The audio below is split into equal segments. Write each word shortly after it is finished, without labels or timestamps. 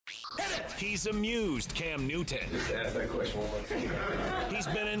He's amused Cam Newton. Just ask that question one more time. He's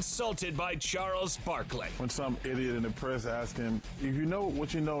been insulted by Charles Barkley. When some idiot in the press asked him, if you know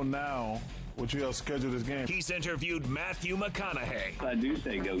what you know now, would you have scheduled this game? He's interviewed Matthew McConaughey. I do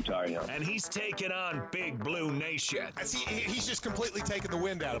say go Tar Heels. And he's taken on Big Blue Nation. He's just completely taken the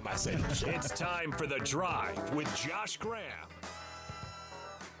wind out of my sails. It's time for The Drive with Josh Graham.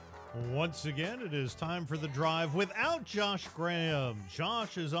 Once again, it is time for The Drive without Josh Graham.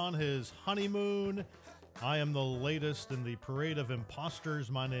 Josh is on his honeymoon. I am the latest in the parade of imposters.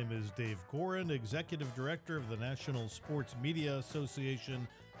 My name is Dave Goren, Executive Director of the National Sports Media Association,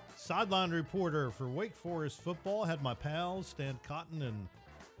 sideline reporter for Wake Forest football. Had my pals Stan Cotton and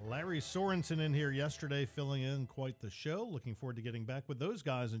Larry Sorensen in here yesterday, filling in quite the show. Looking forward to getting back with those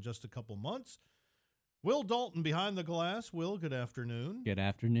guys in just a couple months. Will Dalton behind the glass. Will, good afternoon. Good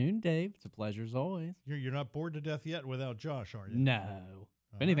afternoon, Dave. It's a pleasure as always. You're not bored to death yet without Josh, are you? No.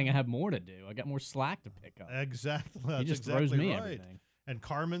 If anything, I have more to do. I got more slack to pick up. Exactly. That's he just exactly throws me right. everything. And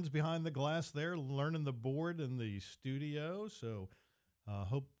Carmen's behind the glass there, learning the board in the studio. So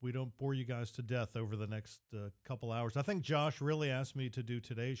hope we don't bore you guys to death over the next couple hours. I think Josh really asked me to do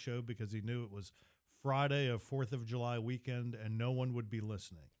today's show because he knew it was Friday of 4th of July weekend and no one would be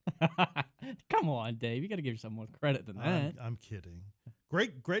listening. Come on, Dave. You got to give yourself more credit than that. I'm kidding.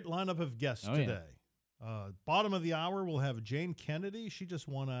 Great lineup of guests today. Yeah. Bottom of the hour, we'll have Jayne Kennedy. She just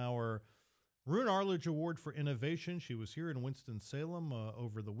won our Roone Arledge Award for Innovation. She was here in Winston-Salem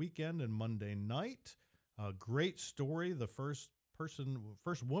over the weekend and Monday night. Great story. The first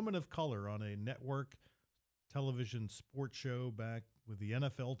woman of color on a network television sports show back with the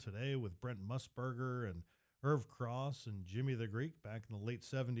NFL Today with Brent Musburger and Irv Cross and Jimmy the Greek back in the late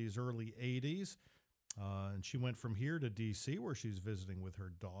 70s, early 80s. And she went from here to D.C. where she's visiting with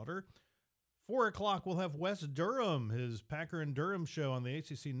her daughter. 4 o'clock, we'll have Wes Durham. His Packer and Durham show on the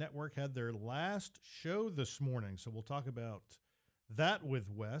ACC Network had their last show this morning. So we'll talk about that with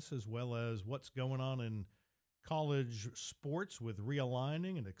Wes, as well as what's going on in college sports with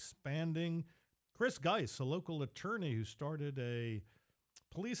realigning and expanding. Chris Geis, a local attorney who started a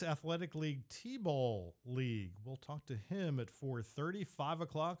Police Athletic League T-ball league. We'll talk to him at 4:30. 5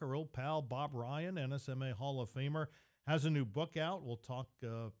 o'clock, our old pal Bob Ryan, NSMA Hall of Famer, has a new book out. We'll talk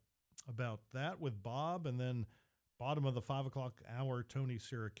about that with Bob. And then bottom of the 5 o'clock hour, Tony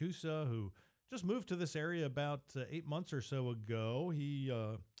Siracusa, who just moved to this area about 8 months or so ago. He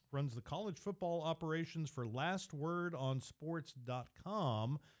runs the college football operations for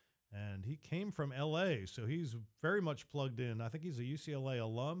lastwordonsports.com. And he came from L.A., so he's very much plugged in. I think he's a UCLA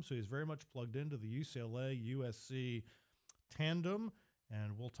alum, so he's very much plugged into the UCLA-USC tandem.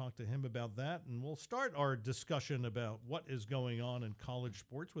 And we'll talk to him about that. And we'll start our discussion about what is going on in college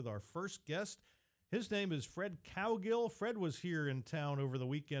sports with our first guest. His name is Fred Cowgill. Fred was here in town over the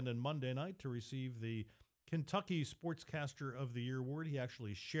weekend and Monday night to receive the Kentucky Sportscaster of the Year award. He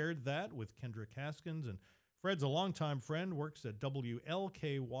actually shared that with Kendrick Haskins. And Fred's a longtime friend, works at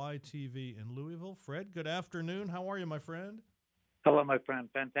WLKY-TV in Louisville. Fred, good afternoon. How are you, my friend? Hello, my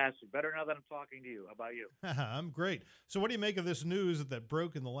friend. Fantastic. Better now that I'm talking to you. How about you? I'm great. So what do you make of this news that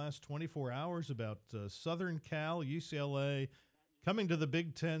broke in the last 24 hours about Southern Cal, UCLA, coming to the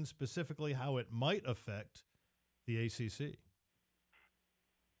Big Ten, specifically how it might affect the ACC?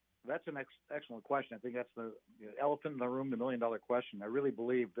 That's an excellent question. I think that's the elephant in the room, the million-dollar question. I really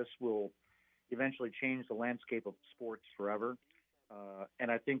believe this will eventually change the landscape of sports forever.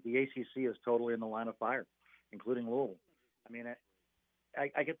 And I think the ACC is totally in the line of fire, including Louisville. I mean,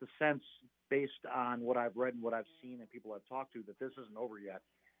 I get the sense, based on what I've read and what I've seen and people I've talked to, that this isn't over yet,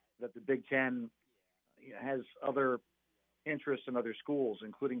 that the Big Ten has other interests in other schools,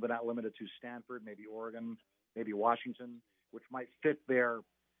 including but not limited to Stanford, maybe Oregon, maybe Washington, which might fit their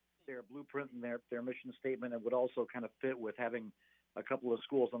blueprint and their mission statement, and would also kind of fit with having a couple of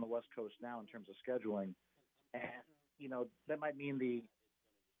schools on the West Coast now in terms of scheduling. And, that might mean the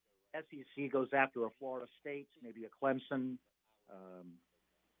SEC goes after a Florida State, maybe a Clemson,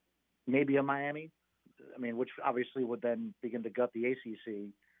 maybe a Miami, which obviously would then begin to gut the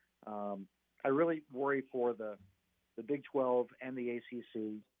ACC. I really worry for the Big 12 and the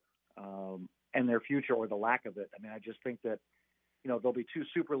ACC and their future, or the lack of it. I just think that, there'll be two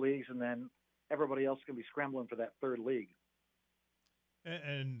super leagues, and then everybody else can be scrambling for that third league.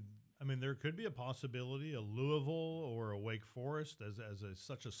 And there could be a possibility, a Louisville or a Wake Forest, as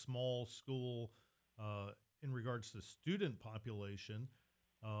such a small school in regards to student population,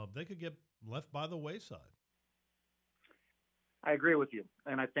 they could get left by the wayside. I agree with you,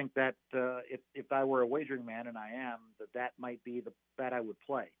 and I think that if I were a wagering man, and I am, that might be the bet I would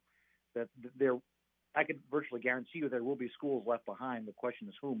play. That there I could virtually guarantee you there will be schools left behind. The question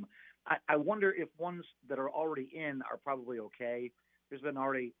is whom. I wonder if ones that are already in are probably okay. There's been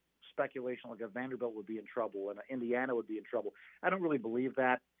already speculation like a Vanderbilt would be in trouble and Indiana would be in trouble. I don't really believe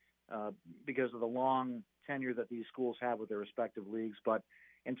that because of the long tenure that these schools have with their respective leagues. But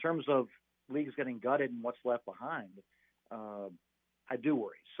in terms of leagues getting gutted and what's left behind, I do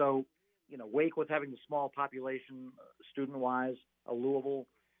worry. So, Wake with having the small population student-wise, a Louisville,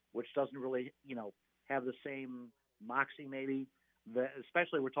 which doesn't really, have the same moxie maybe,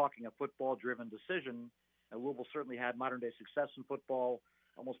 especially we're talking a football-driven decision. Louisville certainly had modern-day success in football,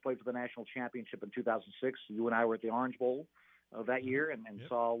 almost played for the national championship in 2006. You and I were at the Orange Bowl that year and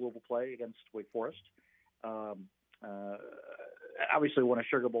saw Louisville play against Wake Forest. Obviously won a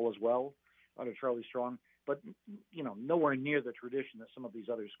Sugar Bowl as well under Charlie Strong, but nowhere near the tradition that some of these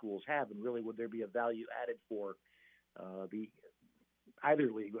other schools have. And really, would there be a value added for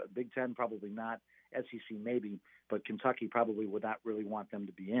either league? Big Ten probably not. SEC maybe, but Kentucky probably would not really want them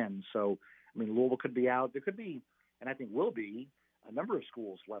to be in. So, Louisville could be out. There could be, and I think will be, a number of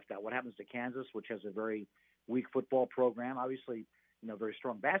schools left out. What happens to Kansas, which has a very weak football program? Obviously, very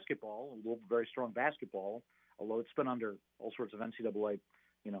strong basketball. Louisville, very strong basketball, although it's been under all sorts of NCAA,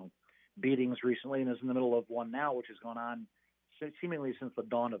 beatings recently, and is in the middle of one now, which has gone on seemingly since the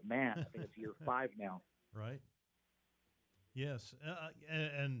dawn of man. I think it's year 5 now. Right. Yes,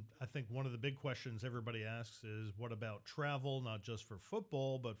 and I think one of the big questions everybody asks is, what about travel, not just for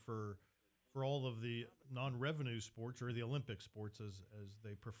football, but for all of the non-revenue sports, or the Olympic sports as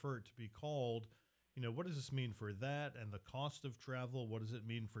they prefer it to be called? What does this mean for that and the cost of travel? What does it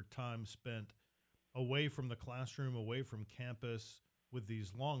mean for time spent away from the classroom, away from campus with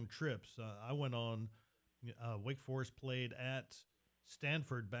these long trips? I went on, Wake Forest played at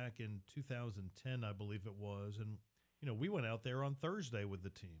Stanford back in 2010, I believe it was, and we went out there on Thursday with the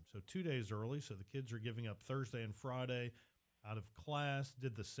team, so 2 days early. So the kids are giving up Thursday and Friday out of class.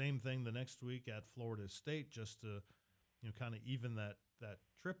 Did the same thing the next week at Florida State just to, kind of even that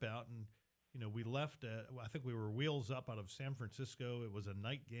trip out. And we left I think we were wheels up out of San Francisco. It was a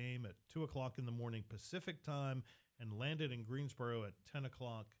night game at 2:00 in the morning Pacific time, and landed in Greensboro at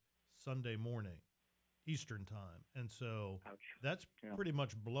 10:00 Sunday morning Eastern time. And so that's pretty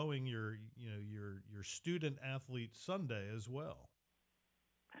much blowing your student athlete Sunday as well.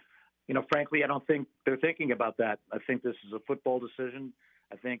 Frankly, I don't think they're thinking about that. I think this is a football decision.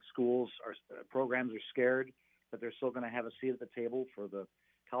 I think programs are scared that they're still going to have a seat at the table for the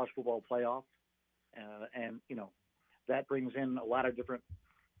college football playoff. And that brings in a lot of different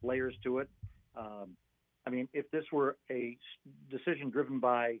layers to it. If this were a decision driven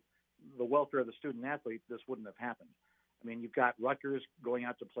by the welfare of the student athlete, this wouldn't have happened. You've got Rutgers going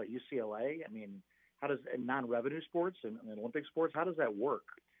out to play UCLA. How does in non-revenue sports and Olympic sports, how does that work?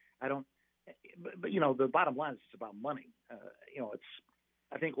 I don't. But the bottom line is it's about money.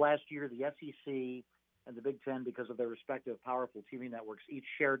 I think last year the SEC and the Big Ten, because of their respective powerful TV networks, each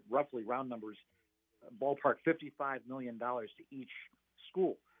shared roughly round numbers, ballpark $55 million to each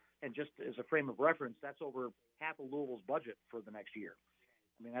school. And just as a frame of reference, that's over half of Louisville's budget for the next year.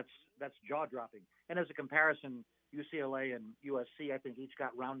 That's jaw-dropping. And as a comparison, UCLA and USC, I think each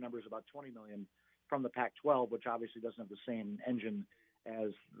got round numbers about $20 million from the Pac-12, which obviously doesn't have the same engine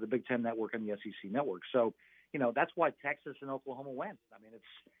as the Big Ten network and the SEC network. So, that's why Texas and Oklahoma went.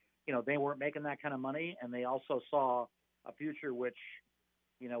 They weren't making that kind of money, and they also saw a future which,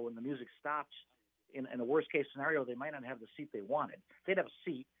 when the music stopped, in a worst-case scenario, they might not have the seat they wanted. They'd have a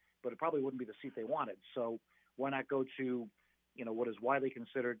seat, but it probably wouldn't be the seat they wanted. So why not go to what is widely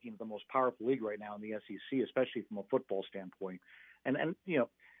considered the most powerful league right now in the SEC, especially from a football standpoint. And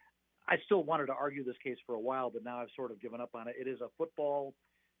I still wanted to argue this case for a while, but now I've sort of given up on it. It is a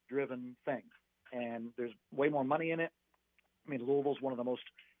football-driven thing, and there's way more money in it. Louisville's one of the most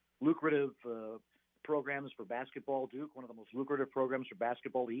lucrative programs for basketball. Duke, one of the most lucrative programs for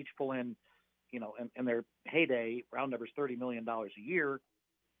basketball. They each pull in, in their heyday, round numbers, $30 million a year,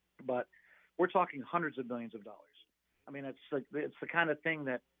 but we're talking hundreds of millions of dollars. It's the kind of thing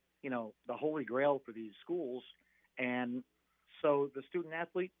that, the holy grail for these schools. And so the student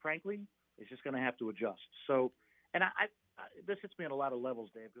athlete, frankly, is just going to have to adjust. So, and I this hits me on a lot of levels,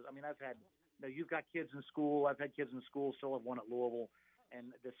 Dave, because I've had, you've got kids in school. I've had kids in school, still have one at Louisville.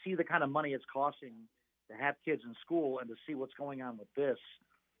 And to see the kind of money it's costing to have kids in school, and to see what's going on with this,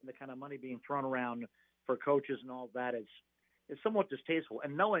 and the kind of money being thrown around for coaches and all of that is somewhat distasteful.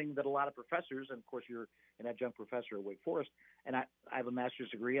 And knowing that a lot of professors, and of course you're an adjunct professor at Wake Forest, and I have a master's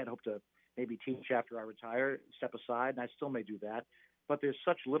degree. I'd hope to maybe teach after I retire, step aside, and I still may do that. But there's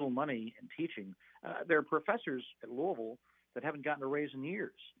such little money in teaching. There are professors at Louisville that haven't gotten a raise in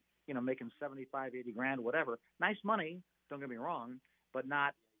years. making 75, 80 grand, whatever. Nice money, don't get me wrong, but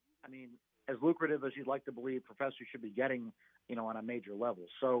not, as lucrative as you'd like to believe professors should be getting, on a major level.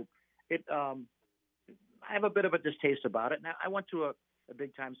 So I have a bit of a distaste about it. Now, I went to a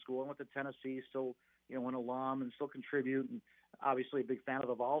big time school. I went to Tennessee, still, an alum and still contribute, and obviously a big fan of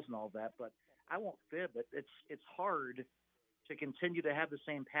the Vols and all that, but I won't fib it. It's hard to continue to have the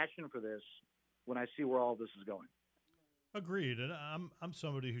same passion for this when I see where all this is going. Agreed, and I'm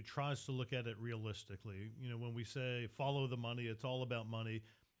somebody who tries to look at it realistically. When we say follow the money, it's all about money.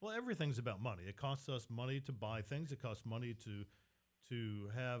 Well, everything's about money. It costs us money to buy things. It costs money to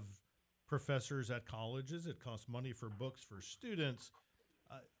have professors at colleges. It costs money for books for students.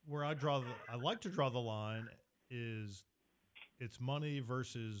 Where I like to draw the line is it's money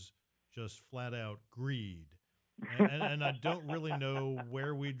versus just flat out greed, and I don't really know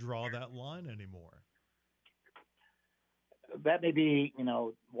where we draw that line anymore. That may be,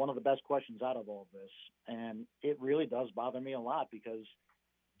 one of the best questions out of all of this. And it really does bother me a lot because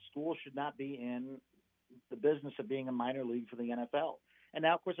schools should not be in the business of being a minor league for the NFL. And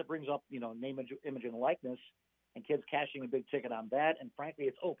now, of course, it brings up, name, image, and likeness, and kids cashing a big ticket on that. And frankly,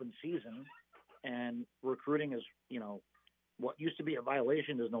 it's open season, and recruiting is, what used to be a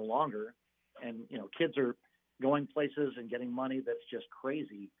violation is no longer. And, kids are going places and getting money that's just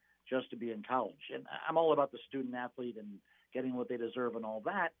crazy just to be in college. And I'm all about the student athlete and getting what they deserve and all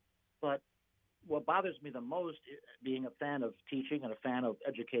that. But what bothers me the most, being a fan of teaching and a fan of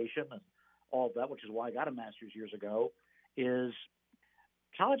education and all of that, which is why I got a master's years ago, is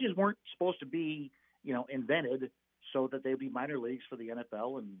colleges weren't supposed to be, invented so that they'd be minor leagues for the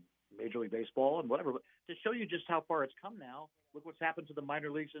NFL and Major League Baseball and whatever. But to show you just how far it's come now, look what's happened to the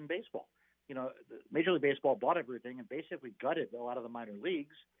minor leagues in baseball. Major League Baseball bought everything and basically gutted a lot of the minor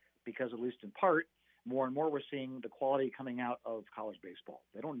leagues because, at least in part, more and more we're seeing the quality coming out of college baseball.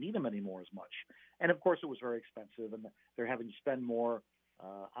 They don't need them anymore as much. And, of course, it was very expensive, and they're having to spend more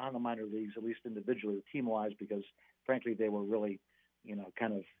on the minor leagues, at least individually, team-wise, because, frankly, they were really,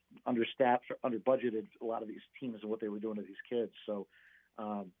 kind of understaffed or under-budgeted, a lot of these teams and what they were doing to these kids. So,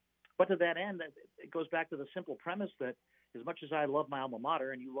 but to that end, it goes back to the simple premise that as much as I love my alma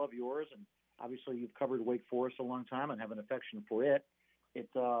mater and you love yours, and obviously you've covered Wake Forest a long time and have an affection for it,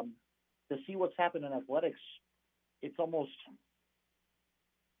 to see what's happened in athletics, it's almost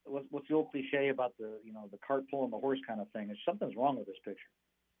what's the old cliche about the cart pulling the horse kind of thing. Something's wrong with this picture.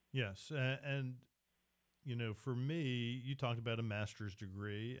 Yes, and for me, you talked about a master's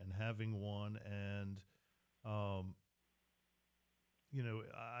degree and having one, and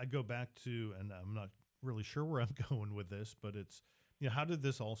I go back to, and I'm not really sure where I'm going with this, but it's how did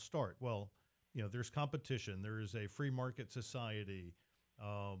this all start? Well, there's competition. There is a free market society.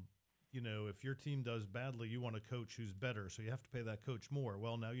 If your team does badly, you want a coach who's better, so you have to pay that coach more.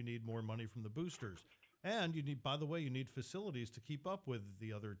 Well, now you need more money from the boosters. And you need facilities to keep up with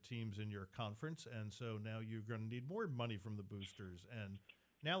the other teams in your conference. And so now you're going to need more money from the boosters. And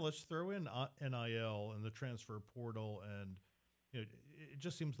now let's throw in NIL and the transfer portal. And it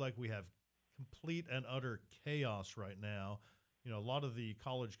just seems like we have complete and utter chaos right now. A lot of the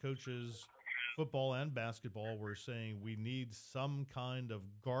college coaches, football and basketball, were saying we need some kind of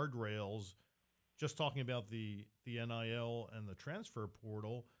guardrails, just talking about the NIL and the transfer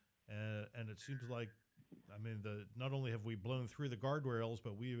portal. And it seems like, not only have we blown through the guardrails,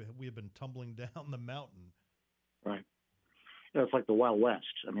 but we have been tumbling down the mountain. Right. It's like the Wild West.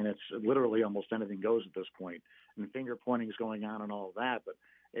 It's literally almost anything goes at this point. And finger pointing is going on and all of that. But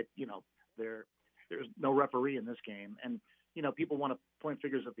there's no referee in this game. And people want to point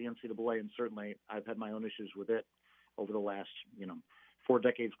fingers at the NCAA, and certainly I've had my own issues with it over the last 4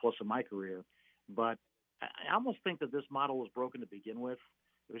 decades plus of my career. But I almost think that this model was broken to begin with.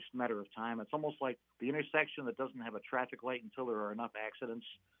 It's just a matter of time. It's almost like the intersection that doesn't have a traffic light until there are enough accidents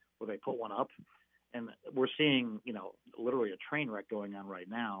where they put one up. And we're seeing, literally a train wreck going on right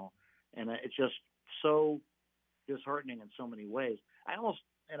now. And it's just so disheartening in so many ways.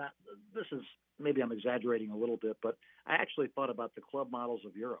 This is, maybe I'm exaggerating a little bit, but I actually thought about the club models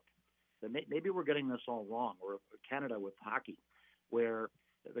of Europe. That maybe we're getting this all wrong, or Canada with hockey, where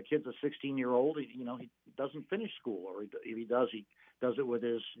the kid's a 16-year-old, he doesn't finish school, or if he does it with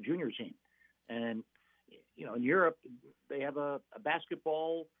his junior team. And, in Europe, they have a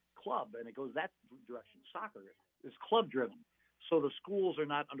basketball club, and it goes that direction. Soccer is club-driven. So the schools are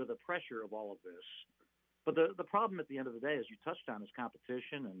not under the pressure of all of this. But the problem at the end of the day, as you touched on, is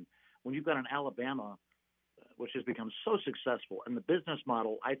competition. And when you've got an Alabama, which has become so successful, and the business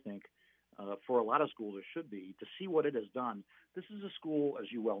model, I think, for a lot of schools it should be, to see what it has done. This is a school,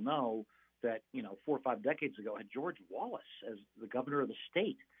 as you well know, that 4 or 5 decades ago had George Wallace as the governor of the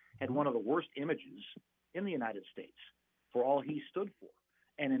state. had one of the worst images in the United States for all he stood for.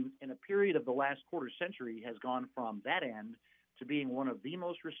 And in a period of the last quarter century has gone from that end to being one of the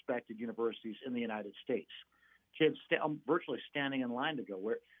most respected universities in the United States. Kids virtually standing in line to go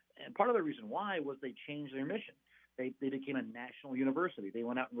where, and part of the reason why was they changed their mission. They became a national university. They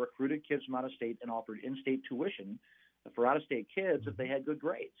went out and recruited kids from out of state and offered in-state tuition for out-of-state kids if they had good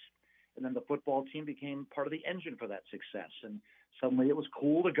grades. And then the football team became part of the engine for that success. And suddenly it was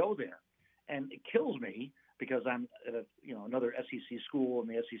cool to go there. And it kills me because I'm at another SEC school in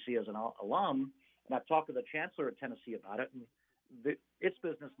the SEC as an alum, and I've talked to the chancellor at Tennessee about it. And its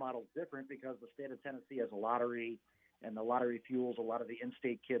business model is different because the state of Tennessee has a lottery, and the lottery fuels a lot of the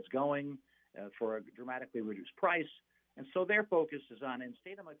in-state kids going for a dramatically reduced price. And so their focus is on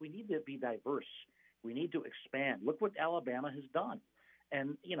in-state. I'm like, we need to be diverse. We need to expand. Look what Alabama has done.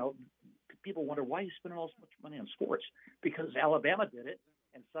 And, people wonder, why are you spending all so much money on sports? Because Alabama did it,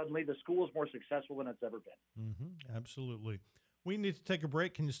 and suddenly the school is more successful than it's ever been. Mm-hmm. Absolutely. We need to take a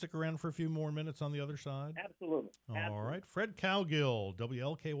break. Can you stick around for a few more minutes on the other side? Absolutely. All right. Fred Cowgill,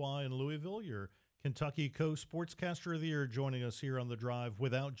 WLKY in Louisville, your Kentucky co-sportscaster of the year, joining us here on The Drive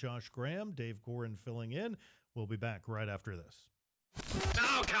without Josh Graham. Dave Goren filling in. We'll be back right after this.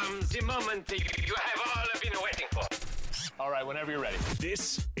 Now comes the moment you have all been waiting for. All right, whenever you're ready.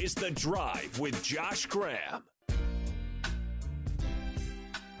 This is The Drive with Josh Graham.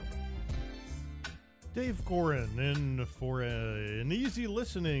 Dave Goren in for an easy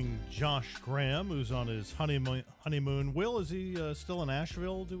listening Josh Graham, who's on his honeymoon. Will, is he still in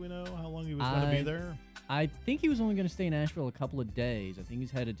Asheville? Do we know how long he was going to be there? I think he was only going to stay in Asheville a couple of days. I think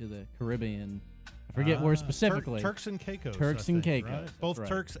he's headed to the Caribbean. I forget where specifically. Turks and Caicos. Turks and Caicos. Right? Both right.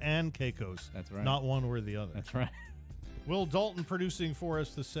 Turks and Caicos. That's right. Not one or the other. That's right. Will Dalton producing for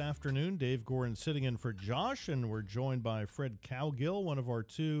us this afternoon. Dave Goren sitting in for Josh, and we're joined by Fred Cowgill, one of our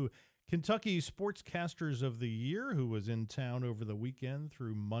two Kentucky Sportscasters of the Year, who was in town over the weekend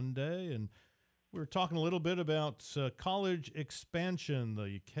through Monday. And we were talking a little bit about college expansion,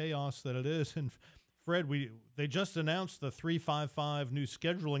 the chaos that it is. And Fred, they just announced the 3-5-5 new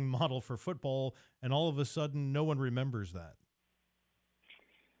scheduling model for football, and all of a sudden no one remembers that.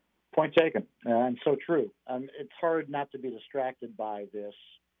 Point taken, and so true. It's hard not to be distracted by this,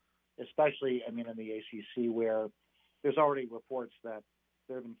 especially, in the ACC, where there's already reports that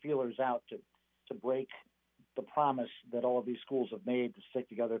there have been feelers out to break the promise that all of these schools have made to stick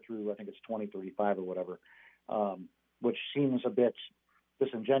together through, I think it's 2035 or whatever, which seems a bit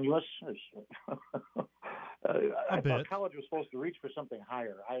disingenuous. I thought college was supposed to reach for something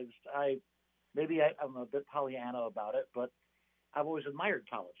higher. I'm a bit Pollyanna about it, but I've always admired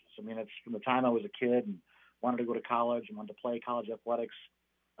colleges. It's from the time I was a kid and wanted to go to college and wanted to play college athletics.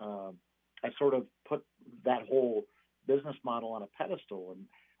 I sort of put that whole business model on a pedestal,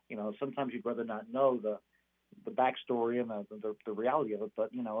 and sometimes you'd rather not know the backstory and the reality of it.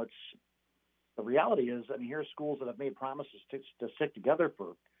 But it's the reality is, here's schools that have made promises to stick together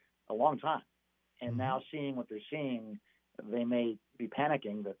for a long time, and now seeing what they're seeing, they may be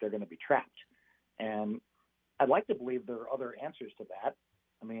panicking that they're going to be trapped. And I'd like to believe there are other answers to that.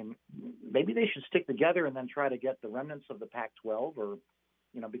 Maybe they should stick together and then try to get the remnants of the Pac-12 or,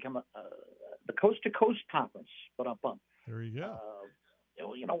 become the coast-to-coast conference. But there you go.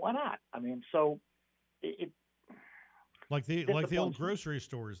 Why not? So it like the old grocery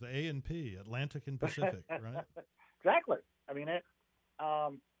stores, the A&P, Atlantic and Pacific, right? Exactly. There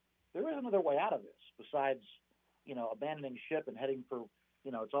is another way out of this besides, abandoning ship and heading for,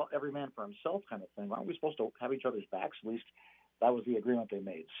 it's all every man for himself kind of thing. Aren't we supposed to have each other's backs? At least that was the agreement they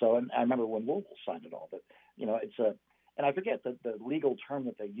made. So, and I remember when Louisville signed it all, but, and I forget the legal term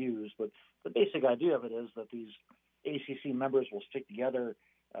that they use, but the basic idea of it is that these ACC members will stick together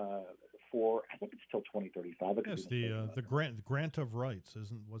for, I think it's till 2035. Yes, the grant of rights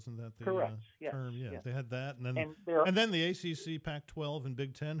wasn't that the term? Yeah, yes. They had that, and then the ACC, Pac-12, and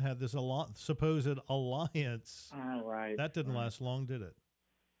Big Ten had this supposed alliance. Right. That didn't last long, did it?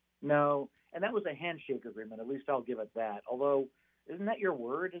 No, and that was a handshake agreement. At least I'll give it that. Although, isn't that your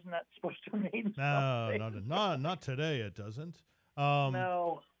word? Isn't that supposed to mean something? No, not today. It doesn't.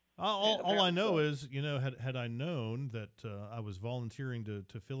 No. All I know is, had I known that I was volunteering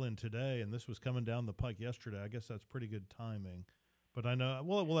to fill in today, and this was coming down the pike yesterday, I guess that's pretty good timing. But I know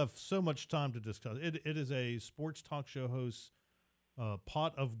we'll have so much time to discuss. It is a sports talk show host's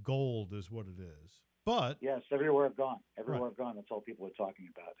pot of gold, is what it is. But yes, everywhere I've gone, that's all people are talking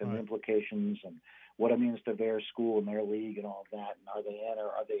about, and the implications and what it means to their school and their league and all of that, and are they in or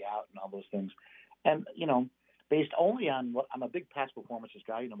are they out and all those things, and based only on what I'm a big past performances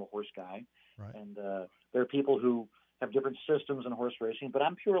guy. I'm a horse guy, right. And there are people who have different systems in horse racing, but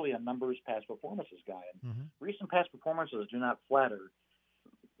I'm purely a numbers past performances guy. And recent past performances do not flatter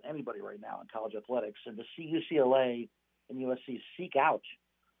anybody right now in college athletics. And to see UCLA and USC seek out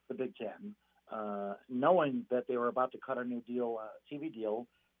the Big Ten, knowing that they were about to cut a new deal, TV deal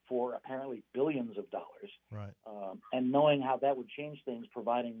for apparently billions of dollars, right? And knowing how that would change things,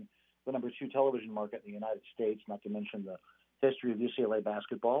 providing the number 2 television market in the United States, not to mention the history of UCLA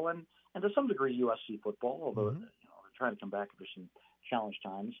basketball and to some degree USC football, although they're trying to come back after some challenge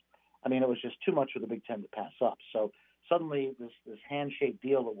times. I mean, it was just too much for the Big Ten to pass up. So suddenly this handshake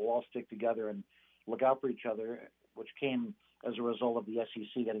deal that we'll all stick together and look out for each other, which came as a result of the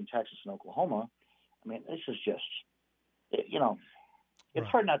SEC getting Texas and Oklahoma. I mean, this is just, it's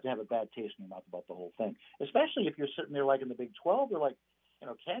hard not to have a bad taste in your mouth about the whole thing, especially if you're sitting there like in the Big 12 or like,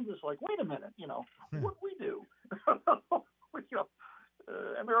 Kansas, like, wait a minute, what do we do?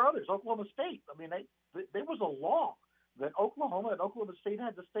 And there are others, Oklahoma State. I mean, there was a law that Oklahoma and Oklahoma State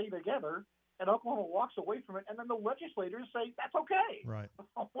had to stay together, and Oklahoma walks away from it, and then the legislators say, that's okay. Right.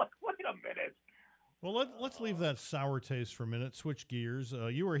 I'm like, wait a minute. Well, let's leave that sour taste for a minute, switch gears.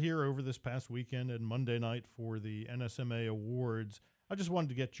 You were here over this past weekend and Monday night for the NSMA Awards. I just wanted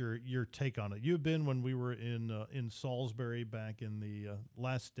to get your take on it. You've been when we were in Salisbury back in the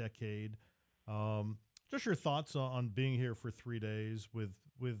last decade. Just your thoughts on being here for 3 days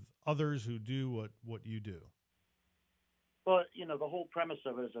with others who do what you do. Well, the whole premise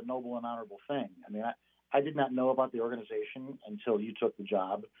of it is a noble and honorable thing. I mean, I did not know about the organization until you took the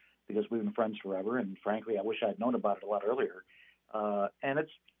job because we've been friends forever. And frankly, I wish I'd known about it a lot earlier. And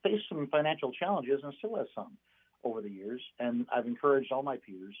it's faced some financial challenges and still has some over the years. And I've encouraged all my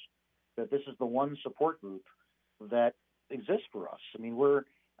peers that this is the one support group that exists for us. I mean,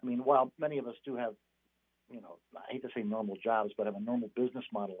 while many of us do have, I hate to say normal jobs, but have a normal business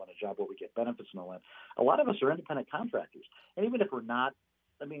model and a job where we get benefits and all that. A lot of us are independent contractors. And even if we're not,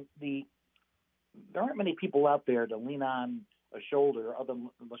 I mean, there aren't many people out there to lean on a shoulder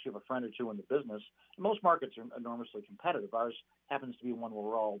unless you have a friend or two in the business. And most markets are enormously competitive. Ours happens to be one where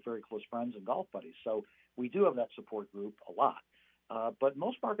we're all very close friends and golf buddies. So we do have that support group a lot. But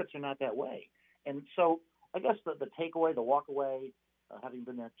most markets are not that way. And so I guess the takeaway, the walk away, having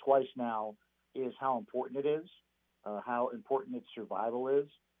been there twice now, is how important it is, how important its survival is.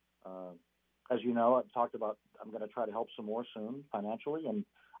 As you know, I've talked about I'm going to try to help some more soon financially, and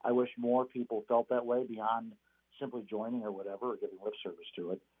I wish more people felt that way beyond simply joining or whatever or giving lip service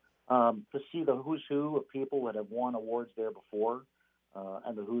to it. To see the who's who of people that have won awards there before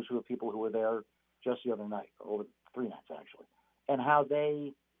and the who's who of people who were there just the other night, or 3 nights actually, and how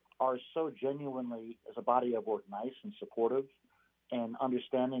they are so genuinely, as a body of work, nice and supportive and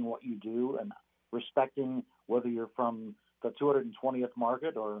understanding what you do and respecting whether you're from the 220th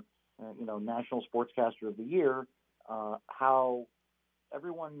market or, National Sportscaster of the Year, how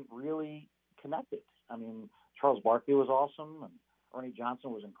everyone really connected. I mean, Charles Barkley was awesome and Ernie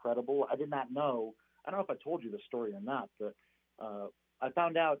Johnson was incredible. I did not know, I don't know if I told you this story or not, but I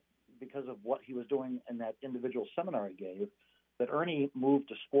found out because of what he was doing in that individual seminar he gave that Ernie moved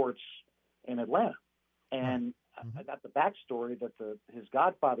to sports in Atlanta. And I got the backstory that his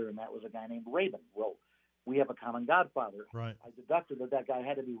godfather in that was a guy named Rabin. Well, we have a common godfather. Right. I deducted that guy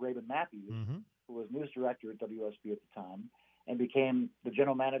had to be Rabin Matthews, who was news director at WSB at the time, and became the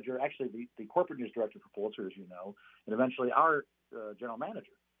general manager, actually the corporate news director for Pulitzer, as you know, and eventually our general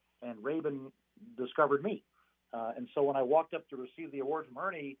manager. And Rabin discovered me. And so when I walked up to receive the award from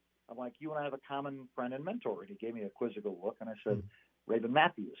Ernie, I'm like, you and I have a common friend and mentor. And he gave me a quizzical look, and I said, Rabin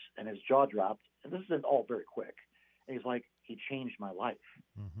Matthews. And his jaw dropped. And this is all very quick. And he's like, he changed my life.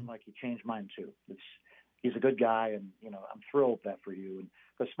 I'm like, he changed mine too. He's a good guy, and I'm thrilled that for you. And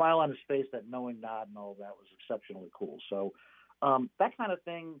the smile on his face, that knowing nod, and all of that was exceptionally cool. So that kind of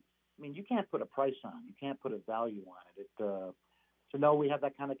thing. I mean, you can't put a price on. You can't put a value on it. To know we have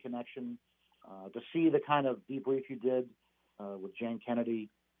that kind of connection, to see the kind of debrief you did with Jayne Kennedy,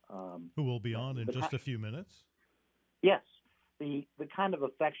 who will be on in just a few minutes. Yes, the kind of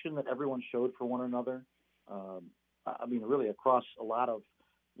affection that everyone showed for one another. I mean, really across a lot of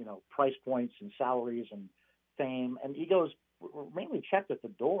price points and salaries and fame, and egos were mainly checked at the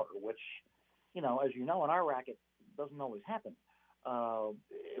door, which as you know, in our racket doesn't always happen.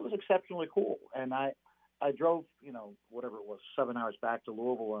 It was exceptionally cool, and I drove whatever it was 7 hours back to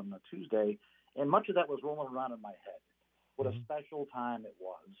Louisville on a Tuesday, and much of that was rolling around in my head. What a special time it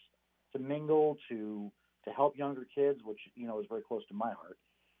was to mingle, to help younger kids, which is very close to my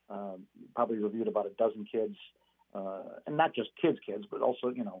heart. Probably reviewed about a dozen kids, and not just kids, but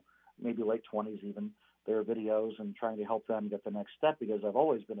also maybe late 20s even, their videos, and trying to help them get the next step, because I've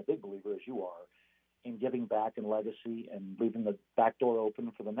always been a big believer, as you are, in giving back and legacy and leaving the back door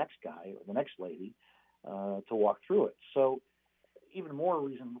open for the next guy or the next lady to walk through it. So even more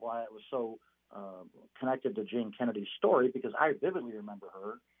reason why I was so connected to Jayne Kennedy's story, because I vividly remember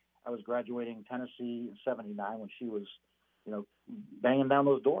her. I was graduating Tennessee in '79 when she was, banging down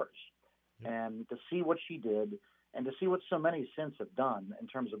those doors. Yep. And to see what she did and to see what so many since have done in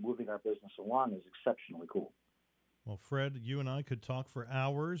terms of moving our business along is exceptionally cool. Well, Fred, you and I could talk for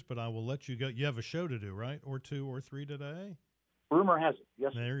hours, but I will let you go. You have a show to do, right? Or 2 or 3 today? Rumor has it.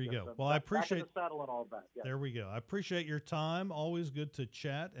 Yes. There you yes, go. Well, I appreciate back in the saddle and all that. Yes. There we go. I appreciate your time. Always good to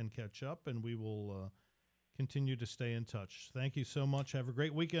chat and catch up, and we will continue to stay in touch. Thank you so much. Have a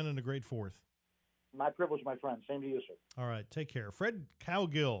great weekend and a great 4th. My privilege, my friend. Same to you, sir. All right. Take care. Fred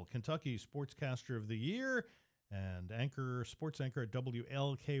Cowgill, Kentucky Sportscaster of the Year and sports anchor at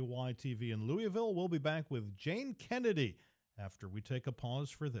WLKY-TV in Louisville. We'll be back with Jayne Kennedy after we take a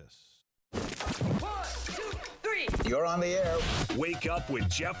pause for this. 1, 2, 3. You're on the air. Wake up with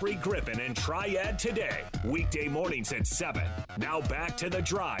Jeffrey Griffin and Triad today. Weekday mornings at 7. Now back to The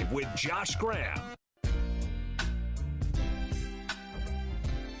Drive with Josh Graham.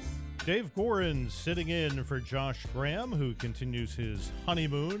 Dave Goren sitting in for Josh Graham, who continues his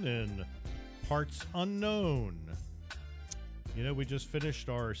honeymoon in parts unknown. We just finished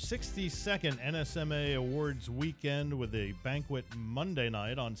our 62nd NSMA Awards weekend with a banquet Monday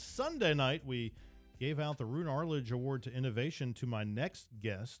night. On Sunday night, we gave out the Rune Arledge Award to Innovation to my next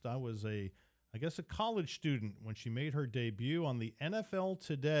guest. I was a college student when she made her debut on the NFL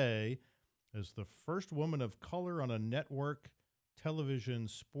Today as the first woman of color on a network television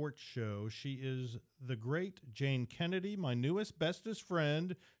sports show. She is the great Jayne Kennedy, my newest, bestest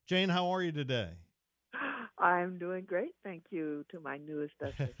friend. Jayne, how are you today? I'm doing great. Thank you to my newest,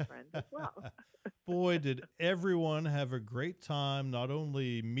 bestest friend as well. Boy, did everyone have a great time, not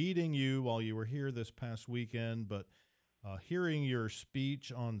only meeting you while you were here this past weekend, but hearing your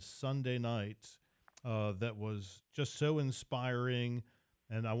speech on Sunday night that was just so inspiring.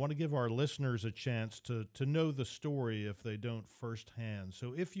 And I want to give our listeners a chance to know the story if they don't firsthand.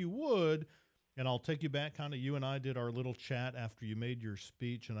 So if you would, and I'll take you back, kind of you and I did our little chat after you made your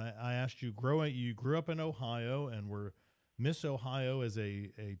speech, and I asked you, you grew up in Ohio and were Miss Ohio as a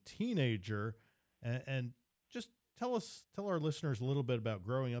teenager, and just tell our listeners a little bit about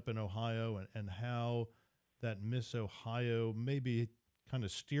growing up in Ohio and how that Miss Ohio maybe kind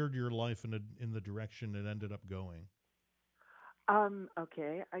of steered your life in the direction it ended up going.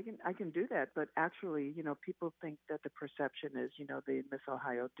 Okay, I can do that, but actually, people think that the perception is, the Miss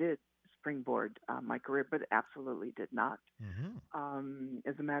Ohio did springboard my career, but it absolutely did not. Mm-hmm.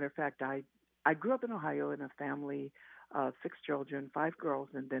 As a matter of fact, I grew up in Ohio in a family of 6 children, 5 girls,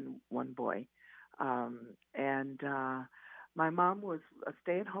 and then 1 boy. And my mom was a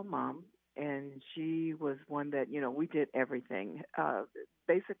stay-at-home mom, and she was one that, we did everything.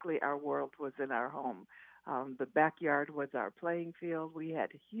 Basically, our world was in our home. The backyard was our playing field. We had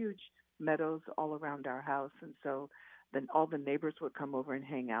huge meadows all around our house, and so then all the neighbors would come over and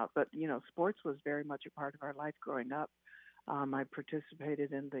hang out. But, sports was very much a part of our life growing up. I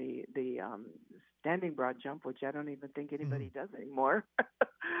participated in the standing broad jump, which I don't even think anybody does anymore.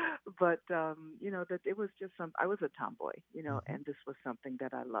 But, that it was just I was a tomboy, and this was something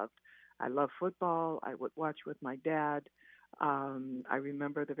that I loved. I loved football. I would watch with my dad. I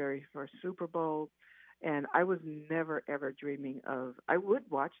remember the very first Super Bowl. And I was never, ever dreaming I would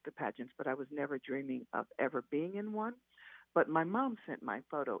watch the pageants, but I was never dreaming of ever being in one. But my mom sent my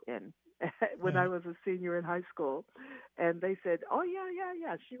photo in when I was a senior in high school. And they said, oh,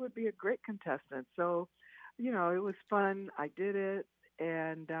 yeah, she would be a great contestant. So, it was fun. I did it.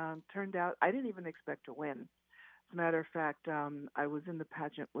 And turned out I didn't even expect to win. As a matter of fact, I was in the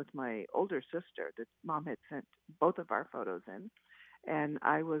pageant with my older sister. That mom had sent both of our photos in. And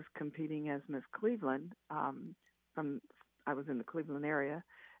I was competing as Miss Cleveland. I was in the Cleveland area,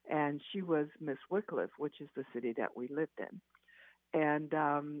 and she was Miss Wycliffe, which is the city that we lived in. And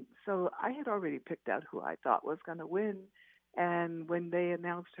so I had already picked out who I thought was going to win. And when they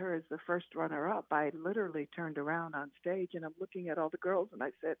announced her as the first runner-up, I literally turned around on stage, and I'm looking at all the girls, and I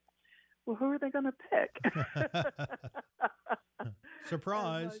said, well, who are they going to pick?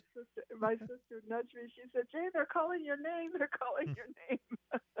 Surprise. My sister nudged me. She said, Jayne, they're calling your name. They're calling your name.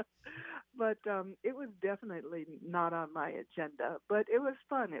 But it was definitely not on my agenda. But it was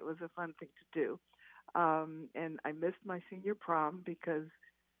fun. It was a fun thing to do. And I missed my senior prom because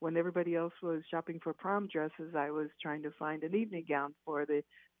when everybody else was shopping for prom dresses, I was trying to find an evening gown for the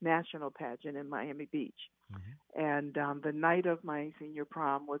national pageant in Miami Beach. Mm-hmm. And the night of my senior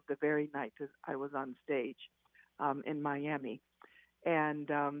prom was the very night that I was on stage in Miami. And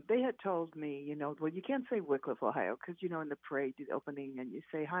they had told me, well, you can't say Wickliffe, Ohio, because, in the parade, the opening, and you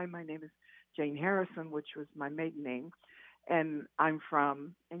say, hi, my name is Jayne Harrison, which was my maiden name, and I'm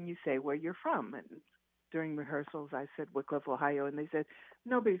from, and you say where you're from. And during rehearsals, I said Wickliffe, Ohio, and they said,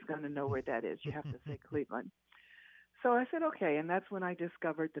 nobody's going to know where that is. You have to say Cleveland. So I said, okay, and that's when I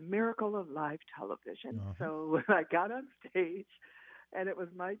discovered the miracle of live television. So when I got on stage, and it was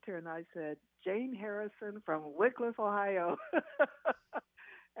my turn, I said, Jayne Harrison from Wickliffe, Ohio.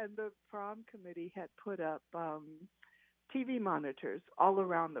 And the prom committee had put up TV monitors all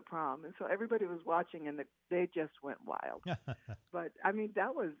around the prom, and so everybody was watching, and they just went wild. But I mean,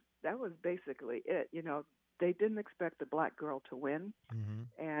 that was basically it. They didn't expect the black girl to win,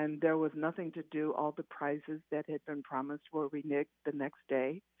 and there was nothing to do. All the prizes that had been promised were reneged the next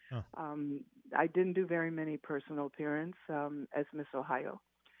day. I didn't do very many personal appearances as Miss Ohio.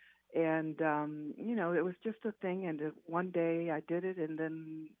 And, it was just a thing. And one day I did it, and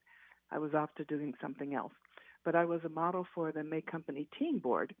then I was off to doing something else. But I was a model for the May Company Teen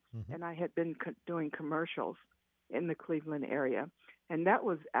Board, and I had been doing commercials in the Cleveland area. And that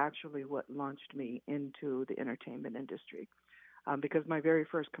was actually what launched me into the entertainment industry, because my very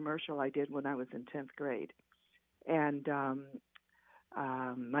first commercial I did when I was in 10th grade. And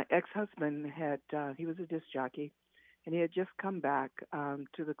my ex-husband he was a disc jockey, and he had just come back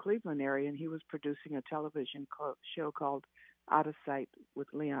to the Cleveland area, and he was producing a television show called Out of Sight with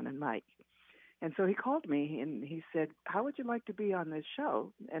Leon and Mike. And so he called me, and he said, how would you like to be on this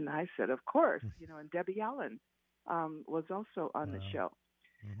show? And I said, of course, and Debbie Allen was also on the show.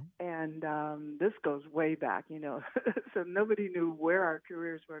 And this goes way back, so nobody knew where our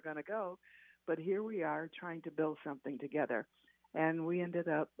careers were going to go. But here we are trying to build something together. And we ended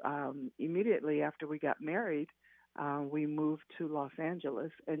up immediately after we got married, we moved to Los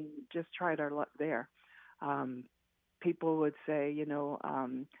Angeles and just tried our luck there. People would say,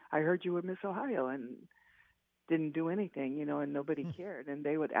 I heard you were Miss Ohio, and didn't do anything, and nobody cared. And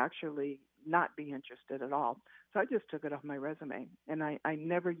they would actually not be interested at all. So I just took it off my resume, and I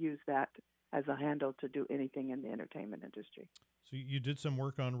never used that as a handle to do anything in the entertainment industry. So you did some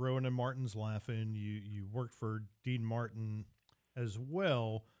work on Rowan and Martin's Laugh-In. You worked for Dean Martin as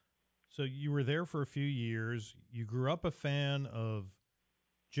well. So you were there for a few years. You grew up a fan of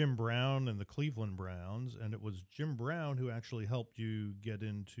Jim Brown and the Cleveland Browns, and it was Jim Brown who actually helped you get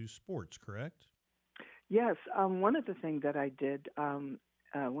into sports, correct? Yes. One of the things that I did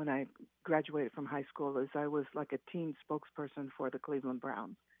when I graduated from high school is I was like a teen spokesperson for the Cleveland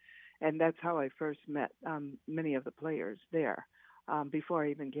Browns. And that's how I first met many of the players there before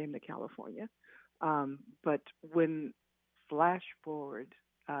I even came to California. But when flash forward,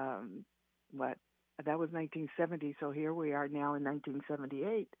 that was 1970, so here we are now in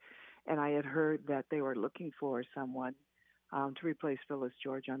 1978, and I had heard that they were looking for someone to replace Phyllis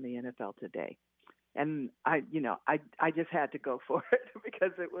George on the NFL Today. And I just had to go for it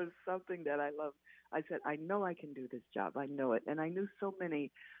because it was something that I loved. I said, I know I can do this job. I know it. And I knew so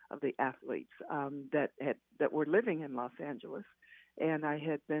many of the athletes that were living in Los Angeles. And I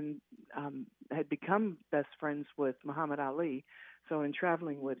had become best friends with Muhammad Ali. So in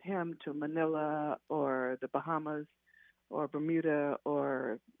traveling with him to Manila or the Bahamas or Bermuda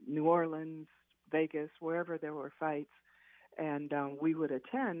or New Orleans, Vegas, wherever there were fights, and we would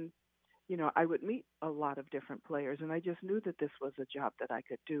attend, I would meet a lot of different players, and I just knew that this was a job that I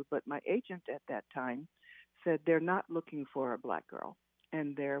could do. But my agent at that time said they're not looking for a black girl,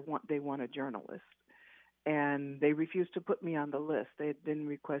 and they want a journalist. And they refused to put me on the list. They had been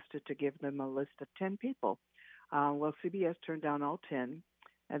requested to give them a list of 10 people. Well, CBS turned down all 10,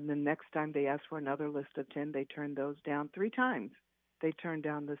 and the next time they asked for another list of 10, they turned those down 3 times. They turned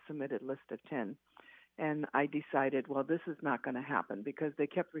down the submitted list of 10. And I decided, well, this is not going to happen because they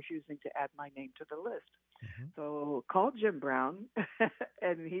kept refusing to add my name to the list. So called Jim Brown,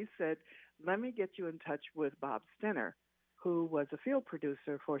 and he said, let me get you in touch with Bob Stenner, who was a field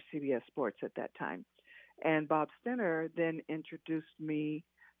producer for CBS Sports at that time. And Bob Stenner then introduced me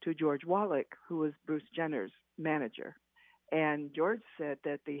to George Wallach, who was Bruce Jenner's manager. And George said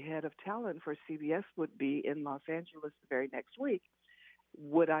that the head of talent for CBS would be in Los Angeles the very next week.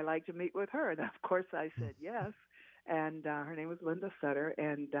 Would I like to meet with her? And of course I said yes. And her name was Linda Sutter,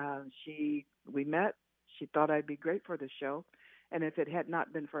 and we met. She thought I'd be great for the show. And if it had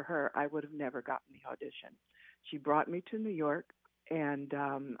not been for her, I would have never gotten the audition. She brought me to New York, and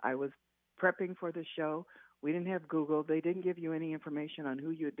I was prepping for the show. We didn't have Google. They didn't give you any information on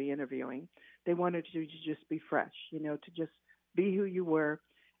who you would be interviewing. They wanted you to just be fresh, to just be who you were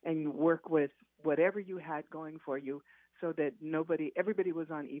and work with whatever you had going for you so that everybody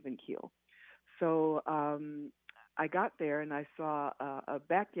was on even keel. So I got there and I saw a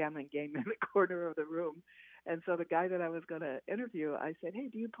backgammon game in the corner of the room. And so the guy that I was going to interview, I said, "Hey,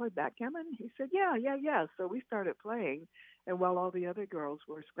 do you play backgammon?" He said, yeah. So we started playing. And while all the other girls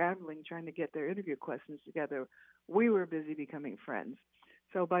were scrambling, trying to get their interview questions together, we were busy becoming friends.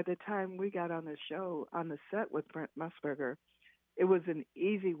 So by the time we got on the show, on the set with Brent Musburger, it was an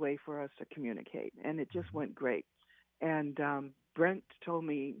easy way for us to communicate. And it just went great. And Brent told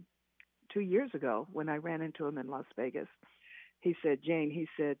me 2 years ago when I ran into him in Las Vegas, he said, "Jayne," he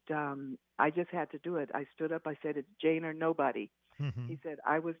said, "I just had to do it." I stood up. I said, "It's Jayne or nobody." He said,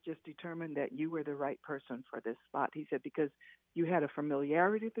 "I was just determined that you were the right person for this spot." He said, "Because you had a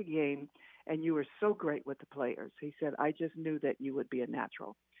familiarity with the game and you were so great with the players." He said, "I just knew that you would be a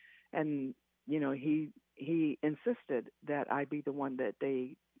natural." And, you know, he insisted that I be the one that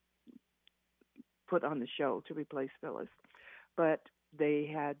they put on the show to replace Phyllis. But they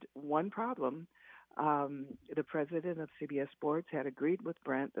had one problem. The president of CBS Sports had agreed with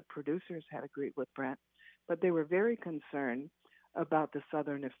Brent. The producers had agreed with Brent. But they were very concerned about the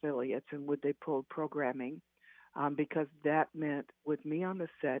Southern affiliates and would they pull programming because that meant with me on the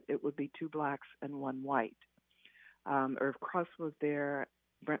set, it would be 2 blacks and 1 white. Irv Cross was there,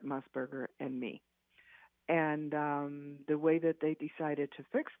 Brent Musburger, and me. And the way that they decided to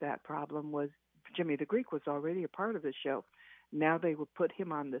fix that problem was Jimmy the Greek was already a part of the show. Now they would put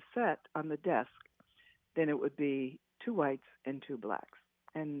him on the set, on the desk. Then it would be 2 whites and 2 blacks.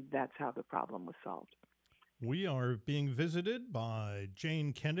 And that's how the problem was solved. We are being visited by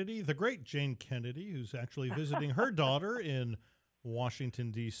Jayne Kennedy, the great Jayne Kennedy, who's actually visiting her daughter in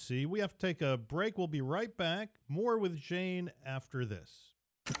Washington, D.C. We have to take a break. We'll be right back. More with Jayne after this.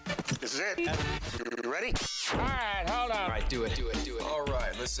 This is it. You ready? All right, hold on. All right, do it. All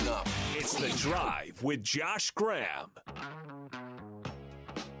right, listen up. It's The Drive with Josh Graham.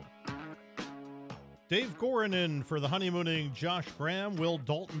 Dave Goren in for the honeymooning Josh Graham, Will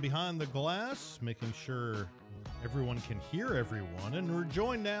Dalton behind the glass, making sure everyone can hear everyone. And we're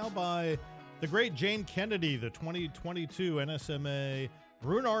joined now by the great Jayne Kennedy, the 2022 NSMA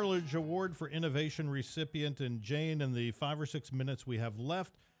Roone Arledge Award for Innovation recipient. And Jayne, in the 5 or 6 minutes we have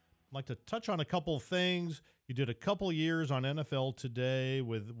left, I'd like to touch on a couple things. You did a couple years on NFL Today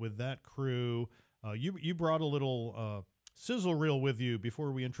with that crew. You brought a little sizzle reel with you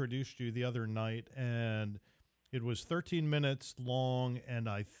before we introduced you the other night, and it was 13 minutes long, and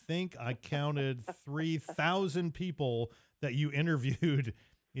I think I counted 3,000 people that you interviewed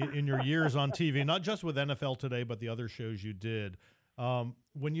in your years on TV, not just with NFL Today, but the other shows you did.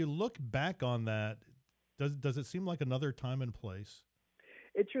 When you look back on that, does it seem like another time and place?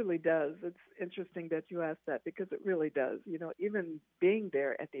 It truly does. It's interesting that you asked that because it really does. You know, even being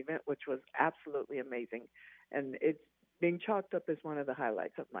there at the event, which was absolutely amazing, and it's being chalked up as one of the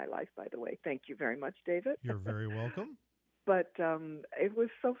highlights of my life, by the way. Thank you very much, David. You're very welcome. But it was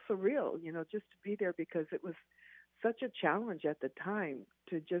so surreal, you know, just to be there because it was such a challenge at the time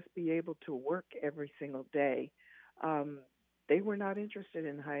to just be able to work every single day. They were not interested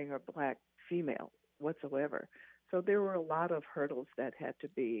in hiring a black female whatsoever. So there were a lot of hurdles that had to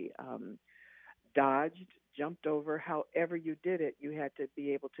be dodged, jumped over. However you did it, you had to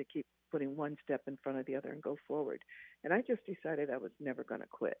be able to keep putting one step in front of the other and go forward. And I just decided I was never going to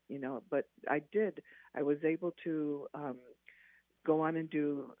quit, you know, but I did. I was able to go on and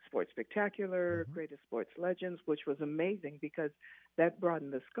do Sports Spectacular, Greatest Sports Legends, which was amazing because that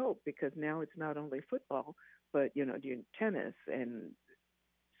broadened the scope because now it's not only football, but, you know, doing tennis and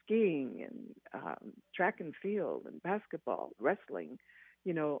skiing and track and field and basketball, wrestling,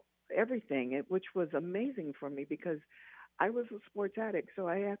 you know, everything, which was amazing for me because I was a sports addict. So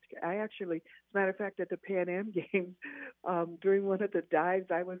I actually, as a matter of fact, at the Pan Am Games, during one of the dives,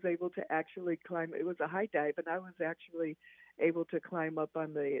 I was able to actually climb. It was a high dive, and I was actually able to climb up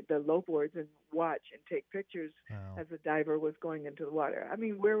on the low boards and watch and take pictures as the diver was going into the water. I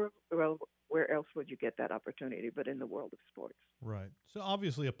mean, where else would you get that opportunity but in the world of sports? Right. So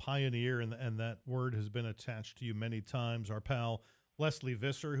obviously a pioneer, and that word has been attached to you many times. Our pal Leslie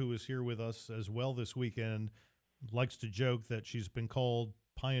Visser, who is here with us as well this weekend, likes to joke that she's been called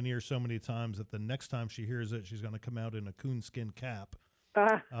pioneer so many times that the next time she hears it, she's going to come out in a coonskin cap.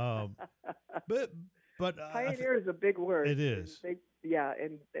 But pioneer is a big word. It is.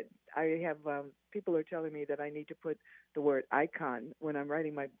 And I have people are telling me that I need to put the word icon when I'm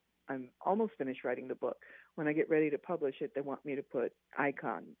writing I'm almost finished writing the book. When I get ready to publish it, they want me to put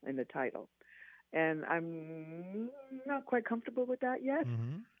icon in the title. And I'm not quite comfortable with that yet.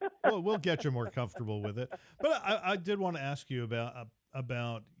 Well, we'll get you more comfortable with it. But I did want to ask you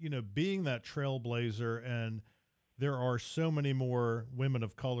about you know, being that trailblazer and there are so many more women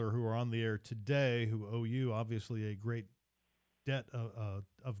of color who are on the air today who owe you, obviously, a great debt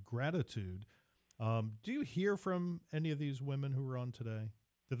of gratitude. Do you hear from any of these women who are on today?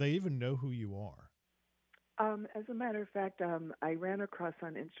 Do they even know who you are? As a matter of fact, I ran across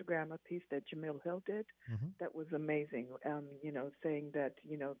on Instagram a piece that Jamil Hill did that was amazing, saying that,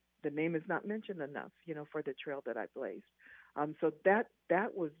 the name is not mentioned enough, for the trail that I blazed. So that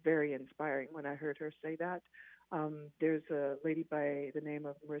was very inspiring when I heard her say that. There's a lady by the name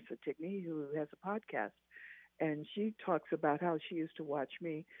of Marissa Tigney who has a podcast, and she talks about how she used to watch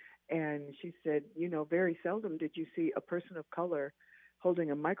me, and she said, very seldom did you see a person of color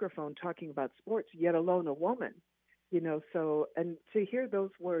holding a microphone talking about sports, yet alone a woman, so, and to hear those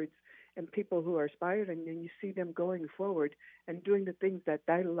words and people who are inspired, and then you see them going forward and doing the things that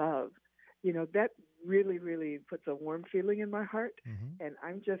I love, that really, really puts a warm feeling in my heart, and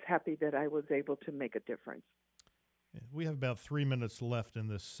I'm just happy that I was able to make a difference. We have about 3 minutes left in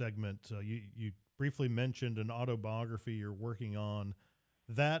this segment. You briefly mentioned an autobiography you're working on.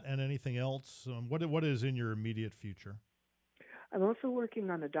 That and anything else? What is in your immediate future? I'm also working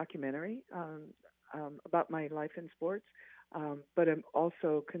on a documentary about my life in sports, but I'm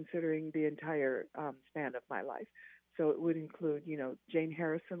also considering the entire span of my life. So it would include, Jayne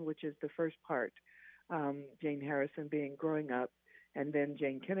Harrison, which is the first part, Jayne Harrison being growing up, and then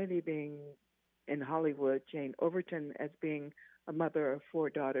Jayne Kennedy being in Hollywood, Jayne Overton as being a mother of 4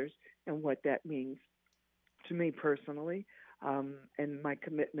 daughters, and what that means to me personally, and my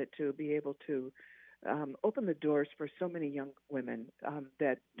commitment to be able to open the doors for so many young women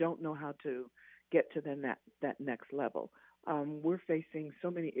that don't know how to get to that next level. We're facing so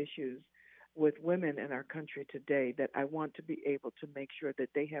many issues with women in our country today that I want to be able to make sure that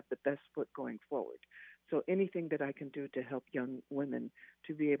they have the best foot going forward. So anything that I can do to help young women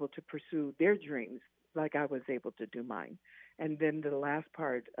to be able to pursue their dreams like I was able to do mine. And then the last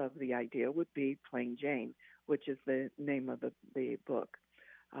part of the idea would be Playing Jayne, which is the name of the book,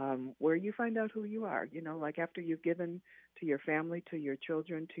 where you find out who you are. Like after you've given to your family, to your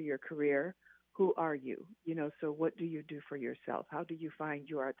children, to your career, who are you? So what do you do for yourself? How do you find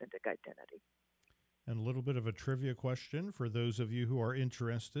your authentic identity? And a little bit of a trivia question for those of you who are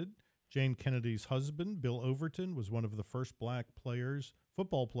interested. Jayne Kennedy's husband, Bill Overton, was one of the first black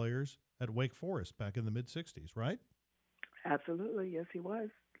football players at Wake Forest back in the mid-'60s, right? Absolutely. Yes, he was.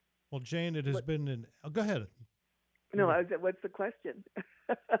 Well, Jayne, it has been go ahead. No, what's the question?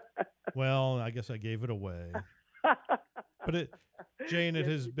 Well, I guess I gave it away. But Jayne, it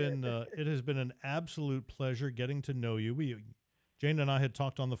has been an absolute pleasure getting to know you. Jayne and I had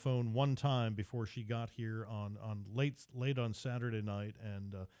talked on the phone one time before she got here on late on Saturday night,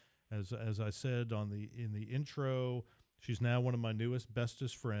 and as I said in the intro, she's now one of my newest,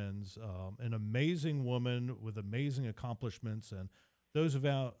 bestest friends. An amazing woman with amazing accomplishments, and those of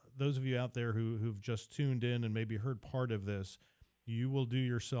you out there who've just tuned in and maybe heard part of this, you will do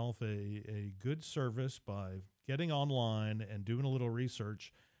yourself a good service by getting online and doing a little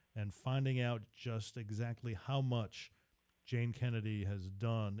research and finding out just exactly how much Jayne Kennedy has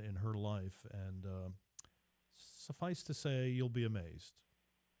done in her life. And suffice to say, you'll be amazed.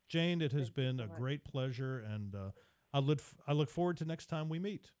 Jayne, it has been a great pleasure, and I look forward to next time we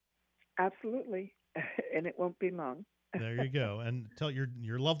meet. Absolutely, and it won't be long. There you go. And tell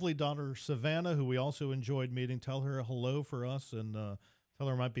your lovely daughter, Savannah, who we also enjoyed meeting, tell her hello for us, and tell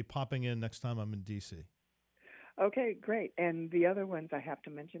her I might be popping in next time I'm in D.C. Okay, great. And the other ones, I have to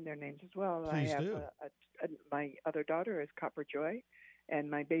mention their names as well. Please do. My other daughter is Copper Joy, and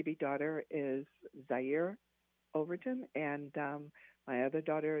my baby daughter is Zaire Overton, and my other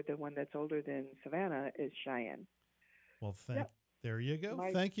daughter, the one that's older than Savannah, is Cheyenne. Well, there you go.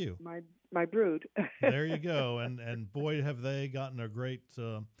 Thank you. My brood. There you go. And boy, have they gotten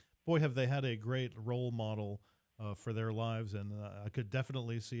have they had a great role model for their lives. And I could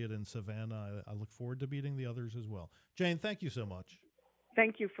definitely see it in Savannah. I look forward to meeting the others as well. Jayne, thank you so much.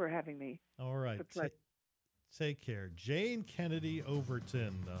 Thank you for having me. All right. Take care. Jayne Kennedy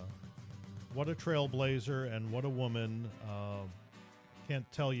Overton. What a trailblazer and what a woman. Can't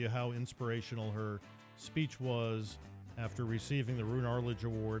tell you how inspirational her speech was after receiving the Roone Arledge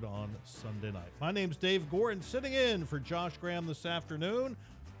Award on Sunday night. My name's Dave Goren, sitting in for Josh Graham this afternoon,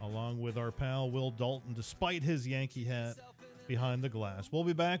 along with our pal Will Dalton, despite his Yankee hat behind the glass. We'll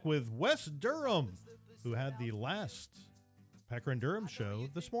be back with Wes Durham, who had the last Packer and Durham show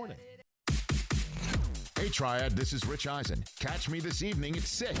this morning. Hey, Triad, this is Rich Eisen. Catch me this evening at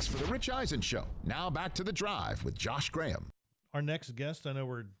 6 for the Rich Eisen Show. Now back to The Drive with Josh Graham. Our next guest, I know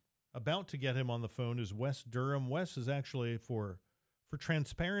we're about to get him on the phone, is Wes Durham. Wes is actually, for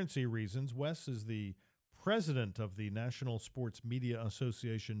transparency reasons, Wes is the president of the National Sports Media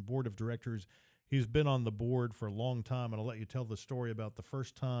Association Board of Directors. He's been on the board for a long time, and I'll let you tell the story about the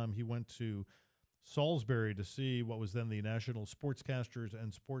first time he went to Salisbury to see what was then the National Sportscasters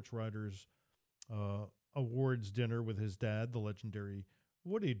and Sports Writers Awards dinner with his dad, the legendary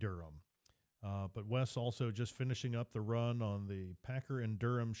Woody Durham. But Wes also just finishing up the run on the Packer and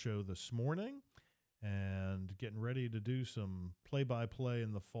Durham show this morning and getting ready to do some play-by-play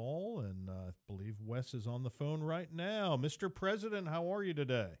in the fall. And I believe Wes is on the phone right now. Mr. President, how are you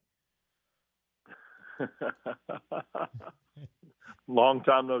today? Long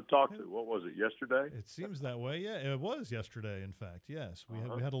time no talk to. What was it, yesterday? It seems that way. Yeah, it was yesterday, in fact. Yes,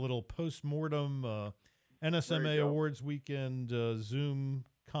 we had a little post-mortem NSMA Awards weekend Zoom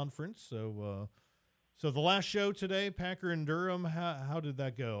conference. So the last show today, Packer and Durham, how did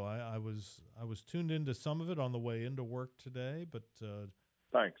that go? I was tuned into some of it on the way into work today, but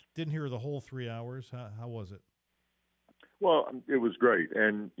thanks. Didn't hear the whole 3 hours. How was it? Well, it was great.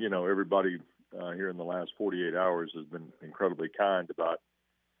 And, everybody here in the last 48 hours has been incredibly kind about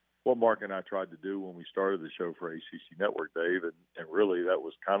what Mark and I tried to do when we started the show for ACC Network, Dave. And really that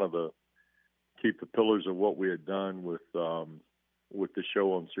was kind of keep the pillars of what we had done with the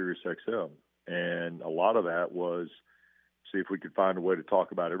show on Sirius XM. And a lot of that was see if we could find a way to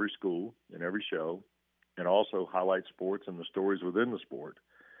talk about every school and every show and also highlight sports and the stories within the sport.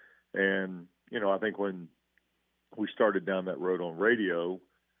 And, I think when we started down that road on radio,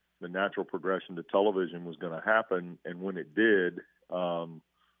 the natural progression to television was going to happen. And when it did, I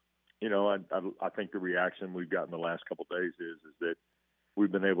think the reaction we've gotten the last couple of days is that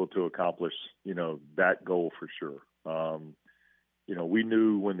we've been able to accomplish, that goal for sure. We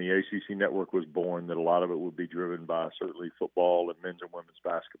knew when the ACC network was born that a lot of it would be driven by certainly football and men's and women's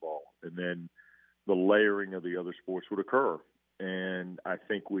basketball. And then the layering of the other sports would occur. And I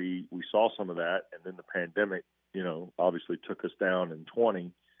think we saw some of that. And then the pandemic, obviously took us down in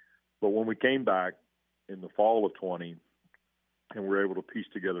 20. But when we came back in the fall of 20 and were able to piece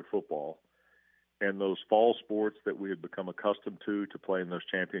together football and those fall sports that we had become accustomed to play in those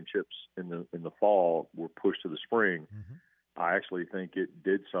championships in the fall were pushed to the spring, I actually think it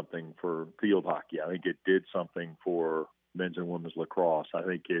did something for field hockey. I think it did something for men's and women's lacrosse. I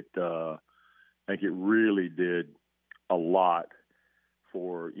think it really did a lot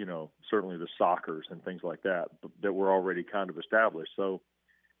for, certainly the soccers and things like that were already kind of established. So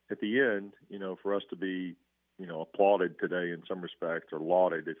at the end, for us to be, applauded today in some respects or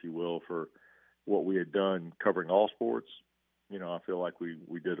lauded, if you will, for what we had done covering all sports, I feel like we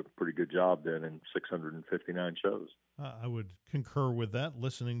did a pretty good job then in 659 shows. I would concur with that,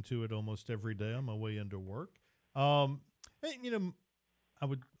 listening to it almost every day on my way into work. I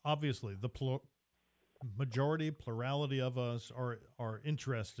would obviously the plurality of us are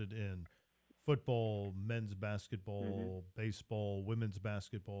interested in football, men's basketball, baseball, women's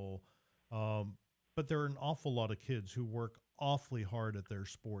basketball. But there are an awful lot of kids who work awfully hard at their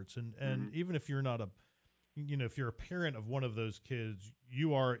sports. And even if you're not if you're a parent of one of those kids,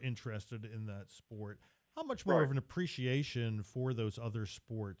 you are interested in that sport. How much more of an appreciation for those other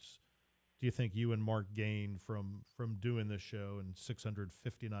sports do you think you and Mark gained from doing this show and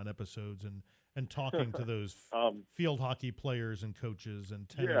 659 episodes and talking to those field hockey players and coaches and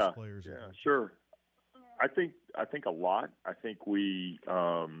tennis players? Yeah, sure. I think a lot. I think we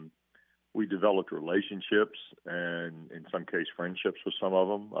developed relationships and in some case friendships with some of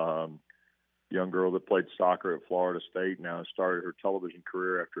them. Young girl that played soccer at Florida State now has started her television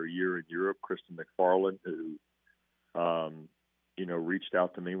career after a year in Europe, Kristen McFarland, who, reached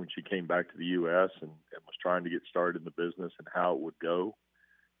out to me when she came back to the U.S. and was trying to get started in the business and how it would go.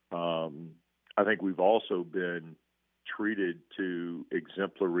 I think we've also been treated to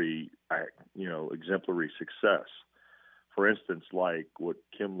exemplary success. For instance, like what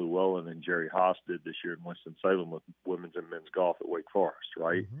Kim Llewellyn and Jerry Haas did this year in Winston-Salem with women's and men's golf at Wake Forest,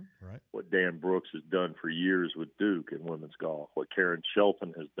 right? Right. What Dan Brooks has done for years with Duke in women's golf, what Karen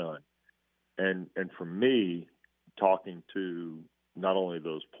Shelton has done. And for me, talking to not only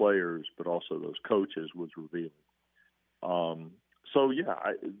those players but also those coaches was revealing.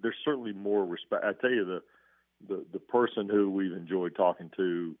 There's certainly more respect. I tell you, the person who we've enjoyed talking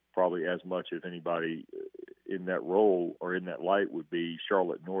to probably as much as anybody in that role or in that light would be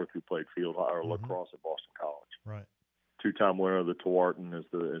Charlotte North, who played field or lacrosse at Boston College. Right. Two-time winner of the Tewaaraton as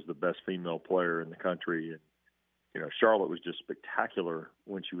the best female player in the country. And, Charlotte was just spectacular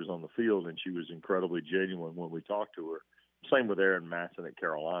when she was on the field, and she was incredibly genuine when we talked to her. Same with Aaron Matson at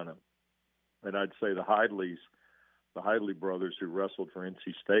Carolina. And I'd say the Heidley brothers who wrestled for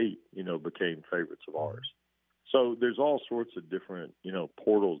NC State, became favorites of ours. So there's all sorts of different,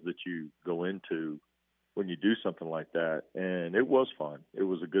 portals that you go into do something like that. And it was fun. It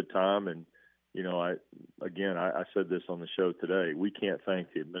was a good time. And, you know, I said this on the show today. We can't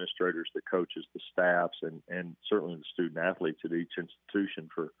thank the administrators, the coaches, the staffs, and certainly the student athletes at each institution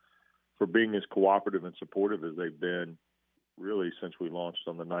for being as cooperative and supportive as they've been really since we launched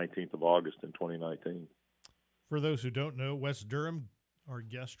on the 19th of August in 2019. For those who don't know, Wes Durham, our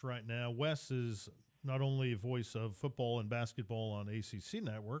guest right now. Wes is not only a voice of football and basketball on ACC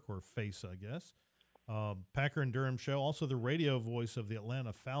Network, or FACE, I guess, Packer and Durham show, also the radio voice of the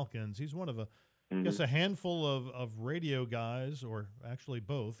Atlanta Falcons. He's one of I guess a handful of radio guys, or actually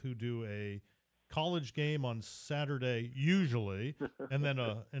both, who do a college game on Saturday usually, and then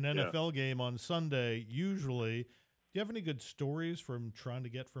an NFL game on Sunday usually. Do you have any good stories from trying to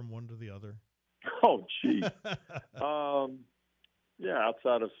get from one to the other? Oh, geez. Yeah,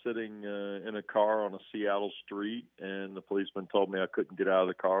 outside of sitting in a car on a Seattle street, and the policeman told me I couldn't get out of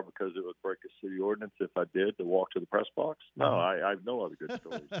the car because it would break a city ordinance if I did to walk to the press box. No, I have no other good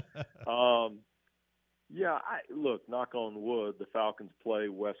stories. Look, knock on wood, the Falcons play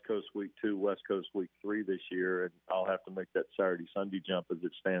West Coast Week 2, West Coast Week 3 this year, and I'll have to make that Saturday-Sunday jump as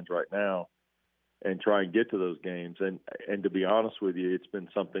it stands right now and try and get to those games. And to be honest with you, it's been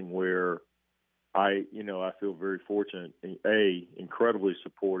something where I feel very fortunate, incredibly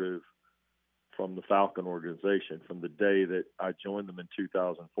supportive from the Falcon organization. From the day that I joined them in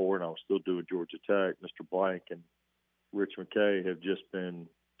 2004 and I was still doing Georgia Tech, Mr. Blank and Rich McKay have just been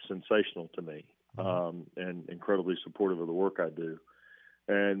sensational to me, and incredibly supportive of the work I do.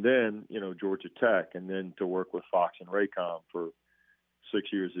 And then, Georgia Tech, and then to work with Fox and Raycom for 6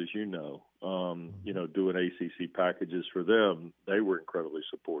 years, as you know, doing ACC packages for them, they were incredibly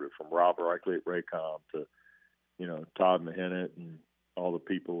supportive, from Rob Reichley at Raycom to, Todd Mahennet and all the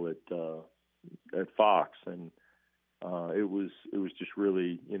people at Fox. And it was just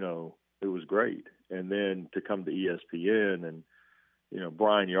really, it was great. And then to come to ESPN and,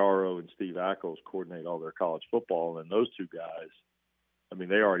 Brian Yarrow and Steve Ackles coordinate all their college football, and those two guys, I mean,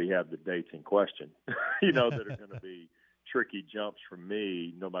 they already have the dates in question, that are going to be tricky jumps for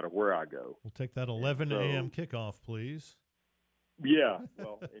me no matter where I go. We'll take that 11 a.m. kickoff, please. Yeah,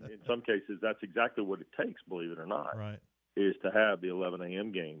 well, in some cases, that's exactly what it takes, believe it or not, right, is to have the 11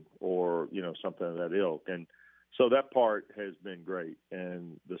 a.m. game or, something of that ilk. And so that part has been great,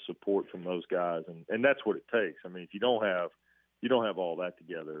 and the support from those guys, and that's what it takes. I mean, if you don't have all that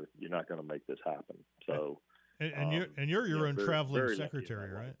together, you're not going to make this happen. So, and you're your own traveling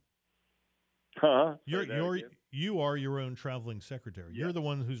secretary, right? Huh? You are your own traveling secretary. Yeah. You're the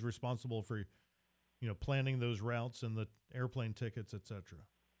one who's responsible for, planning those routes and the airplane tickets, et cetera.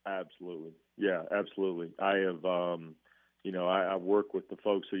 Absolutely. Yeah, absolutely. I have, I work with the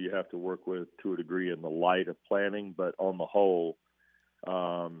folks who you have to work with to a degree in the light of planning, but on the whole,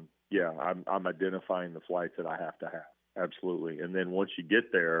 I'm identifying the flights that I have to have. Absolutely. And then once you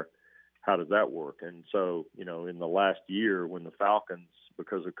get there, how does that work? And so, in the last year when the Falcons,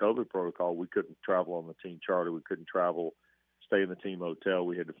 because of COVID protocol, we couldn't travel on the team charter. We couldn't stay in the team hotel.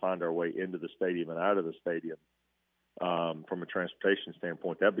 We had to find our way into the stadium and out of the stadium. From a transportation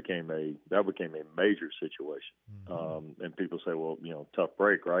standpoint, that became a major situation. And people say, well, tough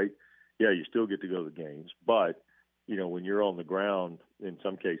break, right? Yeah, you still get to go to the games, but when you're on the ground, in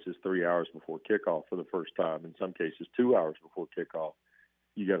some cases 3 hours before kickoff for the first time, in some cases 2 hours before kickoff,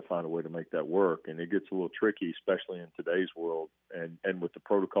 you got to find a way to make that work. And it gets a little tricky, especially in today's world. And with the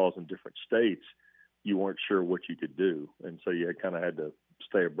protocols in different states, you weren't sure what you could do. And so you kind of had to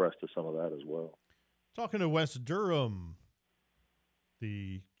stay abreast of some of that as well. Talking to Wes Durham,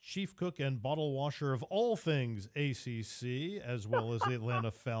 the chief cook and bottle washer of all things ACC, as well as the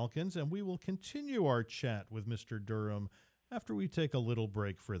Atlanta Falcons. And we will continue our chat with Mr. Durham after we take a little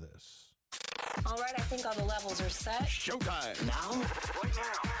break for this. All right, I think all the levels are set. Showtime. Now? Right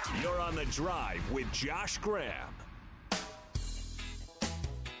now. You're on The Drive with Josh Graham.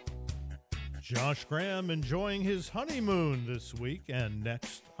 Josh Graham enjoying his honeymoon this week and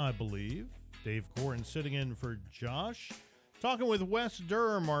next, I believe. Dave Goren sitting in for Josh. Talking with Wes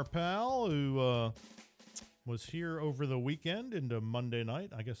Durham, our pal, who was here over the weekend into Monday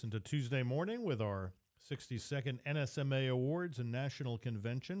night, I guess into Tuesday morning with our 62nd NSMA Awards and National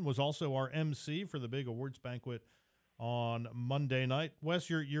Convention. Was also our MC for the big awards banquet on Monday night. Wes,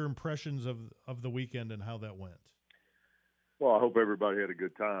 your impressions of the weekend and how that went. Well, I hope everybody had a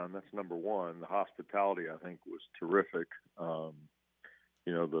good time. That's number one. The hospitality, I think, was terrific.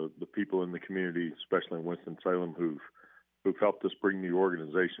 The people in the community, especially in Winston-Salem, who've helped us bring the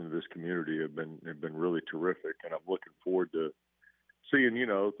organization to this community have been really terrific. And I'm looking forward to seeing,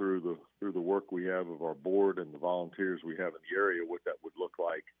 through the work we have of our board and the volunteers we have in the area, what that would look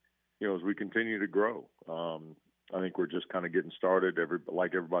like, as we continue to grow. I think we're just kind of getting started.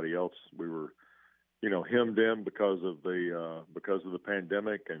 Like everybody else, we were, hemmed in because of the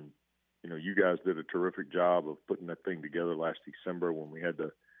pandemic, and you guys did a terrific job of putting that thing together last December when we had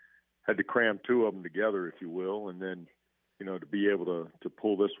to cram two of them together, if you will, and then to be able to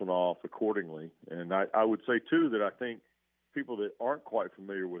pull this one off accordingly. And I would say too that I think people that aren't quite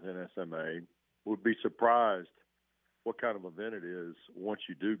familiar with NSMA would be surprised what kind of event it is once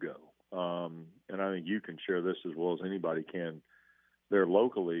you do go. And I think you can share this as well as anybody can there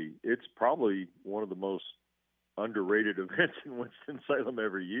locally. It's probably one of the most underrated events in Winston-Salem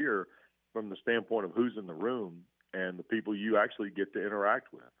every year from the standpoint of who's in the room and the people you actually get to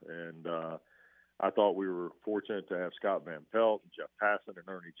interact with. And I thought we were fortunate to have Scott Van Pelt, Jeff Passan, and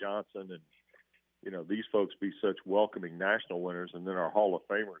Ernie Johnson, and these folks be such welcoming national winners. And then our Hall of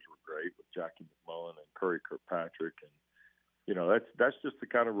Famers were great with Jackie McMullen and Curry Kirkpatrick. And, that's just the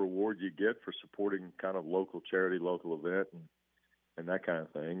kind of reward you get for supporting kind of local charity, local event, and that kind of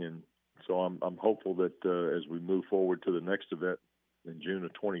thing. And so I'm hopeful that as we move forward to the next event in June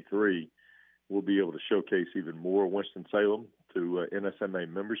of 23, we'll be able to showcase even more Winston-Salem to NSMA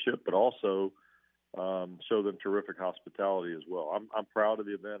membership, but also show them terrific hospitality as well. I'm proud of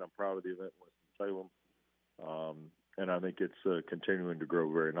the event. I'm proud of the event in Winston-Salem. And I think it's continuing to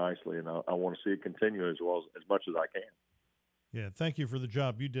grow very nicely, and I want to see it continue as much as I can. Yeah, thank you for the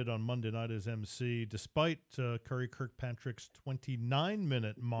job you did on Monday night as MC, despite Curry Kirkpatrick's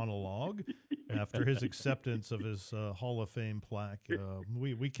 29-minute monologue after his acceptance of his Hall of Fame plaque.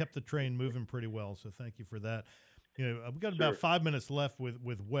 We kept the train moving pretty well, so thank you for that. We've got about 5 minutes left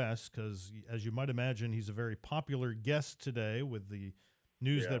with Wes, because, as you might imagine, he's a very popular guest today with the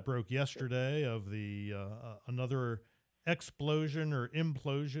news that broke yesterday of the another explosion or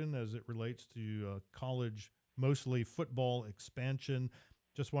implosion as it relates to college, mostly football expansion.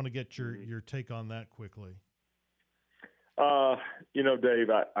 Just want to get your take on that quickly. Dave,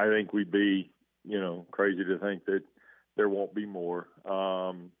 I think we'd be, crazy to think that there won't be more.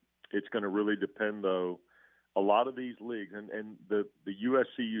 It's going to really depend, though. A lot of these leagues, and the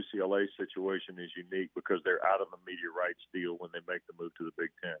USC-UCLA situation is unique because they're out of the media rights deal when they make the move to the Big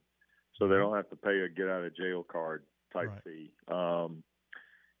Ten. So they don't have to pay a get-out-of-jail card type fee.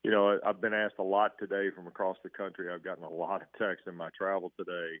 I've been asked a lot today from across the country. I've gotten a lot of texts in my travel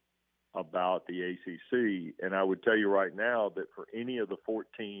today about the ACC. And I would tell you right now that for any of the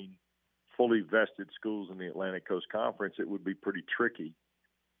 14 fully vested schools in the Atlantic Coast Conference, it would be pretty tricky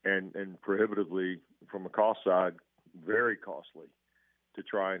and prohibitively, from a cost side, very costly to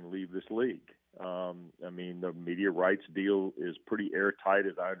try and leave this league. The media rights deal is pretty airtight,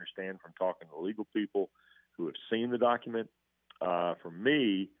 as I understand from talking to legal people who have seen the document. For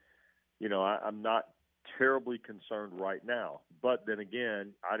me, I'm not terribly concerned right now. But then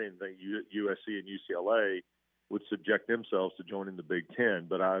again, I didn't think USC and UCLA would subject themselves to joining the Big Ten.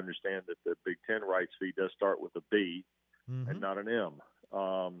 But I understand that the Big Ten rights fee does start with a B and not an M.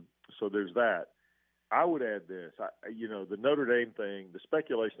 So there's that. I would add this. The Notre Dame thing, the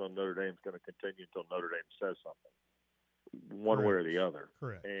speculation on Notre Dame is going to continue until Notre Dame says something, one way or the other.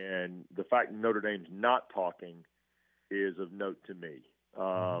 Correct. And the fact Notre Dame's not talking is of note to me,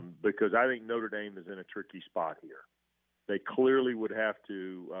 because I think Notre Dame is in a tricky spot here. They clearly would have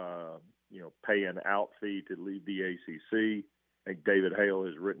to, pay an out fee to leave the ACC. I think David Hale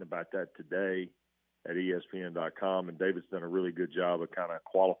has written about that today at ESPN.com, and David's done a really good job of kind of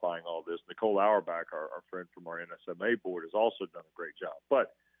qualifying all this. Nicole Auerbach, our friend from our NSMA board, has also done a great job.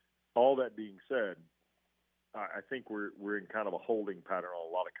 But all that being said, I think we're in kind of a holding pattern on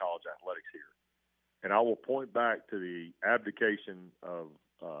a lot of college athletics here. And I will point back to the abdication of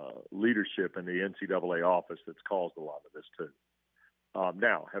leadership in the NCAA office that's caused a lot of this too.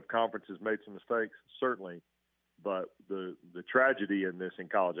 Now, have conferences made some mistakes? Certainly. But the tragedy in this in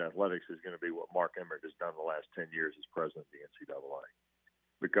college athletics is going to be what Mark Emmert has done the last 10 years as president of the NCAA,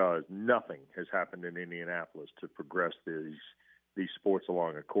 because nothing has happened in Indianapolis to progress these sports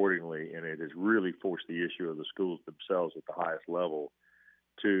along accordingly, and it has really forced the issue of the schools themselves at the highest level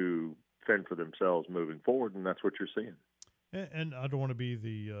to fend for themselves moving forward, and that's what you're seeing. And I don't want to be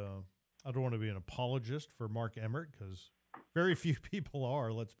an apologist for Mark Emmert, because very few people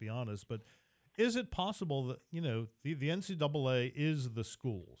are, let's be honest, but is it possible that, the NCAA is the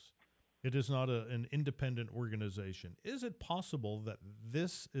schools? It is not an independent organization. Is it possible that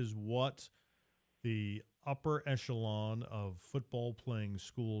this is what the upper echelon of football-playing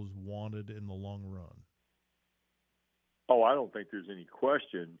schools wanted in the long run? Oh, I don't think there's any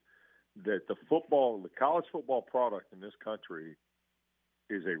question that the college football product in this country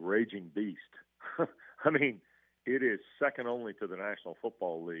is a raging beast. I mean, it is second only to the National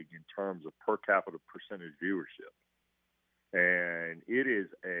Football League in terms of per capita percentage viewership. And it is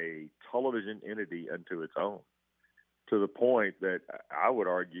a television entity unto its own, to the point that I would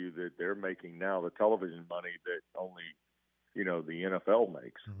argue that they're making now the television money that only, the NFL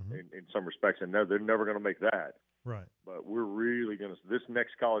makes in some respects. And they're never going to make that. Right. But we're really going to – this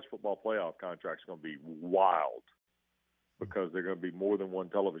next college football playoff contract is going to be wild because there are going to be more than one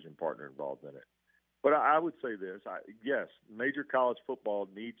television partner involved in it. But I would say this. Yes, major college football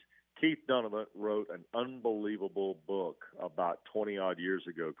needs – Keith Donovan wrote an unbelievable book about 20-odd years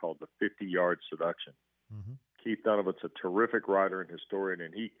ago called The 50-Yard Seduction. Mm-hmm. Keith Donovan's a terrific writer and historian,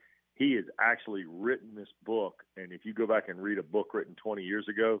 and he has actually written this book. And if you go back and read a book written 20 years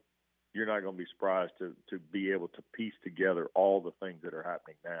ago, you're not going to be surprised to be able to piece together all the things that are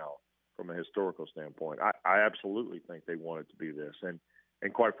happening now from a historical standpoint. I absolutely think they want it to be this.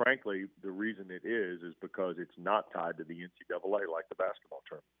 And quite frankly, the reason it is because it's not tied to the NCAA like the basketball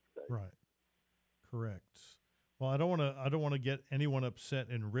tournament today. Right. Correct. Well, I don't want to get anyone upset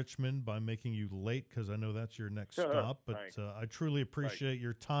in Richmond by making you late, because I know that's your next stop. But I truly appreciate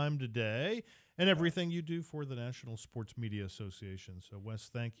your time today and everything you do for the National Sports Media Association. So, Wes,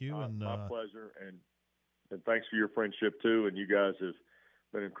 thank you. My pleasure, and thanks for your friendship too. And you guys have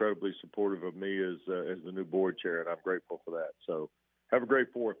been incredibly supportive of me as the new board chair, and I'm grateful for that. So, have a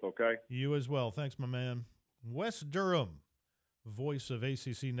great 4th. Okay. You as well. Thanks, my man. Wes Durham, voice of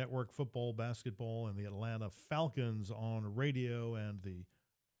ACC Network football, basketball, and the Atlanta Falcons on radio, and the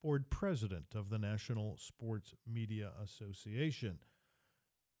board president of the National Sports Media Association.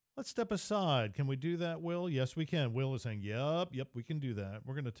 Let's step aside. Can we do that, Will? Yes, we can. Will is saying, yep, we can do that.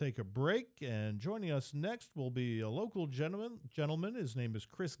 We're going to take a break, and joining us next will be a local gentleman. His name is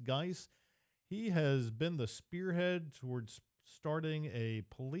Chris Geis. He has been the spearhead towards starting a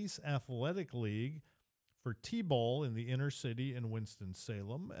police athletic league for T-ball in the inner city in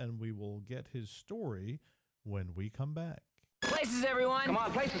Winston-Salem, and we will get his story when we come back. Places, everyone. Come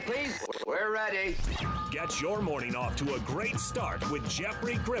on, places, please. We're ready. Get your morning off to a great start with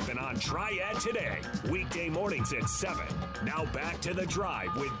Jeffrey Griffin on Triad Today. Weekday mornings at 7. Now back to The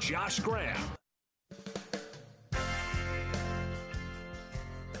Drive with Josh Graham.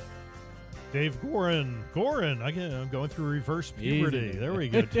 Dave Goren, I'm going through reverse puberty. There we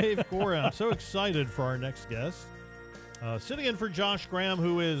go. Dave Goren. I'm so excited for our next guest. Sitting in for Josh Graham,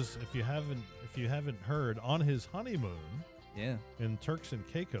 who is, if you haven't heard, on his honeymoon. Yeah. In Turks and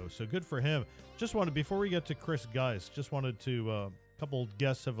Caicos. So good for him. Just wanted, before we get to Chris Geis, a couple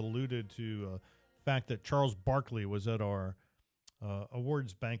guests have alluded to the fact that Charles Barkley was at our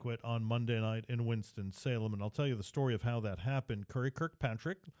awards banquet on Monday night in Winston-Salem. And I'll tell you the story of how that happened. Curry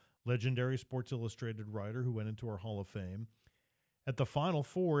Kirkpatrick, legendary Sports Illustrated writer who went into our Hall of Fame, at the Final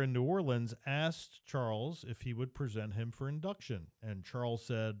Four in New Orleans, asked Charles if he would present him for induction. And Charles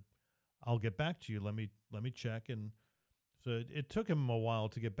said, I'll get back to you. Let me check. And so it took him a while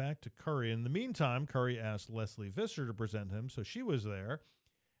to get back to Curry. In the meantime, Curry asked Leslie Visser to present him, so she was there,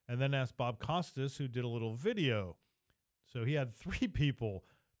 and then asked Bob Costas, who did a little video. So he had 3 people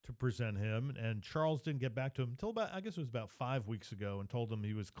to present him, and Charles didn't get back to him until about 5 weeks ago, and told him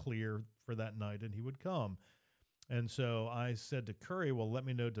he was clear for that night and he would come. And so I said to Curry, well, let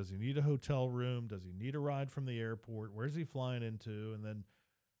me know, does he need a hotel room? Does he need a ride from the airport? Where's he flying into? And then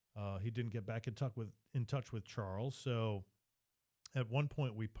he didn't get back in touch with Charles. So at one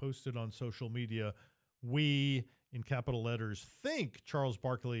point we posted on social media, we, in capital letters, think Charles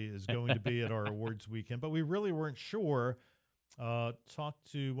Barkley is going to be at our awards weekend, but we really weren't sure.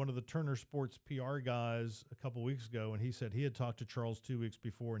 Talked to one of the Turner Sports PR guys a couple weeks ago, and he said he had talked to Charles 2 weeks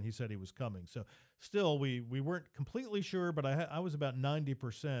before, and he said he was coming. So still, we weren't completely sure, but I was about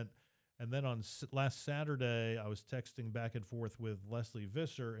 90%. And then on last Saturday, I was texting back and forth with Leslie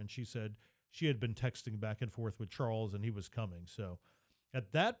Visser, and she said she had been texting back and forth with Charles, and he was coming. So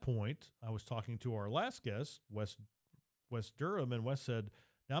at that point, I was talking to our last guest, Wes Durham, and Wes said,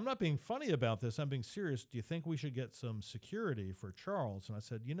 now, I'm not being funny about this. I'm being serious. Do you think we should get some security for Charles? And I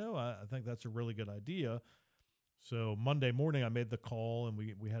said, I think that's a really good idea. So Monday morning, I made the call, and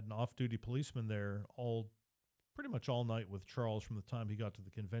we had an off-duty policeman there pretty much all night with Charles from the time he got to the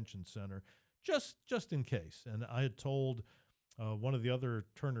convention center, just in case. And I had told one of the other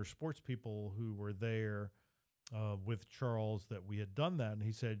Turner Sports people who were there with Charles that we had done that. And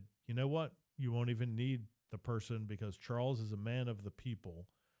he said, you know what? You won't even need the person, because Charles is a man of the people.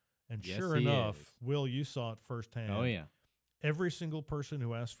 And yes, sure enough, Will, you saw it firsthand. Oh, yeah. Every single person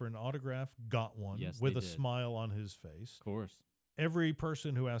who asked for an autograph got one with a smile on his face. Of course. Every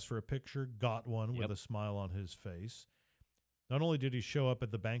person who asked for a picture got one with a smile on his face. Not only did he show up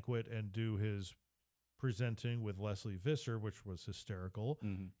at the banquet and do his presenting with Leslie Visser, which was hysterical.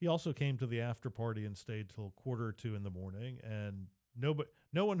 Mm-hmm. He also came to the after party and stayed till 1:45 in the morning, and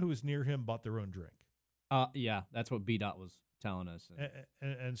no one who was near him bought their own drink. Yeah, that's what B-Dot was telling us.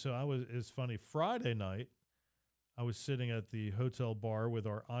 And so it's funny, Friday night, I was sitting at the hotel bar with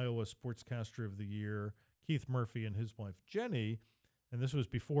our Iowa Sportscaster of the Year, Keith Murphy, and his wife, Jenny, and this was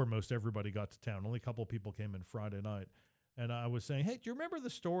before most everybody got to town. Only a couple of people came in Friday night. And I was saying, hey, do you remember the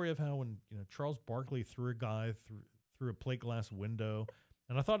story of how when Charles Barkley threw a guy through a plate glass window?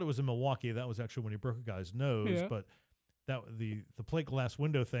 And I thought it was in Milwaukee. That was actually when he broke a guy's nose. Yeah. But that the plate glass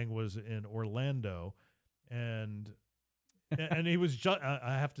window thing was in Orlando. And he was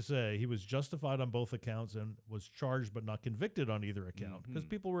I have to say, he was justified on both accounts and was charged but not convicted on either account because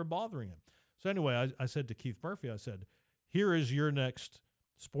people were bothering him. So anyway, I said to Keith Murphy, I said, here is your next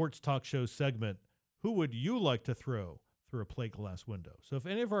sports talk show segment. Who would you like to throw through a plate glass window? So if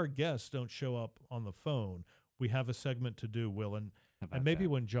any of our guests don't show up on the phone, we have a segment to do, Will. And maybe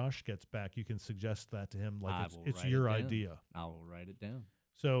when Josh gets back, you can suggest that to him like it's your idea. I will write it down.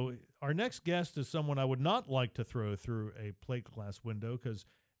 So our next guest is someone I would not like to throw through a plate glass window because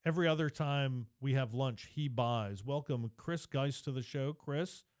every other time we have lunch, he buys. Welcome, Chris Geist, to the show.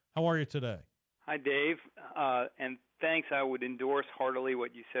 Chris, how are you today? Hi, Dave. And thanks. I would endorse heartily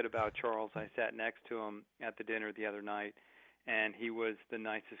what you said about Charles. I sat next to him at the dinner the other night, and he was the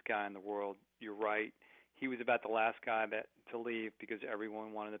nicest guy in the world. You're right. He was about the last guy to leave because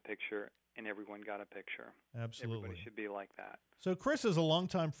everyone wanted a picture, and everyone got a picture. Absolutely. Everybody should be like that. So Chris is a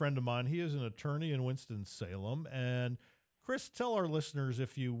longtime friend of mine. He is an attorney in Winston-Salem. And Chris, tell our listeners,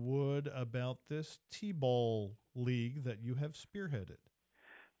 if you would, about this T-ball league that you have spearheaded.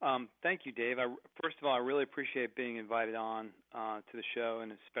 Thank you, Dave. First of all, I really appreciate being invited on to the show,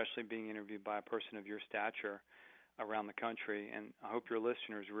 and especially being interviewed by a person of your stature around the country. And I hope your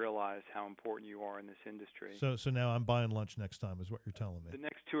listeners realize how important you are in this industry. So now I'm buying lunch next time is what you're telling me. The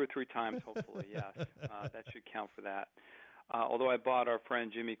next 2 or 3 times, hopefully, yes. That should count for that. Although I bought our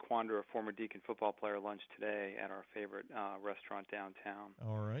friend Jimmy Quander, a former Deacon football player, lunch today at our favorite restaurant downtown.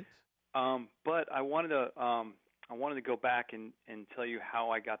 All right. But I wanted to go back and tell you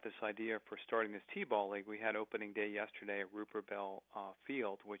how I got this idea for starting this T-ball league. We had opening day yesterday at Rupert Bell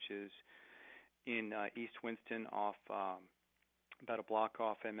Field, which is in East Winston, off about a block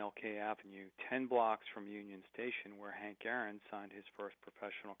off MLK Avenue, 10 blocks from Union Station, where Hank Aaron signed his first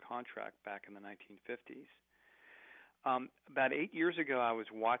professional contract back in the 1950s. About 8 years ago, I was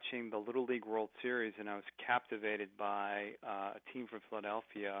watching the Little League World Series, and I was captivated by a team from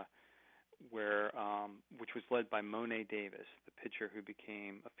Philadelphia which was led by Monet Davis, the pitcher who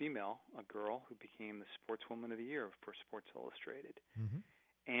became a girl who became the Sportswoman of the Year for Sports Illustrated. Mm-hmm.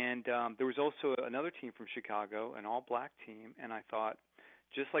 And there was also another team from Chicago, an all-black team, and I thought,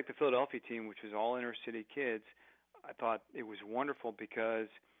 just like the Philadelphia team, which was all inner-city kids, I thought it was wonderful because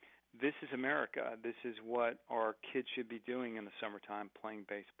this is America. This is what our kids should be doing in the summertime, playing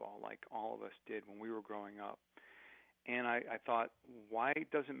baseball like all of us did when we were growing up. And I thought, why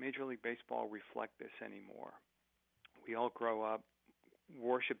doesn't Major League Baseball reflect this anymore? We all grow up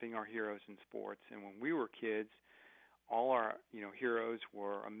worshiping our heroes in sports, and when we were kids, all our heroes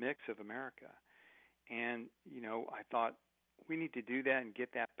were a mix of America. And I thought we need to do that and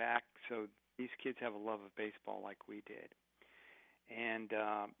get that back so these kids have a love of baseball like we did. And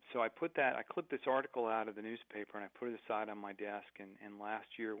so I clipped this article out of the newspaper and I put it aside on my desk. And last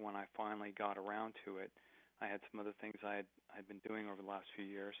year, when I finally got around to it, I had some other things I had been doing over the last few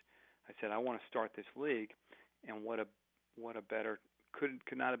years. I said, I want to start this league, and what a better could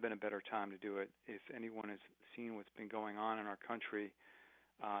not have been a better time to do it. If anyone has seen what's been going on in our country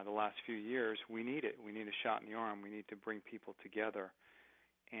the last few years, we need it. We need a shot in the arm. We need to bring people together.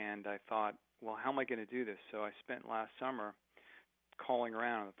 And I thought, well, how am I going to do this? So I spent last summer calling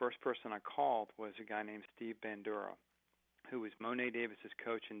around. The first person I called was a guy named Steve Bandura, who was Monet Davis's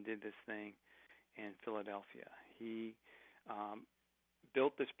coach and did this thing in Philadelphia. He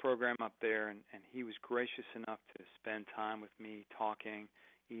built this program up there, and he was gracious enough to spend time with me, talking,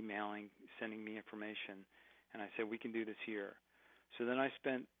 emailing, sending me information. And I said, we can do this here. So then I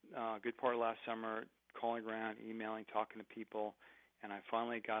spent a good part of last summer calling around, emailing, talking to people, and I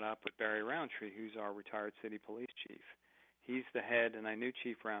finally got up with Barry Roundtree, who's our retired city police chief. He's the head, and I knew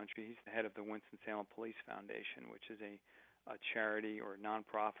Chief Roundtree. He's the head of the Winston-Salem Police Foundation, which is a charity or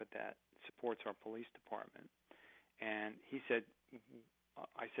nonprofit that supports our police department. And he said,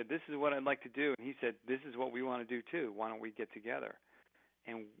 I said, this is what I'd like to do. And he said, this is what we want to do too. Why don't we get together?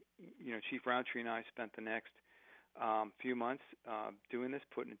 And, Chief Roundtree and I spent the next few months doing this,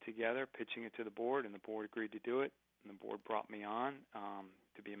 putting it together, pitching it to the board, and the board agreed to do it. And the board brought me on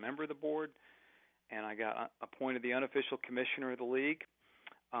to be a member of the board. and I got appointed the unofficial commissioner of the league.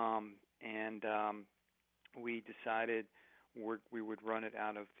 We decided we would run it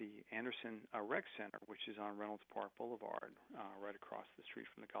out of the Anderson Rec Center, which is on Reynolds Park Boulevard, right across the street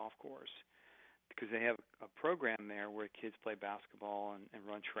from the golf course, because they have a program there where kids play basketball and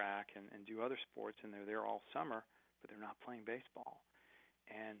run track and do other sports, and they're there all summer, but they're not playing baseball.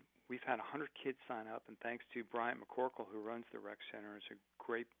 And we've had 100 kids sign up, and thanks to Bryant McCorkle, who runs the rec center, is a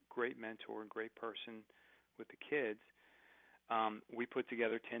great mentor and great person with the kids. We put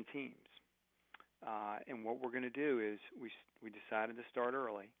together 10 teams. And what we're going to do is we decided to start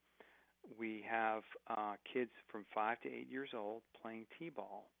early. We have kids from 5 to 8 years old playing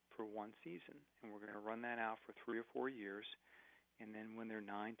t-ball for one season, and we're going to run that out for 3 or 4 years. And then when they're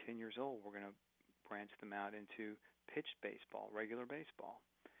 9, 10 years old, we're going to branch them out into pitched baseball, regular baseball,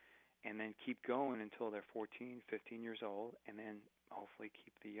 and then keep going until they're 14, 15 years old, and then hopefully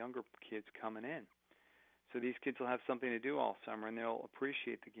keep the younger kids coming in. So these kids will have something to do all summer, and they'll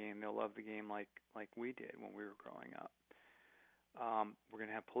appreciate the game. They'll love the game like we did when we were growing up. We're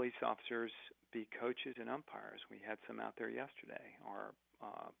going to have police officers be coaches and umpires. We had some out there yesterday. Our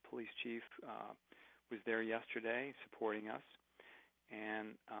police chief was there yesterday supporting us,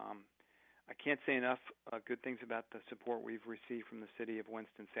 and I can't say enough good things about the support we've received from the city of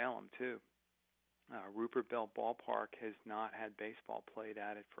Winston-Salem, too. Rupert Bell Ballpark has not had baseball played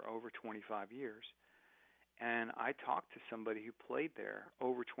at it for over 25 years. And I talked to somebody who played there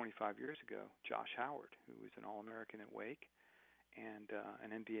over 25 years ago, Josh Howard, who was an All-American at Wake and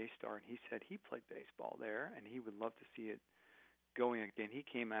an NBA star. And he said he played baseball there, and he would love to see it going again. He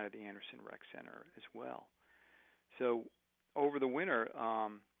came out of the Anderson Rec Center as well. So over the winter,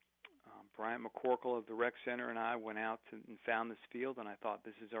 Brian McCorkle of the Rec Center and I went out and found this field, and I thought,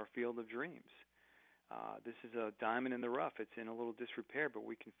 this is our field of dreams. This is a diamond in the rough. It's in a little disrepair, but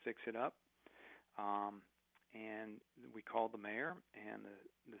we can fix it up. And we called the mayor, and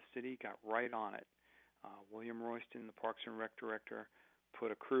the city got right on it. William Royston, the Parks and Rec director, put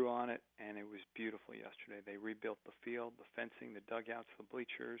a crew on it, and it was beautiful yesterday. They rebuilt the field, the fencing, the dugouts, the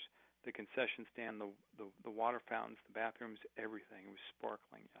bleachers, the concession stand, the water fountains, the bathrooms, everything. It was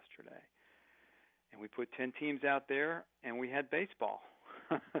sparkling yesterday. And we put 10 teams out there, and we had baseball.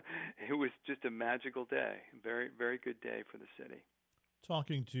 It was just a magical day. Very, very good day for the city.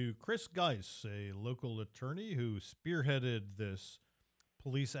 Talking to Chris Geis, a local attorney who spearheaded this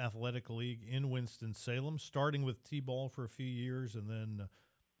police athletic league in Winston-Salem, starting with t-ball for a few years, and then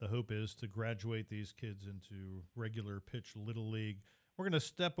the hope is to graduate these kids into regular pitch little league. We're going to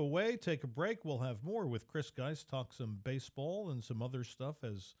step away, take a break. We'll have more with Chris Geis, talk some baseball and some other stuff,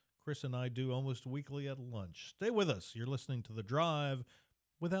 as Chris and I do almost weekly at lunch. Stay with us. You're listening to The Drive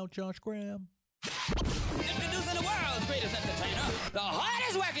without Josh Graham. Introducing the world's greatest entertainer, the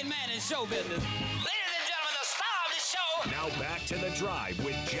hardest working man in show business. Ladies and gentlemen, the star of the show. Now back to The Drive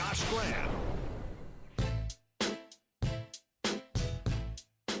with Josh Graham.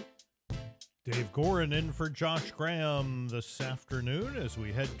 Dave Goren in for Josh Graham this afternoon as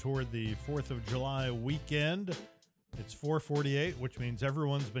we head toward the 4th of July weekend. It's 4:48, which means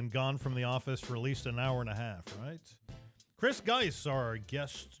everyone's been gone from the office for at least an hour and a half, right? Chris Geis, our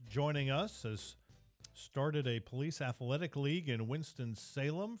guest joining us, has started a police athletic league in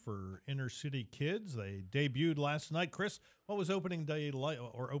Winston-Salem for inner city kids. They debuted last night. Chris, what was opening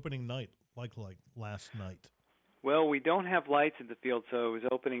night like last night? Well, we don't have lights at the field, so it was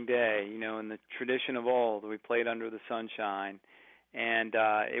opening day. You know, in the tradition of old, we played under the sunshine, and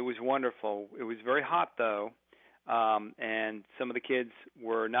it was wonderful. It was very hot, though. And some of the kids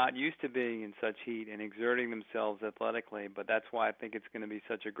were not used to being in such heat and exerting themselves athletically, but that's why I think it's going to be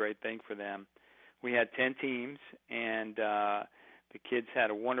such a great thing for them. We had 10 teams, and the kids had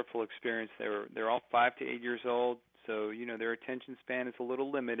a wonderful experience. They're all 5 to 8 years old, so you know their attention span is a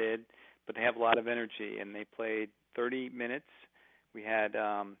little limited, but they have a lot of energy, and they played 30 minutes. We had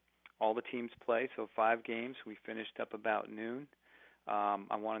all the teams play, so 5 games. We finished up about noon.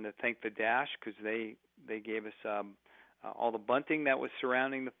 I wanted to thank the Dash because they gave us all the bunting that was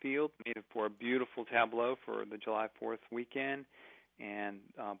surrounding the field, made it for a beautiful tableau for the July 4th weekend. And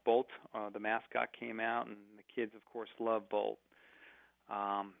Bolt, the mascot, came out, and the kids, of course, love Bolt.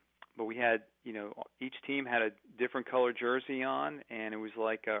 But we had, you know, each team had a different color jersey on, and it was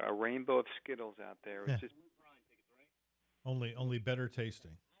like a rainbow of Skittles out there. It was just only better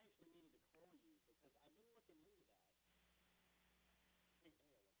tasting.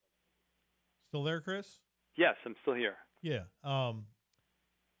 Still there, Chris? Yes, I'm still here. Yeah. So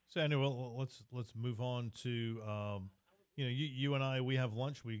anyway, let's move on to you know, you and I, we have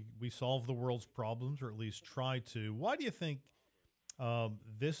lunch. We solve the world's problems, or at least try to. Why do you think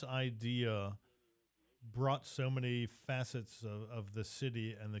this idea brought so many facets of the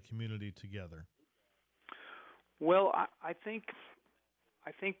city and the community together? Well, I think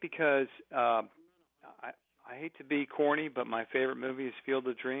because I hate to be corny, but my favorite movie is Field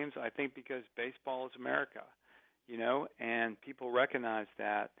of Dreams. I think because baseball is America, and people recognize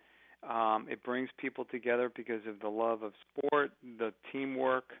that. It brings people together because of the love of sport, the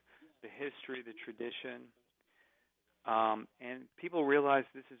teamwork, the history, the tradition. And people realize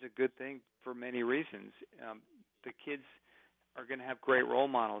this is a good thing for many reasons. The kids are going to have great role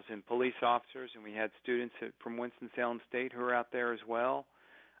models in police officers, and we had students from Winston-Salem State who are out there as well.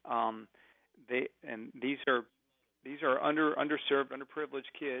 These are underserved,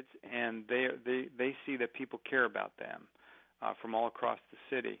 underprivileged kids, and they see that people care about them from all across the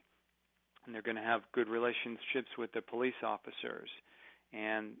city, and they're going to have good relationships with the police officers,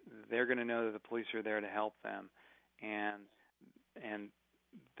 and they're going to know that the police are there to help them, and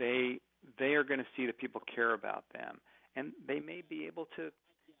they are going to see that people care about them, and they may be able to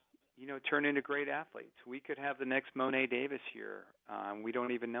turn into great athletes. We could have the next Monet Davis here, and we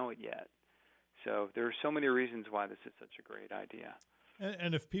don't even know it yet. So there are so many reasons why this is such a great idea.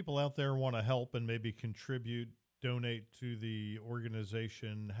 And if people out there want to help and maybe contribute, donate to the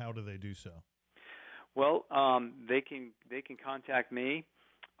organization, how do they do so? Well, they can contact me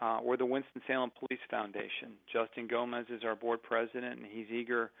or the Winston-Salem Police Foundation. Justin Gomez is our board president, and he's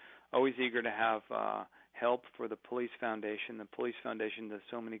always eager to have help for the Police Foundation. The Police Foundation does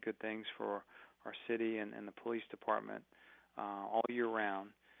so many good things for our city and the police department all year round.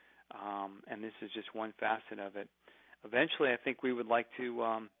 And this is just one facet of it. Eventually, I think we would like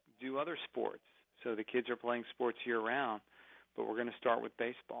to do other sports. So the kids are playing sports year-round, but we're going to start with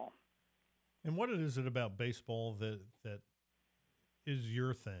baseball. And what is it about baseball that is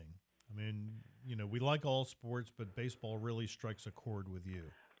your thing? I mean, we like all sports, but baseball really strikes a chord with you.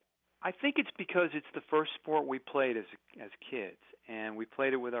 I think it's because it's the first sport we played as kids, and we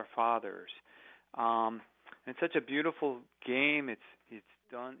played it with our fathers. It's such a beautiful game. It's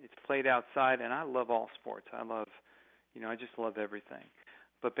played outside, and I love all sports. I just love everything.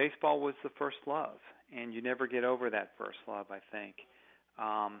 But baseball was the first love, and you never get over that first love, I think.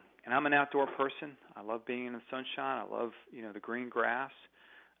 And I'm an outdoor person. I love being in the sunshine. I love, the green grass,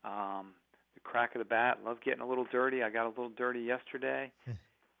 the crack of the bat. I love getting a little dirty. I got a little dirty yesterday.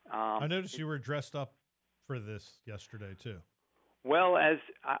 I noticed you were dressed up for this yesterday, too. Well, as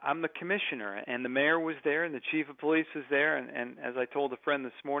I'm the commissioner, and the mayor was there, and the chief of police was there, and as I told a friend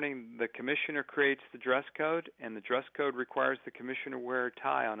this morning, the commissioner creates the dress code, and the dress code requires the commissioner wear a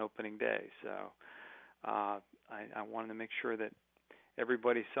tie on opening day. So I wanted to make sure that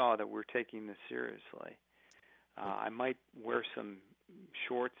everybody saw that we're taking this seriously. I might wear some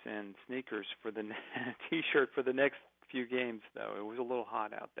shorts and sneakers for the T-shirt for the next few games, though. It was a little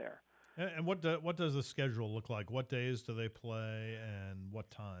hot out there. And what does the schedule look like? What days do they play, and what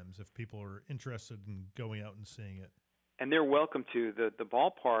times? If people are interested in going out and seeing it, and they're welcome to. The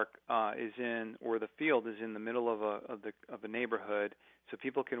ballpark or the field is in the middle of a neighborhood, so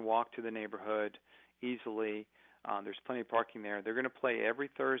people can walk to the neighborhood easily. There's plenty of parking there. They're going to play every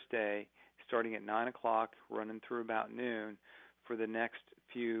Thursday, starting at 9:00, running through about noon for the next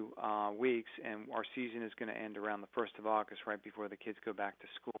few weeks, and our season is going to end around the 1st of August, right before the kids go back to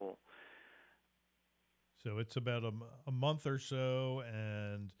school. So it's about a month or so,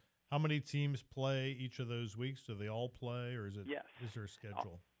 and how many teams play each of those weeks? Do they all play, or is there a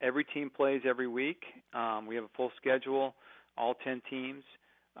schedule? Every team plays every week. We have a full schedule, all 10 teams.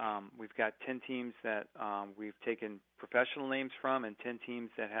 We've got 10 teams that we've taken professional names from, and 10 teams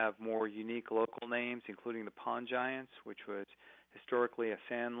that have more unique local names, including the Pond Giants, which was historically a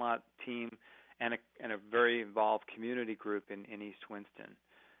Sandlot team, and a very involved community group in East Winston.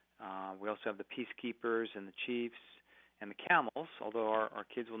 We also have the Peacekeepers and the Chiefs and the Camels, although our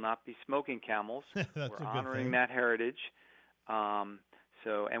kids will not be smoking camels. We're honoring that heritage.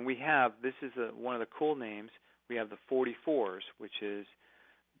 And we have, this is one of the cool names, we have the 44s, which is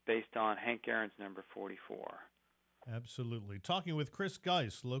based on Hank Aaron's number 44. Absolutely. Talking with Chris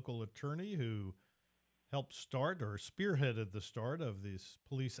Geis, local attorney who helped start or spearheaded the start of this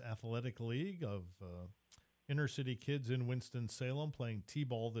Police Athletic League of inner city kids in Winston-Salem playing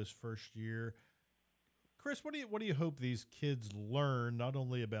T-ball this first year. Chris, what do you hope these kids learn, not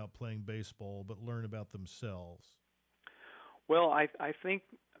only about playing baseball, but learn about themselves? Well, I think,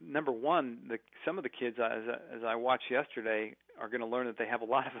 number one, some of the kids, as I watched yesterday, are going to learn that they have a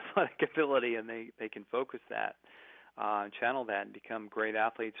lot of athletic ability, and they can focus that, channel that, and become great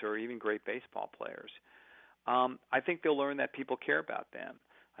athletes or even great baseball players. I think they'll learn that people care about them.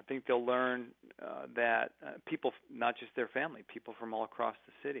 I think they'll learn that people, not just their family, people from all across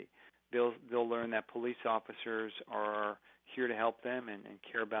the city, they'll learn that police officers are here to help them and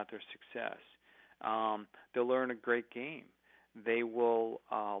care about their success. They'll learn a great game. They will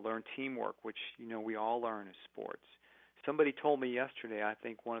learn teamwork, which we all learn in sports. Somebody told me yesterday, I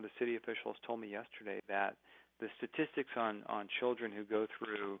think one of the city officials told me yesterday, that the statistics on children who go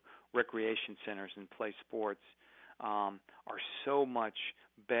through recreation centers and play sports are so much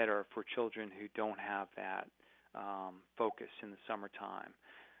better for children who don't have that focus in the summertime,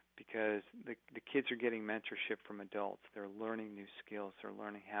 because the kids are getting mentorship from adults. They're learning new skills. They're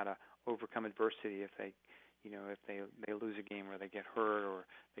learning how to overcome adversity if they lose a game or they get hurt or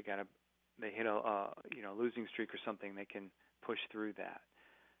they hit a losing streak or something. They can push through that.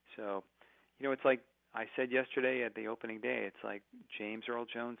 So, it's like I said yesterday at the opening day. It's like James Earl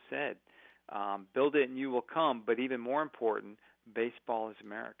Jones said, "Build it and you will come." But even more important, baseball is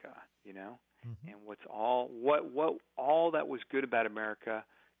America. Mm-hmm. And what all that was good about America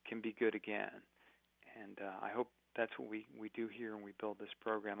can be good again. And I hope that's what we do here when we build this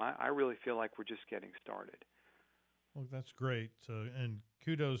program. I really feel like we're just getting started. Well, that's great, and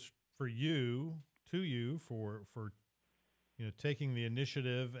kudos for you for taking the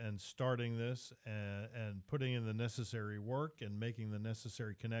initiative and starting this and putting in the necessary work and making the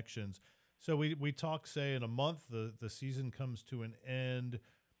necessary connections. So we talk, say, in a month, the season comes to an end.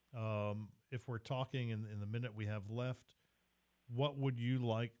 If we're talking in the minute we have left, what would you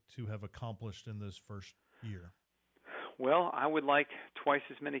like to have accomplished in this first year? Well, I would like twice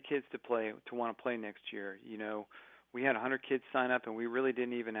as many kids to want to play next year. We had 100 kids sign up, and we really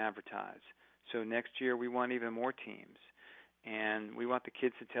didn't even advertise. So next year we want even more teams. And we want the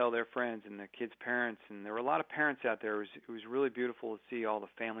kids to tell their friends and the kids' parents. And there were a lot of parents out there. It was really beautiful to see all the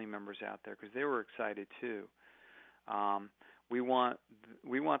family members out there because they were excited too. We want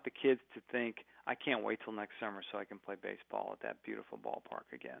the kids to think, I can't wait till next summer so I can play baseball at that beautiful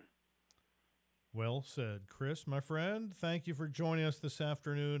ballpark again. Well said. Chris, my friend, thank you for joining us this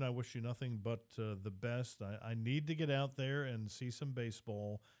afternoon. I wish you nothing but the best. I need to get out there and see some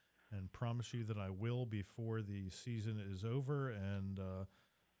baseball, and promise you that I will before the season is over. And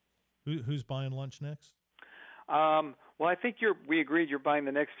who's buying lunch next? Well, I think we agreed you're buying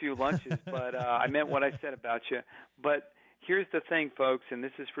the next few lunches, but I meant what I said about you. But here's the thing, folks, and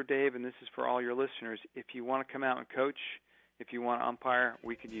this is for Dave and this is for all your listeners. If you want to come out and coach, if you want to umpire,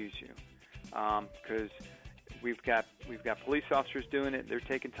 we could use you. Because we've got police officers doing it. They're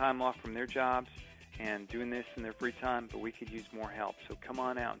taking time off from their jobs and doing this in their free time, but we could use more help. So come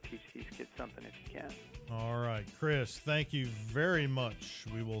on out and teach these kids something if you can. All right, Chris, thank you very much.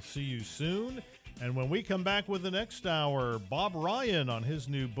 We will see you soon. And when we come back with the next hour, Bob Ryan on his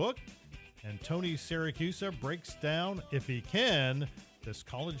new book, and Tony Siracusa breaks down, if he can, this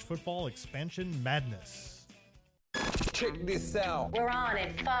college football expansion madness. Check this out. We're on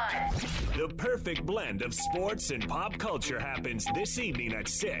in 5. The perfect blend of sports and pop culture happens this evening at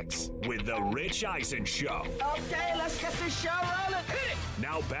 6 with The Rich Eisen Show. Okay, let's get this show rolling. Hit it!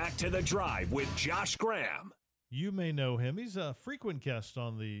 Now back to The Drive with Josh Graham. You may know him. He's a frequent guest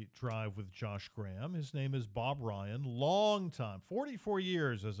on The Drive with Josh Graham. His name is Bob Ryan. Long time, 44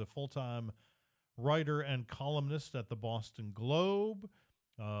 years as a full-time writer and columnist at the Boston Globe.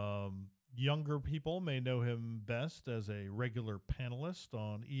 Younger people may know him best as a regular panelist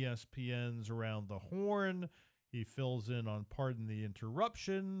on ESPN's Around the Horn. He fills in on Pardon the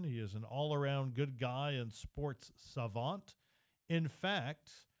Interruption. He is an all-around good guy and sports savant. In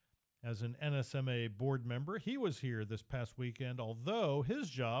fact, as an NSMA board member, he was here this past weekend, although his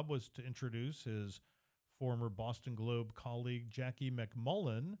job was to introduce his former Boston Globe colleague Jackie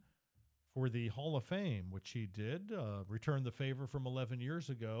McMullen for the Hall of Fame, which he did, returned the favor from 11 years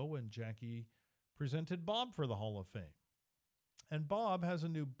ago when Jackie presented Bob for the Hall of Fame. And Bob has a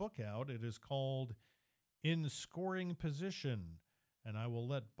new book out. It is called In Scoring Position, and I will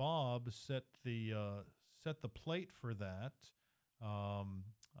let Bob set the plate for that.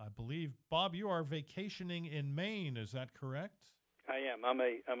 I believe, Bob, you are vacationing in Maine. Is that correct? I am. I'm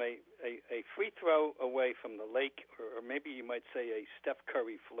a free throw away from the lake, or maybe you might say a Steph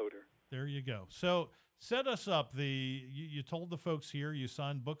Curry floater. There you go. So set us up. You told the folks here you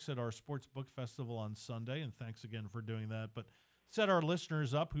signed books at our Sports Book Festival on Sunday, and thanks again for doing that. But set our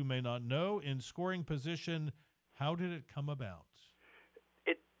listeners up who may not know, In Scoring Position, how did it come about?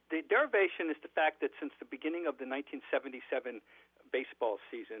 The derivation is the fact that since the beginning of the 1977 baseball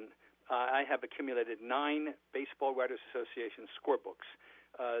season, I have accumulated 9 Baseball Writers Association scorebooks.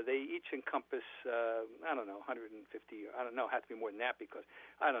 They each encompass, 150, I don't know, it has to be more than that because,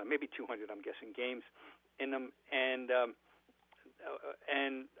 maybe 200, I'm guessing, games in them. And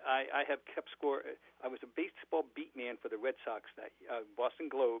and I have kept score. I was a baseball beat man for the Red Sox, that Boston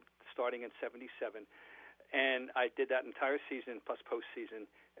Globe, starting in '77, and I did that entire season plus postseason.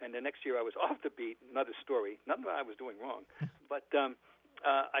 And the next year I was off the beat. Another story. Nothing that I was doing wrong, but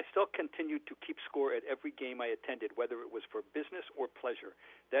I still continued to keep score at every game I attended, whether it was for business or pleasure.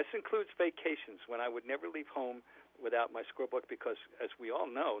 This includes vacations, when I would never leave home without my scorebook, because, as we all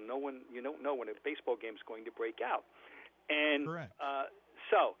know, you don't know when a baseball game is going to break out. And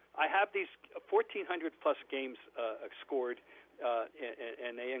so I have these 1,400 plus games scored,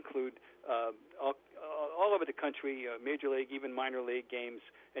 and they include all over the country, major league, even minor league games,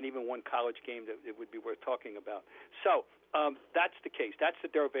 and even one college game that it would be worth talking about. So that's the case. That's the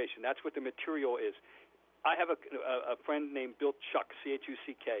derivation. That's what the material is. I have a friend named Bill Chuck,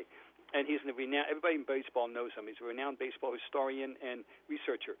 C-H-U-C-K, and he's a renowned. Everybody in baseball knows him. He's a renowned baseball historian and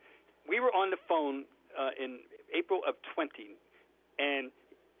researcher. We were on the phone in April of 20, and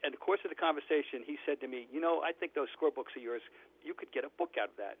in the course of the conversation, he said to me, I think those scorebooks of yours, you could get a book out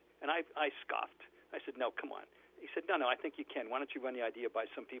of that. And I scoffed. I said, no, come on. He said, no, I think you can. Why don't you run the idea by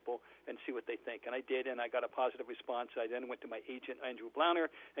some people and see what they think? And I did, and I got a positive response. I then went to my agent, Andrew Blauner,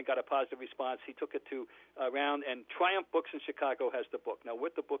 and got a positive response. He took it to around, and Triumph Books in Chicago has the book. Now,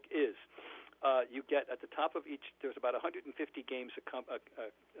 what the book is, you get at the top of each, there's about 150 games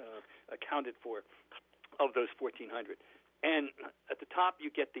accounted for of those 1,400. And at the top, you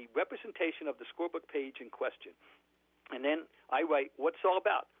get the representation of the scorebook page in question. And then I write what's it all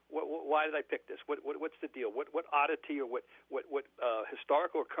about. Why did I pick this? What's the deal? What oddity or what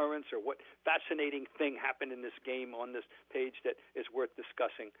historical occurrence or what fascinating thing happened in this game on this page that is worth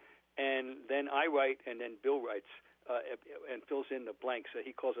discussing? And then I write, and then Bill writes and fills in the blanks.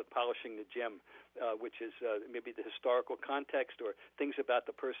 He calls it polishing the gem, which is maybe the historical context or things about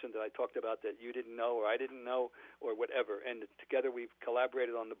the person that I talked about that you didn't know or I didn't know or whatever. And together we've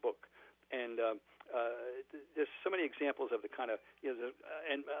collaborated on the book. And there's so many examples of the kind of,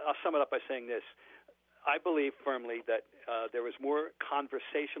 and I'll sum it up by saying this. I believe firmly that there is more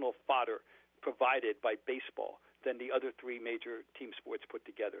conversational fodder provided by baseball than the other three major team sports put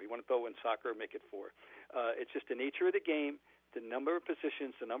together. You want to throw in soccer, make it four. It's just the nature of the game, the number of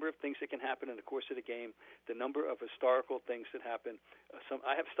positions, the number of things that can happen in the course of the game, the number of historical things that happen.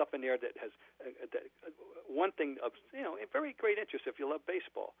 I have stuff in there that has one thing of very great interest if you love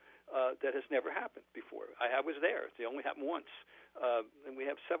baseball that has never happened before. I was there; it only happened once, and we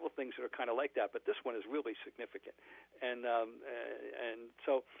have several things that are kind of like that. But this one is really significant, and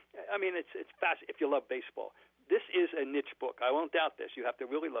so I mean it's fast if you love baseball. This is a niche book. I won't doubt this. You have to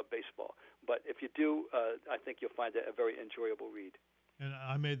really love baseball. But if you do, I think you'll find it a very enjoyable read. And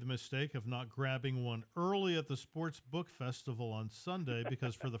I made the mistake of not grabbing one early at the Sports Book Festival on Sunday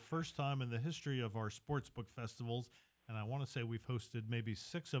because for the first time in the history of our sports book festivals, and I want to say we've hosted maybe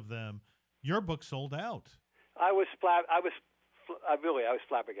 6 of them, your book sold out. I was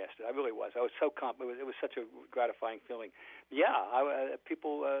flabbergasted. I really was. I was so it was such a gratifying feeling. Yeah,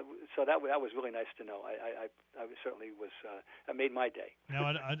 people. So that was really nice to know. I certainly was. It made my day.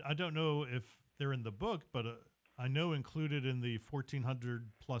 Now I don't know if they're in the book, but I know included in the 1,400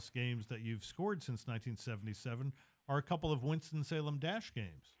 plus games that you've scored since 1977 are a couple of Winston-Salem Dash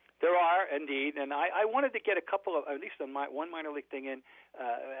games. There are indeed, and I wanted to get a couple of, at least one minor league thing in.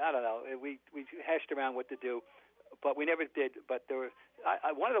 I don't know. We hashed around what to do. But we never did. But there were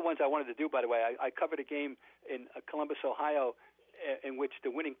one of the ones I wanted to do, by the way. I covered a game in Columbus, Ohio, in which the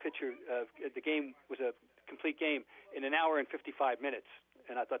winning pitcher, the game was a complete game in an hour and 55 minutes,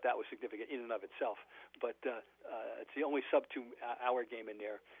 and I thought that was significant in and of itself. But it's the only sub-2-hour game in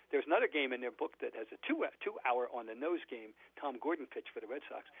there. There's another game in their book that has a 2-hour on the nose game. Tom Gordon pitched for the Red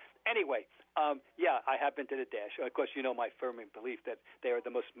Sox. Anyway, yeah, I have been to the Dash. Of course, you know my firm belief that they are the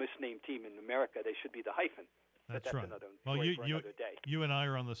most misnamed team in America. They should be the hyphen. That's right. Well, you and I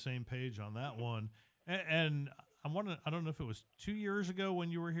are on the same page on that one. And I don't know if it was 2 years ago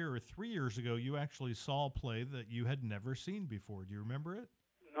when you were here or 3 years ago, you actually saw a play that you had never seen before. Do you remember it?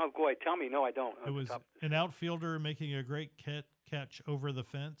 Oh, boy, tell me. No, I don't. It was an outfielder making a great catch over the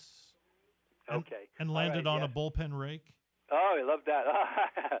fence. And landed on a bullpen rake. Oh, I love that.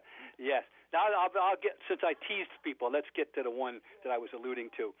 Yes. Now I'll get, since I teased people, let's get to the one that I was alluding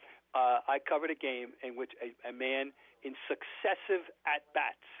to. I covered a game in which a man in successive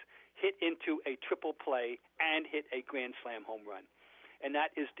at-bats hit into a triple play and hit a grand slam home run. And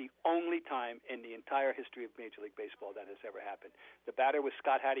that is the only time in the entire history of Major League Baseball that has ever happened. The batter was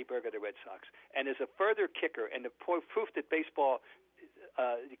Scott Hatteberg of the Red Sox. And as a further kicker, and the proof that baseball,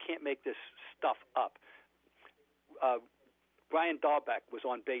 you can't make this stuff up, Brian Dahlbeck was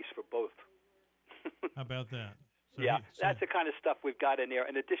on base for both. How about that? That's the kind of stuff we've got in there,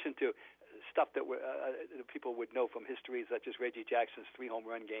 in addition to stuff that people would know from history, such as Reggie Jackson's 3-home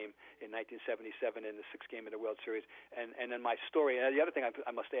run game in 1977 in the 6th game of the World Series. And then my story, and the other thing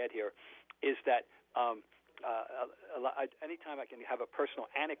I must add here is that anytime I can have a personal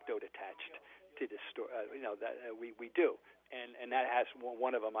anecdote attached to this story, that we do. And that has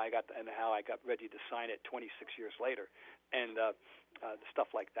one of them. How I got Reggie to sign it 26 years later, and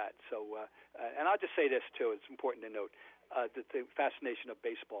stuff like that. So, and I'll just say this too. It's important to note that the fascination of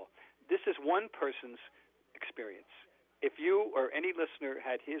baseball. This is one person's experience. If you or any listener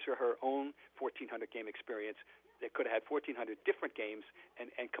had his or her own 1,400 game experience, they could have had 1,400 different games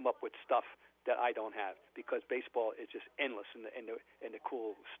and come up with stuff that I don't have, because baseball is just endless in the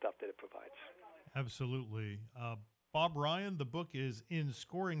cool stuff that it provides. Absolutely. Bob Ryan, the book is In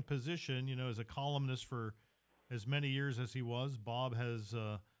Scoring Position. As a columnist for as many years as he was, Bob has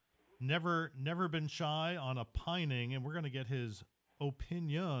never been shy on opining, and we're going to get his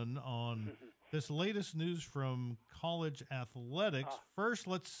opinion on this latest news from college athletics. First,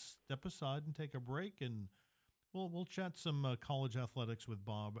 let's step aside and take a break, and we'll chat some college athletics with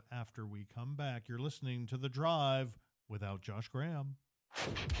Bob after we come back. You're listening to The Drive without Josh Graham.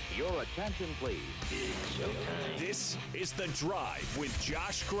 Your attention, please. It's showtime. This is The Drive with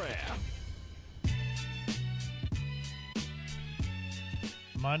Josh Graham.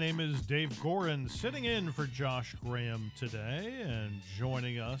 My name is Dave Goren, sitting in for Josh Graham today, and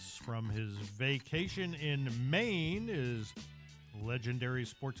joining us from his vacation in Maine is legendary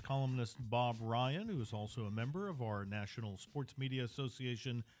sports columnist Bob Ryan, who is also a member of our National Sports Media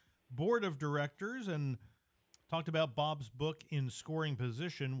Association Board of Directors, and talked about Bob's book, In Scoring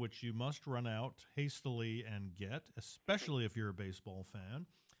Position, which you must run out hastily and get, especially if you're a baseball fan.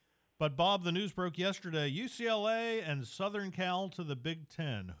 But, Bob, the news broke yesterday. UCLA and Southern Cal to the Big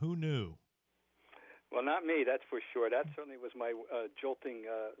Ten. Who knew? Well, not me, that's for sure. That certainly was my jolting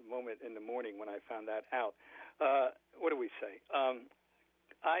moment in the morning when I found that out. What do we say?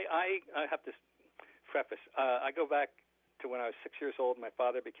 I have to preface. I go back to when I was 6 years old. My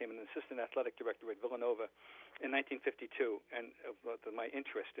father became an assistant athletic director at Villanova in 1952, and my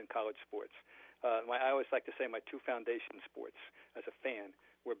interest in college sports. I always like to say my two foundation sports as a fan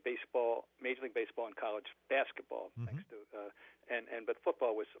were baseball, Major League Baseball, and college basketball. Thanks to but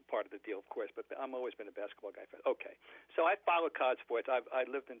football was part of the deal, of course. But I've always been a basketball guy. Okay, so I followed college sports. I've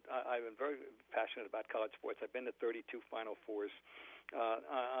been very passionate about college sports. I've been to 32 Final Fours.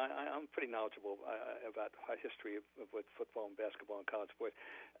 I'm pretty knowledgeable about our history of what football and basketball and college sports.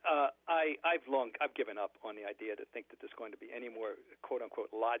 I've given up on the idea to think that there's going to be any more quote unquote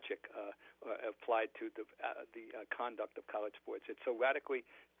logic applied to the conduct of college sports. It's so radically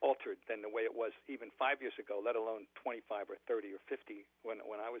altered than the way it was even 5 years ago, let alone 25 or 30 or 50 when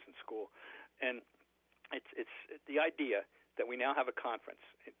I was in school. And it's the idea that we now have a conference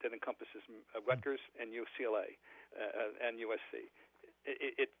that encompasses Rutgers and UCLA and USC.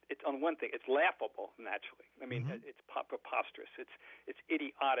 It's on one thing, it's laughable naturally. I mean, it's preposterous. It's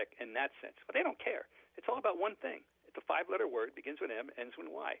idiotic in that sense. But they don't care. It's all about one thing. It's a 5-letter word, begins with M, ends with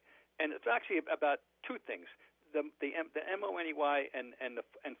Y, and it's actually about two things: the MONEY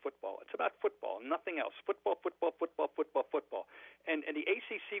and football. It's about football, nothing else. Football. And the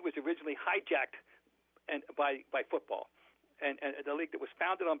ACC was originally hijacked by football. And the league that was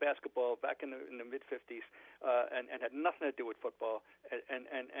founded on basketball back in the mid-'50s and had nothing to do with football and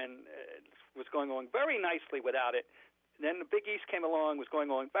was going on very nicely without it. And then the Big East came along, was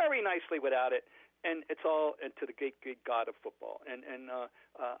going on very nicely without it, and it's all into the great god of football. And I'm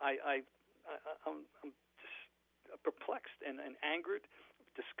just perplexed and angered,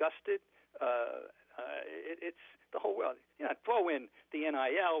 disgusted. It's the whole world. Throw in the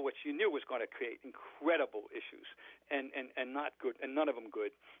NIL, which you knew was going to create incredible issues, and not good, and none of them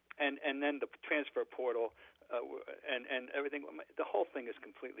good, and then the transfer portal, and everything. The whole thing is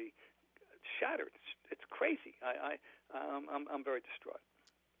completely shattered. It's crazy. I'm very distraught.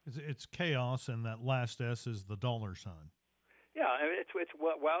 It's chaos, and that last S is the $. Yeah, it's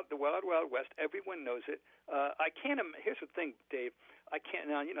wild, the wild west. Everyone knows it. I can't. Here's the thing, Dave. I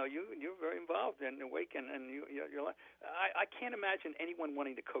can't. Now, you're very involved in the wake, and you're like, I can't imagine anyone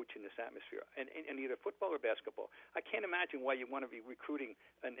wanting to coach in this atmosphere, and either football or basketball. I can't imagine why you want to be recruiting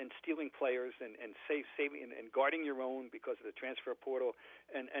and stealing players and saving and guarding your own because of the transfer portal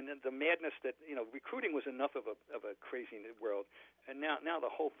and the madness that recruiting was enough of a crazy world, and now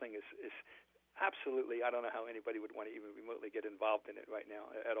the whole thing is absolutely, I don't know how anybody would want to even remotely get involved in it right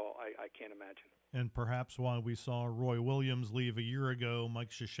now at all. I can't imagine. And perhaps why we saw Roy Williams leave a year ago, Mike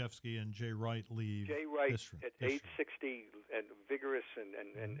Krzyzewski and Jay Wright leave. Jay Wright at age year. 60 and vigorous and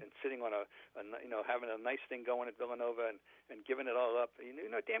sitting on a having a nice thing going at Villanova and giving it all up. You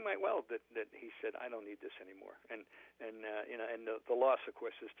know damn right well that he said, I don't need this anymore. And the loss, of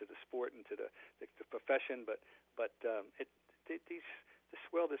course, is to the sport and to the profession. But this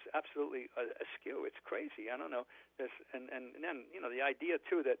world is absolutely askew. It's crazy. I don't know. And then the idea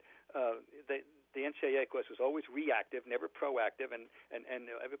too that the NCAA, of course, was always reactive, never proactive, and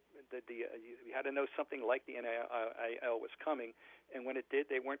you had to know something like the NIL was coming, and when it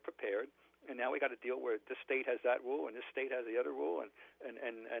did, they weren't prepared. And now we got a deal where this state has that rule and this state has the other rule, and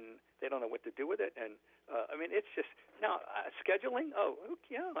they don't know what to do with it. And I mean, it's just now scheduling. Oh,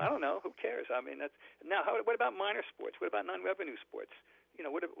 yeah, I don't know. Who cares? I mean, that's now. What about minor sports? What about non-revenue sports? You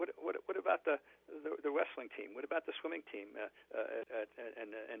know, what about the wrestling team? What about the swimming team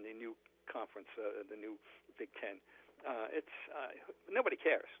and the new conference, the new Big Ten? It's nobody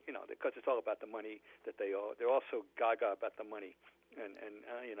cares, you know, because it's all about the money that they owe. They're also gaga about the money, and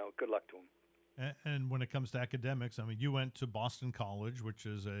good luck to them. And when it comes to academics, I mean, you went to Boston College, which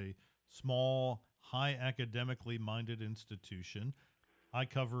is a small, high academically minded institution. I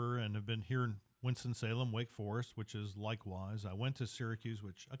cover and have been here in Winston-Salem, Wake Forest, which is likewise. I went to Syracuse,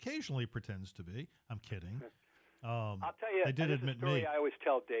 which occasionally pretends to be. I'm kidding. I'll tell you, they did admit a story me. I always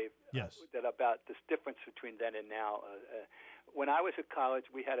tell Dave. Yes. That about this difference between then and now. When I was at college,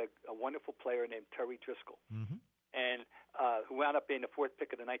 we had a wonderful player named Terry Driscoll, and who wound up being the fourth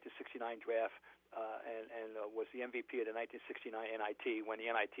pick of the 1969 draft, and was the MVP of the 1969 NIT when the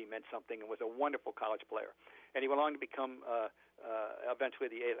NIT meant something, and was a wonderful college player. And he went on to become eventually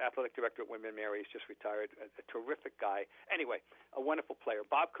the athletic director at William & Mary. He's just retired. A terrific guy. Anyway, a wonderful player.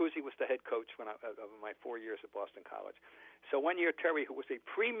 Bob Cousy was the head coach of my 4 years at Boston College. So one year, Terry, who was a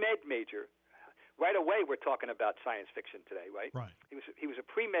pre-med major, right away we're talking about science fiction today, right? Right. He was a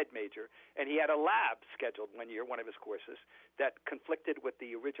pre-med major, and he had a lab scheduled one year, one of his courses, that conflicted with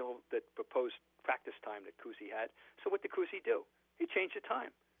the proposed practice time that Cousy had. So what did Cousy do? He changed the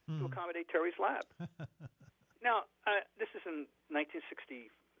time to accommodate Terry's lab. Now, this is in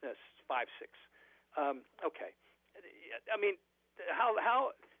 1965, 6. Okay. I mean,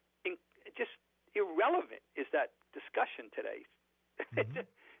 how just irrelevant is that discussion today?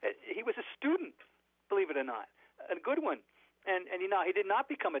 He was a student, believe it or not, a good one. And he did not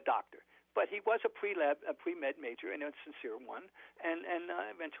become a doctor, but he was a pre-med major and a sincere one. And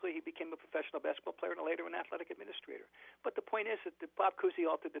eventually he became a professional basketball player and later an athletic administrator. But the point is that Bob Cousy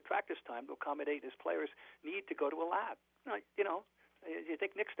altered the practice time to accommodate his players' need to go to a lab. You know, you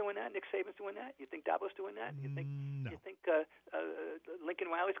think Nick's doing that? Nick Saban's doing that? You think Dabo's doing that? You think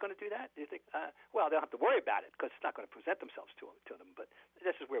Lincoln Riley's going to do that? You think? Well, they don't have to worry about it because it's not going to present themselves to them. But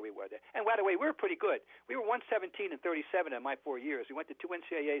this is where we were there. And by the way, we were pretty good. We were 117 and 37 in my 4 years. We went to 2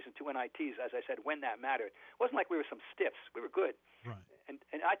 NCAAs and 2 NITs, as I said, when that mattered. It wasn't like we were some stiffs. We were good. Right.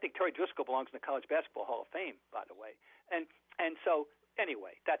 And I think Terry Driscoll belongs in the College Basketball Hall of Fame, by the way. And so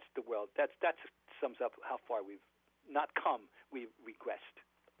anyway, that's the world. That sums up how far we've not come. We've regressed.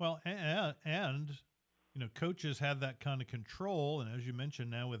 Well, and you know, coaches have that kind of control, and as you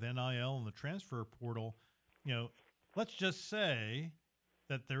mentioned now with NIL and the transfer portal, you know, let's just say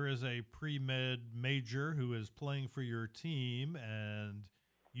that there is a pre-med major who is playing for your team, and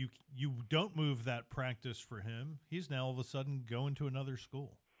you don't move that practice for him. He's now all of a sudden going to another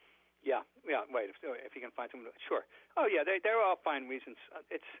school. Yeah, right. If he can find someone, sure. Oh, yeah, they're all fine reasons.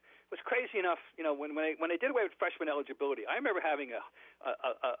 It was crazy enough, you know, when they did away with freshman eligibility. I remember having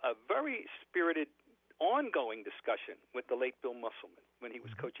a very spirited, ongoing discussion with the late Bill Musselman when he was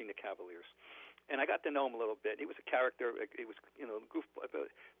coaching the Cavaliers, and I got to know him a little bit. He was a character. He was, you know, goofball,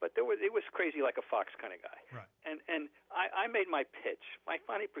 but it was crazy like a fox kind of guy. Right. And I made my pitch. I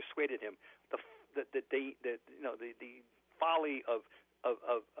finally persuaded him the folly of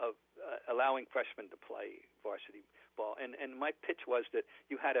allowing freshmen to play varsity ball. And my pitch was that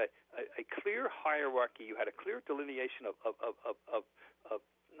you had a clear hierarchy, you had a clear delineation of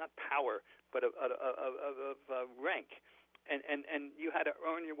not power, but of rank. And you had to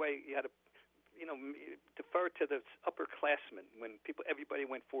earn your way, you had to, you know, defer to the upperclassmen when everybody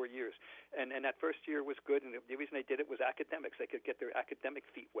went 4 years. And that first year was good, and the reason they did it was academics. They could get their academic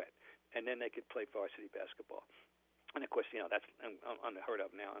feet wet, and then they could play varsity basketball. And, of course, you know, that's unheard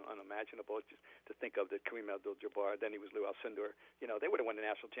of now, unimaginable just to think of that Kareem Abdul-Jabbar, then he was Lou Alcindor. You know, they would have won the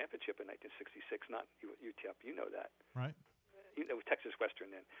national championship in 1966, not UTEP. You know that. Right. You know, Texas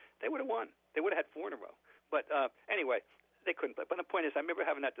Western then. They would have won. They would have had 4 in a row. But anyway, they couldn't play. But the point is, I remember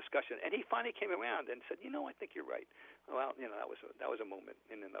having that discussion, and he finally came around and said, I think you're right. Well, that was a moment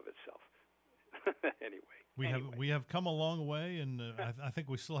in and of itself. Anyway, we have come a long way, and I think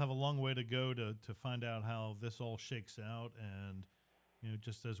we still have a long way to go to find out how this all shakes out. And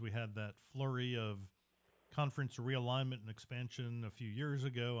just as we had that flurry of conference realignment and expansion a few years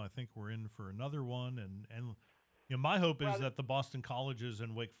ago, I think we're in for another one. And my hope is that the Boston Colleges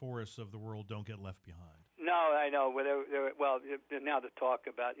and Wake Forests of the world don't get left behind. No, I know. Well, now to talk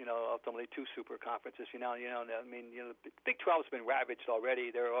about ultimately two super conferences. The Big 12's been ravaged already.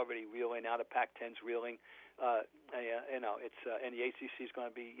 They're already reeling. Now the Pac-10's reeling. It's and the ACC is going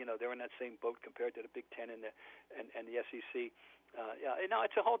to be. They're in that same boat compared to the Big 10 and the SEC.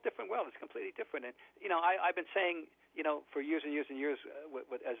 It's a whole different world. It's completely different. And I've been saying for years and years and years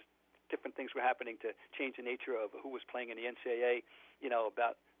as different things were happening to change the nature of who was playing in the NCAA.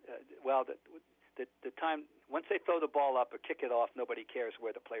 About the time once they throw the ball up or kick it off, nobody cares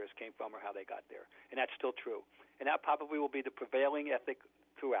where the players came from or how they got there, and that's still true. And that probably will be the prevailing ethic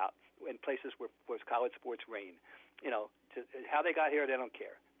throughout in places where college sports reign. How they got here, they don't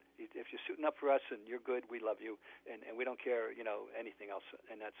care. If you're suiting up for us and you're good, we love you, and we don't care, anything else.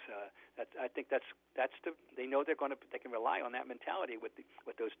 And I think that's they know they can rely on that mentality with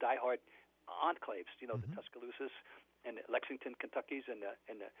those diehard enclaves, the Tuscaloosas and the Lexington, Kentuckys, and the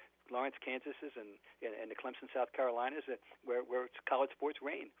Lawrence, Kansases, and the Clemson, South Carolinas, where college sports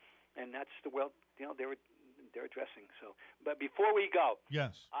reign, and that's the world they're addressing. So, but before we go,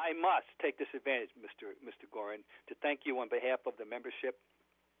 yes, I must take this advantage, Mr. Goren, to thank you on behalf of the membership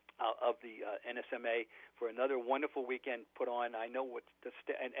of the NSMA for another wonderful weekend put on. I know what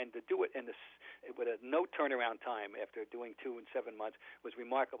and to do it with a no turnaround time after doing 2 and 7 months was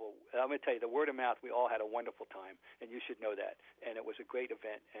remarkable. I'm going to tell you, the word of mouth, we all had a wonderful time, and you should know that. And it was a great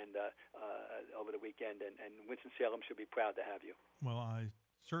event and over the weekend, and Winston-Salem should be proud to have you. Well, I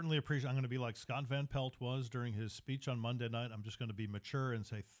certainly appreciate. I'm going to be like Scott Van Pelt was during his speech on Monday night. I'm just going to be mature and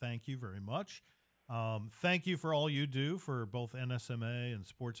say thank you very much. Thank you for all you do for both NSMA and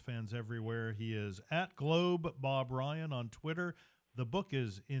sports fans everywhere. He is at Globe Bob Ryan on Twitter. The book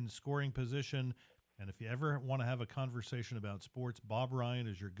is in scoring position. And if you ever want to have a conversation about sports, Bob Ryan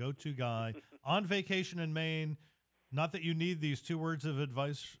is your go-to guy. On vacation in Maine, not that you need these 2 words of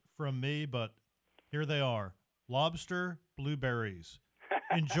advice from me, but here they are. Lobster, blueberries.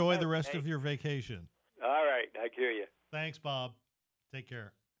 Enjoy the rest of your vacation. All right. I hear you. Thanks, Bob. Take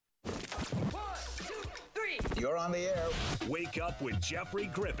care. You're on the air. Wake up with Jeffrey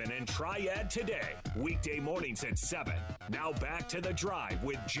Griffin and Triad today. Weekday mornings at 7. Now back to The Drive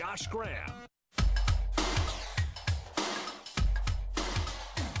with Josh Graham.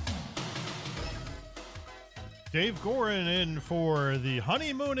 Dave Goren in for the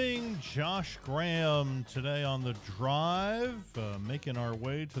honeymooning Josh Graham today on The Drive, making our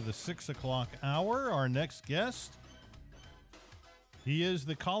way to the 6 o'clock hour. Our next guest, he is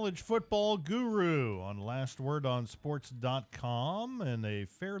the college football guru on lastwordonsports.com and a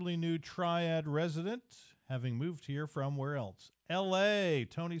fairly new Triad resident, having moved here from where else? L.A.,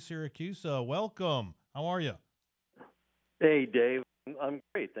 Tony Siracusa. Welcome. How are you? Hey, Dave. I'm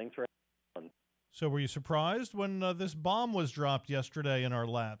great. Thanks for having me on. So were you surprised when this bomb was dropped yesterday in our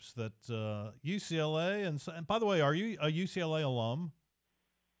laps that UCLA, and by the way, are you a UCLA alum?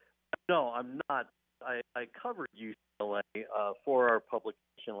 No, I'm not. I covered UCLA for our publication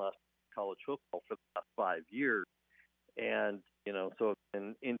last college football for the last 5 years. And, so I've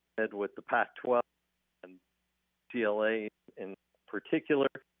been in bed with the Pac-12 and UCLA in particular.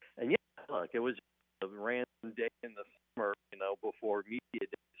 And, look, it was a random day in the summer, before media days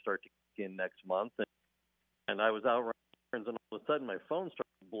start to kick in next month. And I was out running errands, and all of a sudden my phone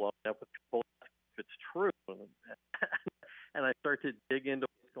started blowing up with people asking if it's true. And I started to dig into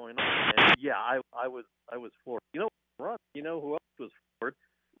what's going on. And I was floored. You know who else was floored?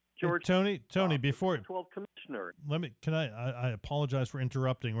 George Tony, before 12 commissioner. I apologize for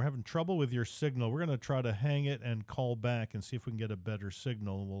interrupting. We're having trouble with your signal. We're going to try to hang it and call back and see if we can get a better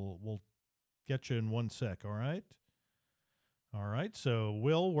signal. We'll get you in 1 sec, all right? All right, so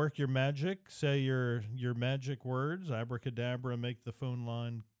Will, work your magic. Say your magic words. Abracadabra, make the phone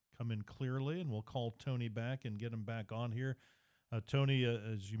line come in clearly, and we'll call Tony back and get him back on here. Tony,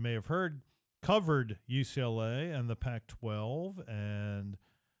 as you may have heard, covered UCLA and the Pac-12 and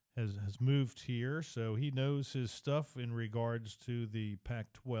has moved here, so he knows his stuff in regards to the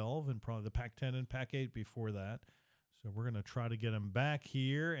Pac-12 and probably the Pac-10 and Pac-8 before that. So we're going to try to get him back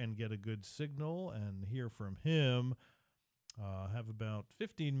here and get a good signal and hear from him. Have about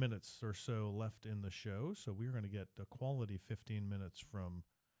 15 minutes or so left in the show, so we're going to get a quality 15 minutes from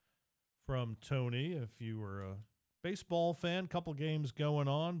Tony. If you were baseball fan, couple games going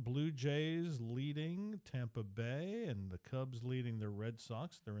on. Blue Jays leading Tampa Bay and the Cubs leading the Red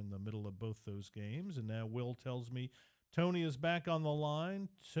Sox. They're in the middle of both those games. And now Will tells me Tony is back on the line.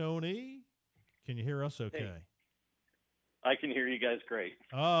 Tony, can you hear us okay? Hey, I can hear you guys great.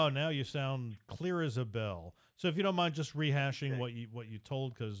 Oh, now you sound clear as a bell. So if you don't mind just rehashing what you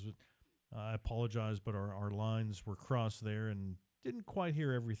told, because I apologize, but our lines were crossed there and didn't quite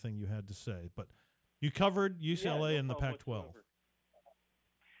hear everything you had to say. But you covered UCLA and the Pac-12.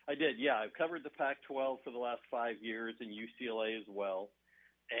 I did, yeah. I've covered the Pac-12 for the last 5 years and UCLA as well.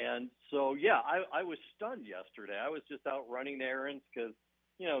 And so, yeah, I was stunned yesterday. I was just out running errands because,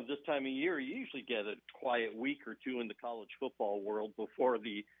 this time of year you usually get a quiet week or two in the college football world before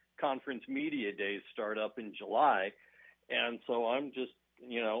the conference media days start up in July. And so I'm just,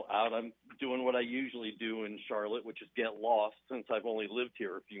 out. I'm doing what I usually do in Charlotte, which is get lost since I've only lived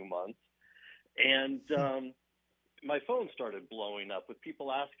here a few months. And my phone started blowing up with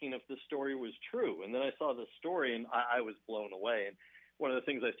people asking if the story was true. And then I saw the story, and I was blown away. And one of the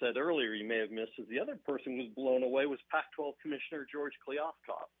things I said earlier you may have missed is the other person who was blown away was Pac-12 Commissioner George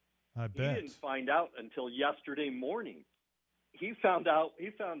Kliavkoff. I bet. He didn't find out until yesterday morning. He found out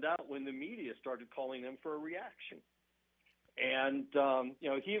when the media started calling him for a reaction. And,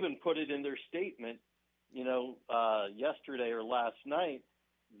 he even put it in their statement, yesterday or last night,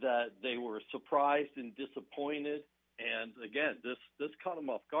 that they were surprised and disappointed. And again, this caught them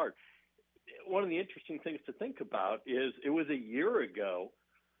off guard. One of the interesting things to think about is it was a year ago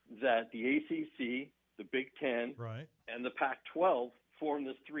that the ACC, the Big Ten, right, and the Pac-12 formed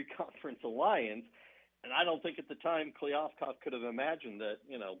this three-conference alliance. And I don't think at the time Kliavkoff could have imagined that,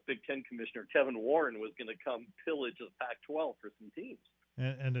 Big Ten Commissioner Kevin Warren was going to come pillage the Pac-12 for some teams.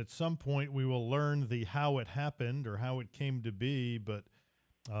 And at some point we will learn the how it happened or how it came to be, but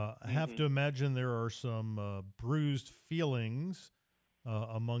I have to imagine there are some bruised feelings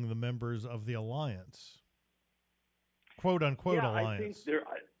among the members of the alliance, quote unquote alliance. I think there,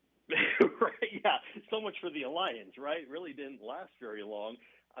 right? Yeah, so much for the alliance, right? It really didn't last very long.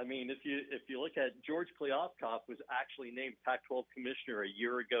 I mean, if you look at George Kliavkoff was actually named Pac-12 commissioner a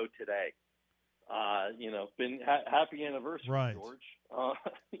year ago today. Been happy anniversary, right, George.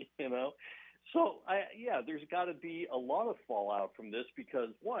 So there's got to be a lot of fallout from this because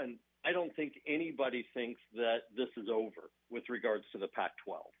one, I don't think anybody thinks that this is over with regards to the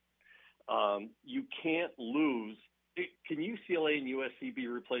Pac-12. You can't lose. Can UCLA and USC be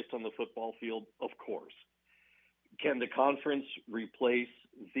replaced on the football field? Of course. Can the conference replace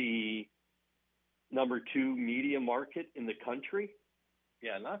the number 2 media market in the country?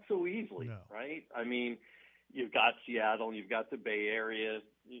 Yeah, not so easily, no. Right? I mean, you've got Seattle, you've got the Bay Area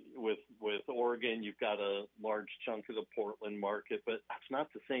with Oregon, you've got a large chunk of the Portland market, but that's not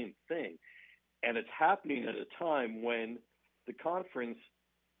the same thing. And it's happening at a time when the conference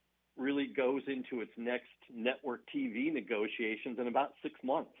really goes into its next network TV negotiations in about 6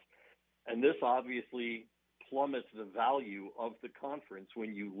 months. And this obviously plummets the value of the conference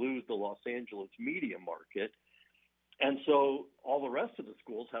when you lose the Los Angeles media market. And so all the rest of the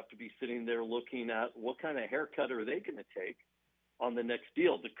schools have to be sitting there looking at what kind of haircut are they going to take on the next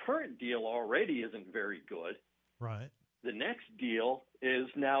deal. The current deal already isn't very good. Right. The next deal is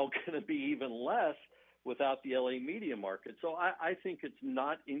now going to be even less without the LA media market. So I think it's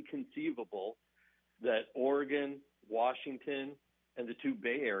not inconceivable that Oregon, Washington, and the 2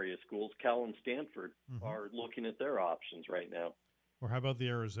 Bay Area schools, Cal and Stanford, are looking at their options right now. Or how about the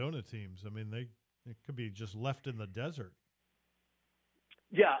Arizona teams? I mean, they could be just left in the desert.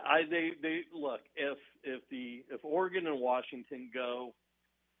 Yeah, they look, if Oregon and Washington go,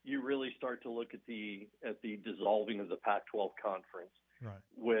 you really start to look at the dissolving of the Pac-12 conference. Right.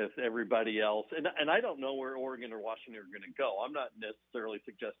 With everybody else. And I don't know where Oregon or Washington are going to go. I'm not necessarily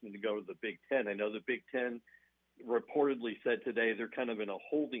suggesting to go to the Big Ten. I know the Big Ten reportedly said today they're kind of in a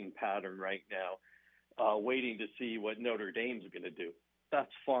holding pattern right now, waiting to see what Notre Dame's going to do. That's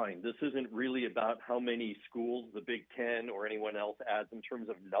fine. This isn't really about how many schools the Big Ten or anyone else adds in terms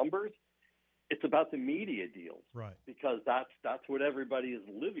of numbers. It's about the media deals. Right. Because that's what everybody is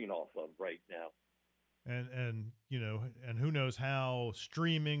living off of right now. And who knows how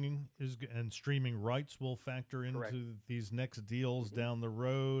streaming and streaming rights will factor into Correct. These next deals down the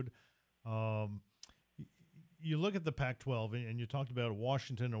road. You look at the Pac-12, and you talked about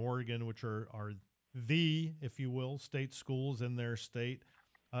Washington and Oregon, which are the, if you will, state schools in their state.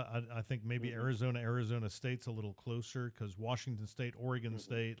 I think maybe Arizona State's a little closer because Washington State, Oregon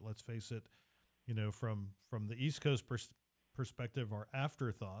State, let's face it, from the East Coast perspective, are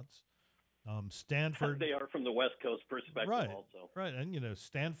afterthoughts. Stanford. They are from the West Coast perspective right, also. Right, and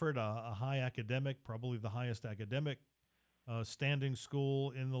Stanford, a high academic, probably the highest academic standing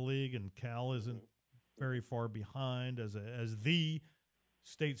school in the league, and Cal isn't very far behind as the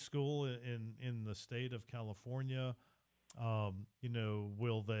state school in the state of California.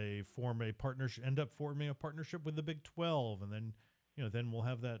 Will they end up forming a partnership with the Big 12, and then we'll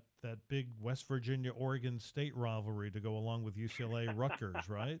have that big West Virginia Oregon State rivalry to go along with UCLA Rutgers,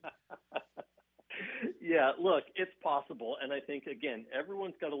 right? Yeah, look, it's possible, and I think again,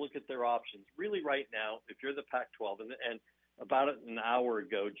 everyone's got to look at their options. Really, right now, if you're the Pac-12, and about an hour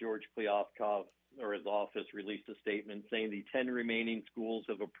ago, George Kliavkoff or his office released a statement saying the 10 remaining schools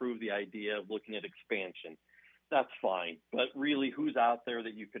have approved the idea of looking at expansion. That's fine, but really, who's out there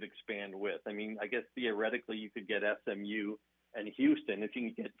that you could expand with? I mean, I guess theoretically you could get SMU and Houston if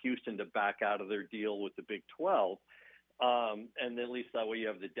you can get Houston to back out of their deal with the Big 12, and at least that way you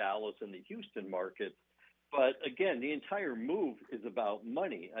have the Dallas and the Houston markets. But again, the entire move is about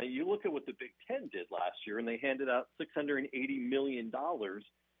money. You look at what the Big Ten did last year, and they handed out $680 million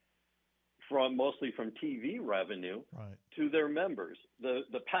mostly from TV revenue to their members.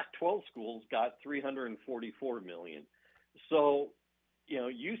 The Pac-12 schools got $344 million. So,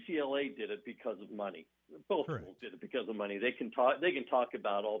 UCLA did it because of money. Both schools did it because of money. They can talk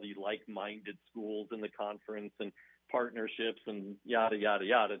about all the like-minded schools in the conference and partnerships and yada yada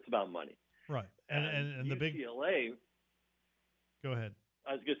yada. It's about money. Right. And the big UCLA. Go ahead.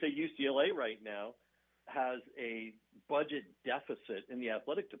 I was going to say UCLA right now has a budget deficit in the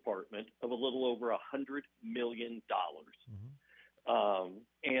athletic department of a little over $100 million.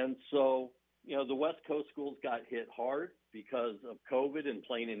 And so, the West Coast schools got hit hard because of COVID and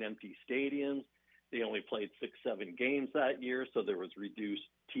playing in empty stadiums. They only played 6-7 games that year, so there was reduced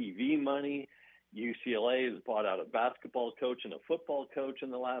TV money. UCLA has bought out a basketball coach and a football coach in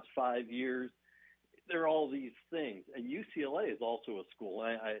the last 5 years. There are all these things. And UCLA is also a school.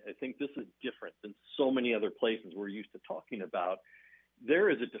 I think this is different than so many other places we're used to talking about. There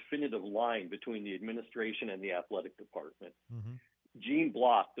is a definitive line between the administration and the athletic department. Gene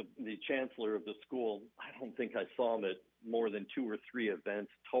Block, the chancellor of the school, I don't think I saw him at more than 2 or 3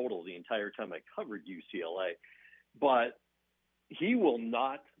 events total the entire time I covered UCLA. But he will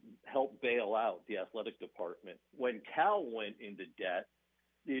not help bail out the athletic department. When Cal went into debt,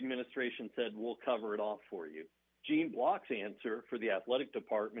 the administration said, we'll cover it off for you. Gene Block's answer for the athletic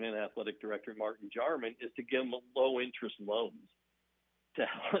department and athletic director Martin Jarman is to give them low-interest loans to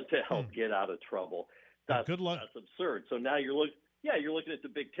help get out of trouble. That's absurd. So now you're looking at the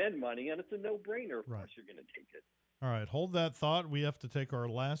Big Ten money, and it's a no-brainer. Of course you're going to take it. All right, hold that thought. We have to take our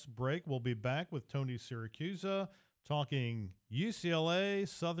last break. We'll be back with Tony Siracusa talking UCLA,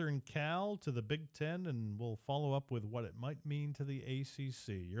 Southern Cal to the Big Ten, and we'll follow up with what it might mean to the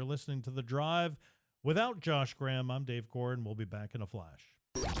ACC. You're listening to The Drive. Without Josh Graham, I'm Dave Goren. We'll be back in a flash.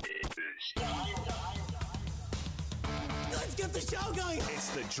 Let's get the show going. It's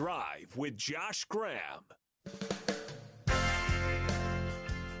The Drive with Josh Graham.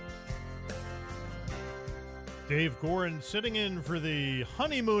 Dave Goren sitting in for the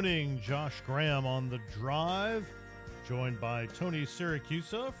honeymooning Josh Graham on The Drive, joined by Tony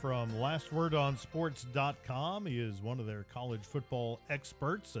Siracusa from lastwordonsports.com. He is one of their college football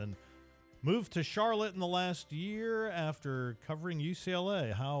experts and moved to Charlotte in the last year after covering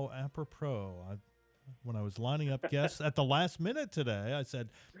UCLA. How apropos. When I was lining up guests at the last minute today, I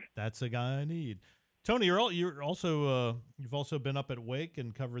said, that's a guy I need. Tony, you've also been up at Wake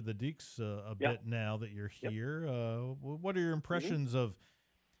and covered the Deeks a bit now that you're here. What are your impressions of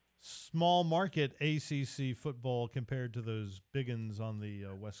small market ACC football compared to those big uns on the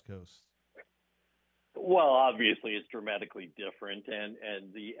West Coast? Well, obviously it's dramatically different,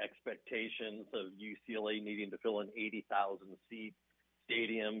 and the expectations of UCLA needing to fill an 80,000 seat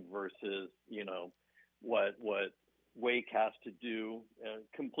stadium versus what Wake has to do,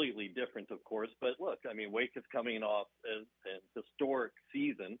 completely different, of course. But look, I mean, Wake is coming off an historic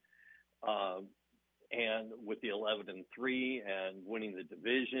season, and with the 11-3 and winning the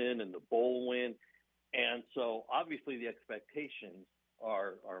division and the bowl win, and so obviously the expectations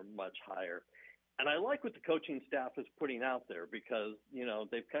are much higher. And I like what the coaching staff is putting out there because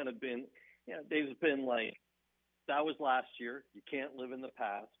they've kind of been, they've been like, that was last year. You can't live in the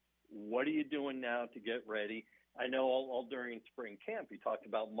past. What are you doing now to get ready? I know all during spring camp, you talked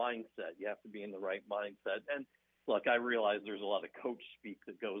about mindset. You have to be in the right mindset. And look, I realize there's a lot of coach speak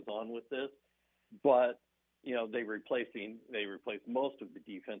that goes on with this, but they replaced most of the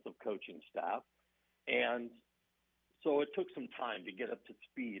defensive coaching staff, and So it took some time to get up to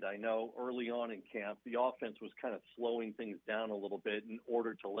speed. I know early on in camp, the offense was kind of slowing things down a little bit in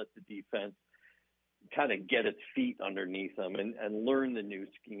order to let the defense kind of get its feet underneath them and learn the new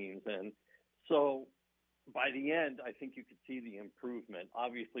schemes. And so by the end, I think you could see the improvement.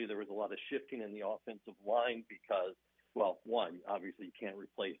 Obviously, there was a lot of shifting in the offensive line because, well, one, obviously you can't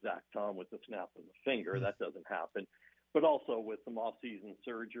replace Zach Tom with the snap of the finger. That doesn't happen. But also with some off-season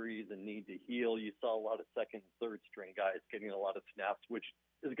surgeries and need to heal, you saw a lot of second and third string guys getting a lot of snaps, which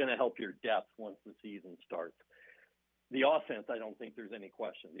is going to help your depth once the season starts. The offense, I don't think there's any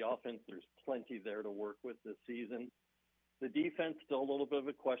question. The offense, there's plenty there to work with this season. The defense, still a little bit of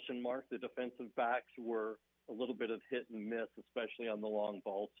a question mark. The defensive backs were a little bit of hit and miss, especially on the long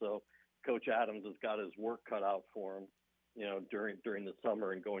ball. So Coach Adams has got his work cut out for him, you know, during the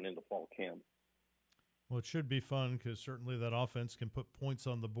summer and going into fall camp. Well, it should be fun because certainly that offense can put points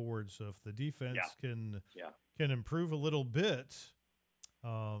on the board. So if the defense can improve a little bit,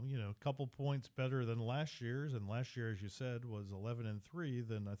 you know, a couple points better than last year's, and last year, as you said, was 11-3,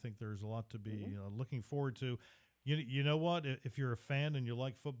 then I think there's a lot to be looking forward to. You know what? If you're a fan and you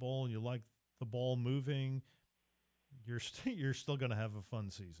like football and you like the ball moving, you're still going to have a fun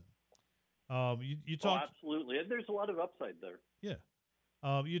season. You talked absolutely, and there's a lot of upside there. Yeah.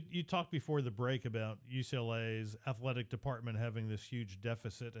 You talked before the break about UCLA's athletic department having this huge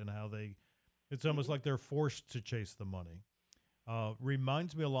deficit and how it's almost like they're forced to chase the money.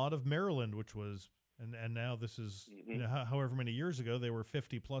 Reminds me a lot of Maryland, which was, and now this is, you know, however many years ago, they were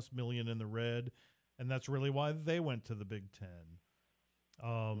 50+ million in the red, and that's really why they went to the Big Ten.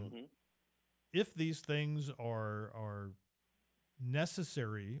 If these things are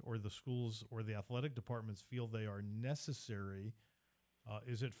necessary, or the schools or the athletic departments feel they are necessary,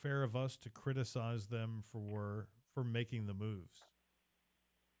 is it fair of us to criticize them for making the moves?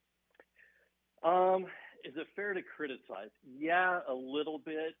 Is it fair to criticize? Yeah, a little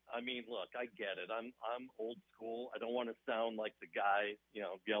bit. I mean, look, I get it. I'm old school. I don't want to sound like the guy, you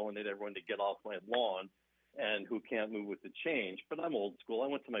know, yelling at everyone to get off my lawn and who can't move with the change. But I'm old school. I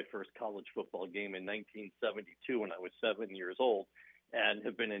went to my first college football game in 1972 when I was 7 years old and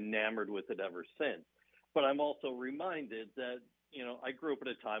have been enamored with it ever since. But I'm also reminded that, you know, I grew up at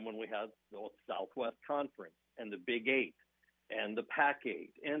a time when we had the Southwest Conference and the Big Eight and the Pac-8,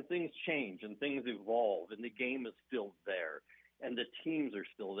 and things change and things evolve, and the game is still there, and the teams are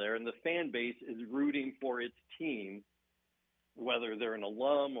still there, and the fan base is rooting for its team, whether they're an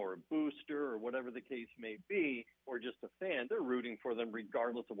alum or a booster or whatever the case may be, or just a fan. They're rooting for them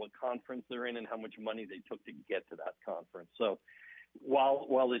regardless of what conference they're in and how much money they took to get to that conference. So while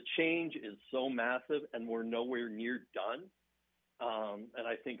the change is so massive and we're nowhere near done, and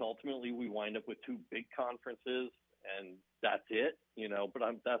I think ultimately we wind up with two big conferences and that's it, you know, but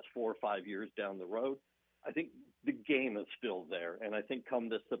that's 4 or 5 years down the road. I think the game is still there. And I think come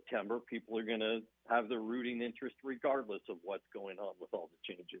this September, people are going to have their rooting interest regardless of what's going on with all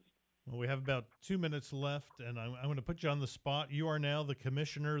the changes. Well, we have about 2 minutes left, and I'm going to put you on the spot. You are now the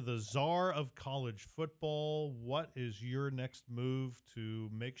commissioner, the czar of college football. What is your next move to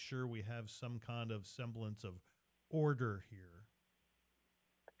make sure we have some kind of semblance of order here?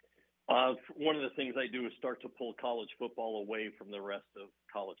 One of the things I do is start to pull college football away from the rest of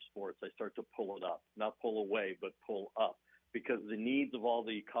college sports. I start to pull it up, not pull away, but pull up, because the needs of all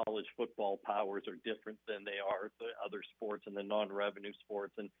the college football powers are different than they are the other sports and the non-revenue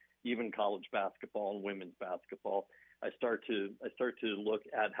sports, and even college basketball and women's basketball. I start to look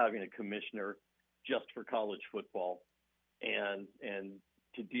at having a commissioner just for college football, and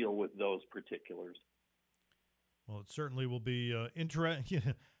to deal with those particulars. Well, it certainly will be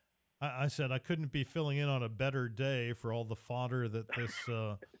interesting. I said I couldn't be filling in on a better day for all the fodder that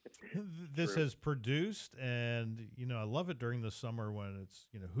this has produced. And, you know, I love it during the summer when it's,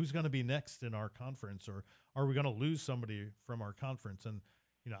 you know, who's going to be next in our conference, or are we going to lose somebody from our conference? And,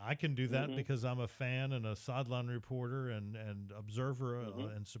 you know, I can do that because I'm a fan and a sideline reporter and observer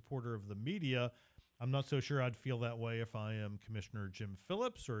and supporter of the media. I'm not so sure I'd feel that way if I am Commissioner Jim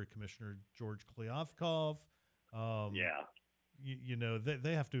Phillips or Commissioner George Kliavkov. You know,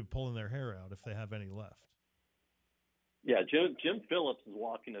 they have to be pulling their hair out if they have any left. Yeah, Jim Phillips is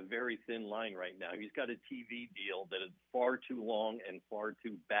walking a very thin line right now. He's got a TV deal that is far too long and far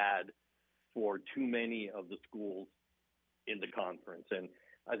too bad for too many of the schools in the conference. And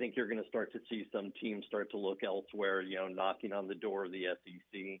I think you're going to start to see some teams start to look elsewhere, you know, knocking on the door of the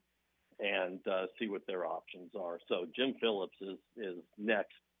SEC and see what their options are. So Jim Phillips is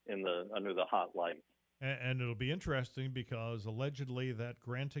next under the hot light. And it'll be interesting because allegedly that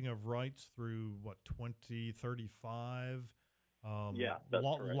granting of rights through, 2035 That's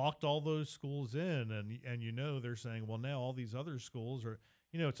correct. Locked all those schools in, and they're saying, well, now all these other schools are,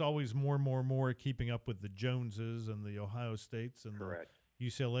 it's always more keeping up with the Joneses and the Ohio States and Correct. the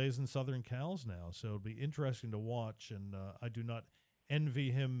UCLAs and Southern Cals now. So it'll be interesting to watch, and I do not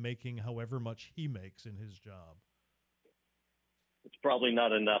envy him making however much he makes in his job. It's probably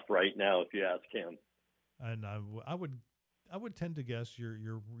not enough right now, if you ask him. And I would tend to guess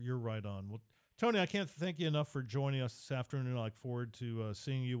you're right on. Well, Tony, I can't thank you enough for joining us this afternoon. I look forward to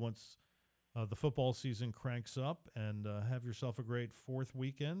seeing you once the football season cranks up, and have yourself a great 4th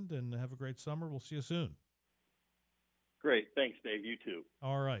weekend, and have a great summer. We'll see you soon. Great. Thanks, Dave. You too.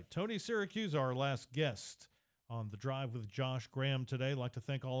 All right. Tony Siracusa, our last guest on The Drive with Josh Graham today. I'd like to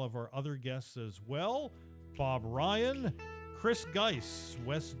thank all of our other guests as well. Bob Ryan, Chris Geis,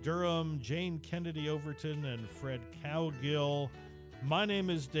 Wes Durham, Jayne Kennedy Overton, and Fred Cowgill. My name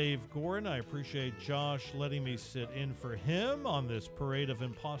is Dave Goren. I appreciate Josh letting me sit in for him on this parade of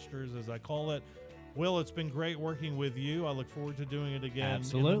imposters, as I call it. Will, it's been great working with you. I look forward to doing it again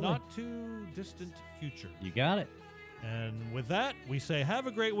Absolutely. in the not-too-distant future. You got it. And with that, we say have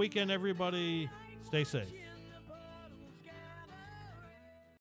a great weekend, everybody. Stay safe.